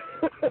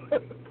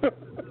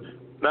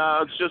 No,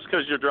 it's just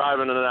because you're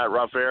driving into that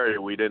rough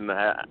area. We didn't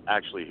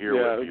actually hear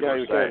what you were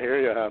saying. Can't hear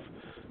you.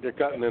 You're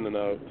cutting in and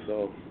out,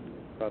 so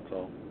that's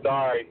all.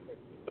 Sorry.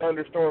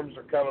 Thunderstorms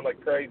are coming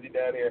like crazy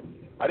down here.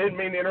 I didn't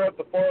mean to interrupt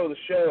the flow of the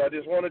show. I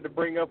just wanted to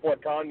bring up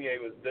what Kanye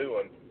was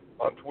doing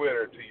on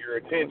Twitter to your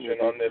attention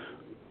on this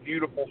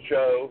beautiful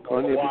show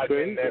on the Wide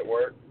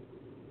Network,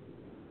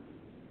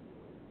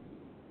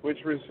 which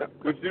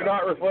do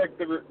not reflect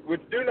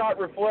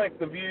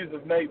the views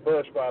of Nate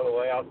Bush. By the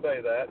way, I'll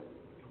say that.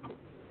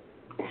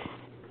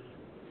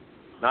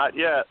 Not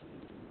yet.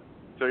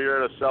 So you're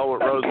in a cell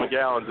with Rose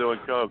McGowan doing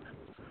coke.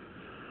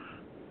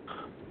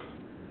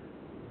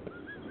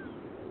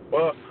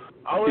 Well,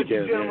 I'll let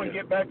you gentlemen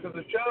get back to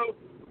the show.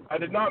 I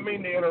did not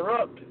mean to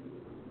interrupt.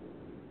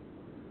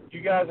 You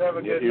guys have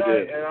a good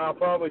night, and I'll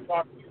probably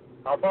talk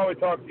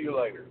to you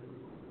later.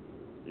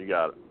 You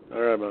got it.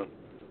 All right, man.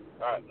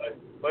 All right,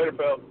 later,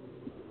 fellas.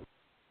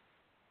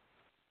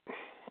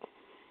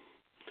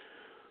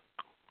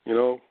 You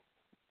know,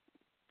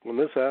 when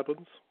this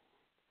happens,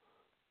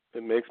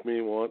 it makes me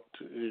want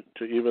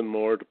to even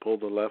more to pull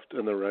the left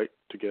and the right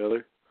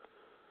together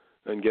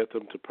and get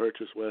them to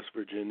purchase West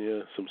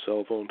Virginia some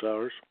cell phone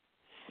towers.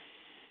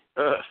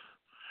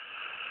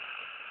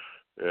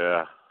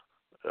 Yeah.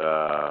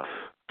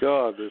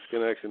 God, this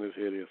connection is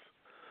hideous.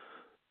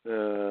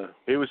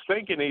 He was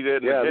thinking he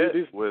didn't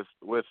hit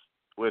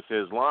with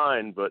his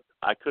line, but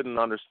I couldn't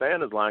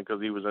understand his line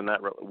because he was in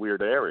that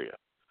weird area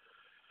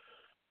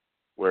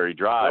where he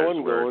drives,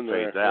 where it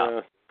fades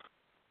out.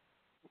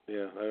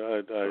 Yeah,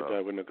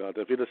 I wouldn't have got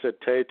that. If he'd have said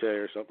Tay-Tay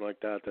or something like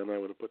that, then I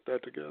would have put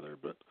that together.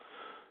 But,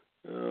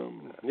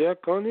 yeah,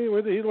 Kanye,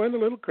 he went a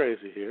little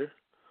crazy here.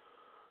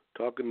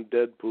 Talking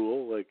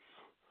Deadpool, like,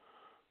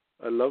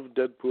 I love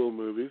Deadpool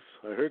movies.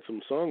 I heard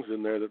some songs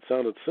in there that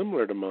sounded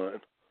similar to mine.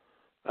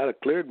 I'd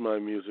have cleared my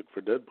music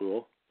for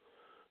Deadpool.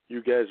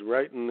 You guys'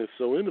 writing is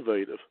so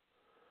innovative.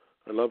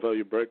 I love how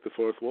you break the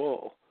fourth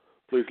wall.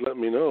 Please let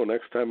me know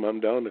next time I'm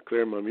down to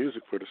clear my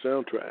music for the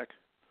soundtrack.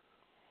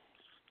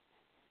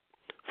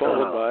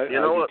 Followed by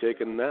I'll be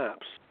taking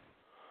naps.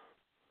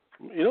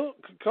 You know,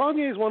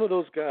 Kanye is one of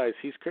those guys.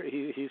 He's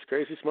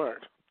crazy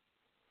smart.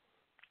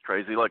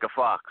 Crazy like a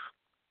fox.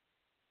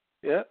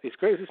 Yeah, he's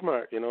crazy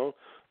smart, you know.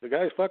 The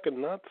guy's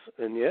fucking nuts,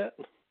 and yet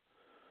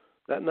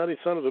that nutty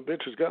son of a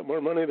bitch has got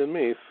more money than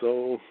me,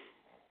 so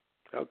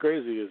how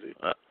crazy is he?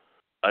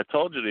 I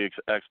told you the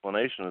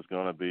explanation is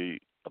going to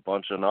be a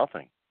bunch of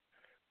nothing,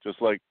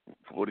 just like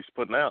what he's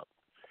putting out.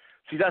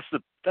 See, that's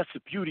the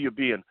beauty of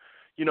being,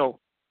 you know,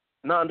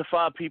 9 to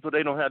 5 people.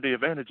 They don't have the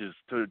advantages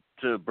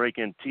to break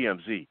in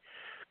TMZ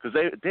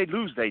because they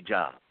lose their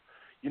job,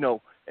 you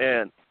know.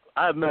 And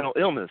I have mental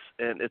illness,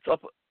 and it's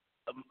up.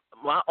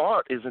 My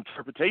art is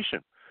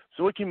interpretation,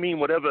 so it can mean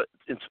whatever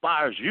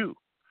inspires you.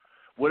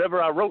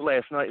 Whatever I wrote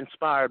last night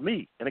inspired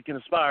me, and it can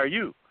inspire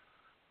you.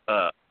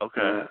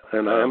 Okay.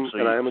 And I am a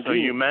genius. So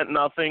you meant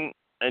nothing,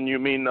 and you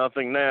mean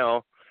nothing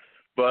now,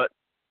 but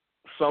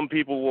some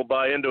people will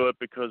buy into it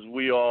because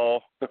we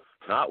all,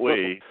 not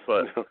we,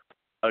 but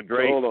a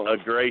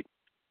great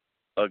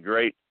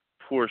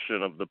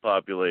portion of the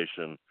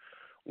population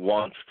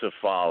wants to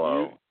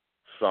follow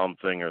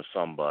something or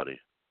somebody.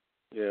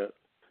 Yeah.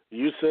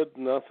 You said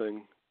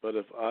nothing, but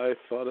if I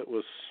thought it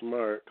was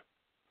smart,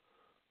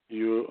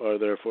 you are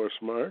therefore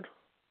smart?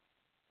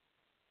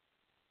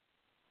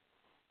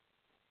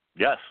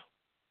 Yes.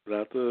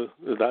 That's the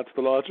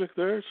logic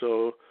there?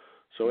 So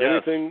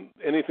yes.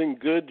 anything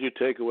good you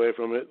take away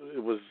from it,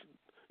 it was,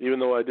 even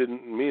though I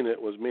didn't mean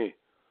it, was me.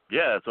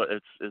 Yeah,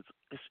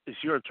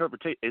 it's your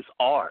interpretation. It's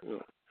art. Yeah.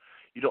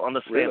 You don't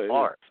understand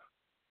art.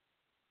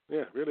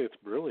 Yeah, really, it's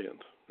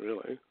brilliant,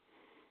 really.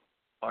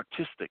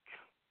 Artistic.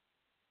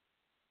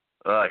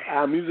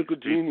 I'm a musical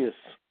genius,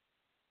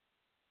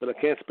 but I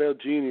can't spell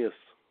genius,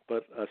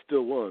 but I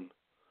still won.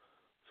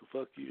 So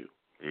fuck you.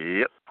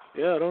 Yep.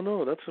 Yeah, I don't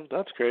know.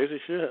 That's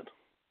crazy shit.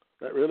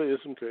 That really is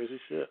some crazy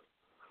shit.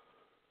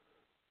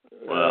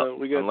 Well,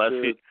 we got unless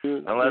he's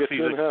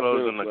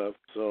exposing left,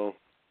 so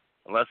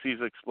unless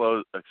he's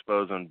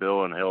exposing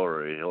Bill and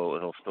Hillary,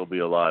 he'll still be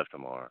alive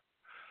tomorrow.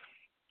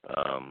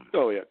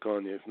 Oh yeah,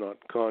 Kanye's not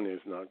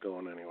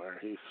going anywhere.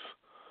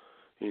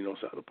 He knows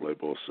how to play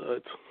both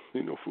sides.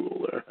 He's no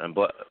fool there. And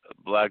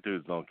black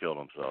dudes don't kill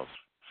themselves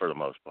for the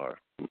most part.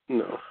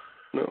 No.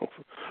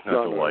 That's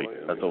a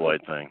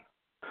white thing.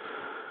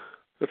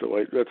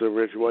 That's a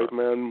rich white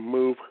man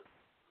move.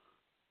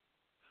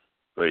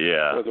 But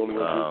yeah, that's the only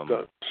one who's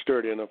got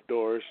sturdy enough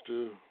doors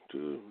to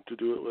do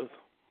it with.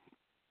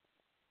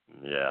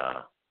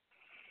 Yeah.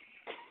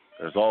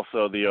 There's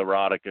also the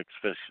erotic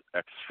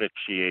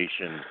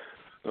asphyxiation.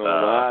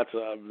 Oh,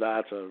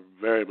 that's a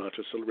very much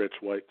a rich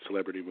white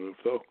celebrity move,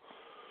 though.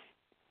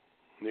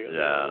 You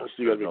got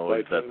to be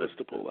quite famous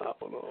to pull that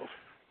one off.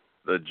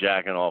 The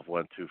jacking off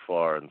went too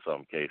far in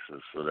some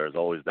cases, so there's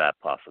always that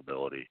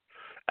possibility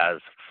as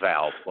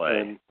foul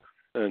play.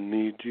 I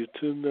need you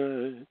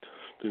tonight,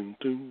 dun,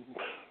 dun,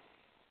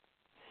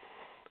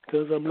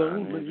 'cause I'm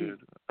lonely.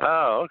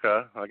 Oh,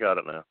 okay, I got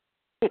it now.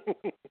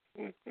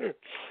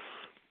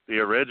 The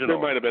original. There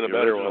might have been a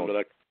better one, but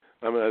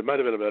it might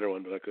have been a better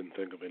one, but I couldn't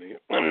think of any.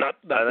 I'm not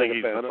that big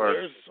a fan of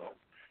theirs. So.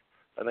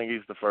 I think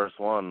he's the first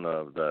one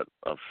of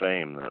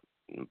fame that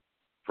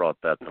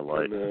brought that to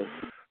light.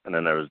 And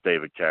then there was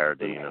David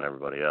Carradine and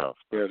everybody else.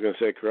 Yeah, I was going to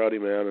say Karate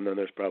Man, and then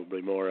there's probably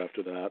more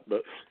after that.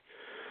 But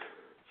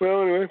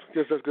well, anyway, I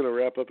guess that's going to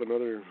wrap up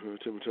another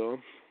Tim and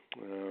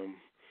Tom.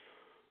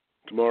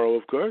 Tomorrow,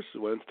 of course,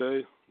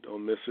 Wednesday.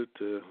 Don't miss it.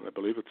 I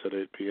believe it's at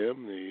 8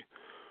 p.m. The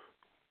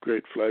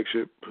great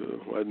flagship,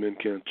 Wide Men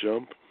Can't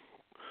Jump.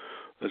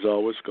 As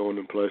always, going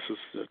in places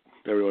that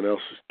everyone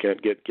else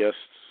can't get guests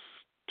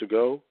to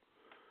go.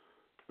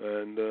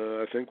 And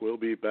I think we'll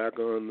be back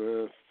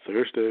on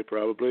Thursday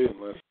probably,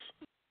 unless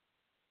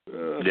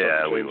something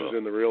changes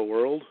in the real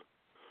world.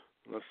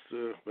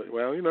 Unless, but,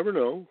 well, you never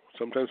know.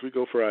 Sometimes we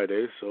go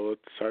Fridays, so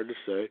it's hard to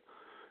say.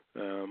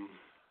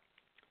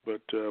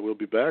 But we'll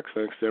be back.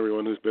 Thanks to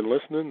everyone who's been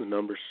listening. The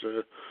numbers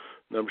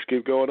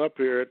keep going up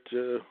here at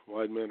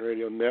Wide Men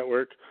Radio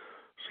Network.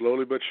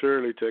 slowly but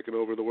surely taking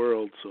over the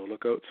world, so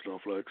look out,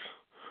 snowflakes.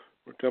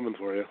 We're coming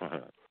for you.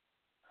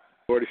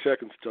 40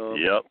 seconds, Tom.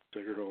 Yep.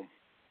 Take her home.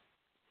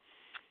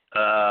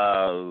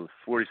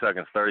 40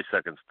 seconds, 30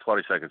 seconds,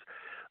 20 seconds.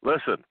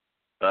 Listen,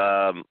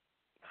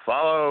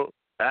 follow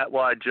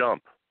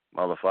 @YJump,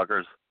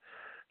 motherfuckers,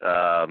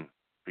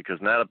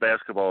 because now that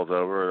basketball is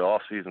over, the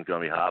off season's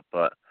gonna be hot.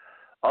 But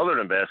other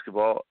than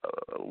basketball,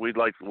 we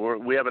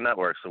have a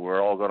network, so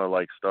we're all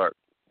gonna start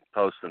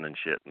posting and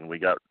shit, and we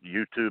got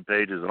YouTube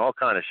pages and all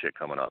kind of shit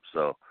coming up.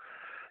 So,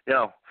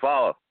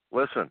 follow,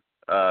 listen,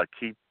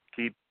 keep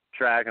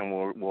track, and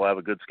we'll have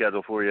a good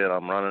schedule for you. And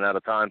I'm running out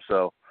of time,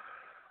 so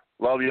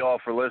love you all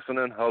for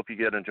listening. Hope you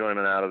get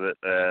enjoyment out of it,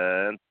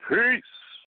 and peace.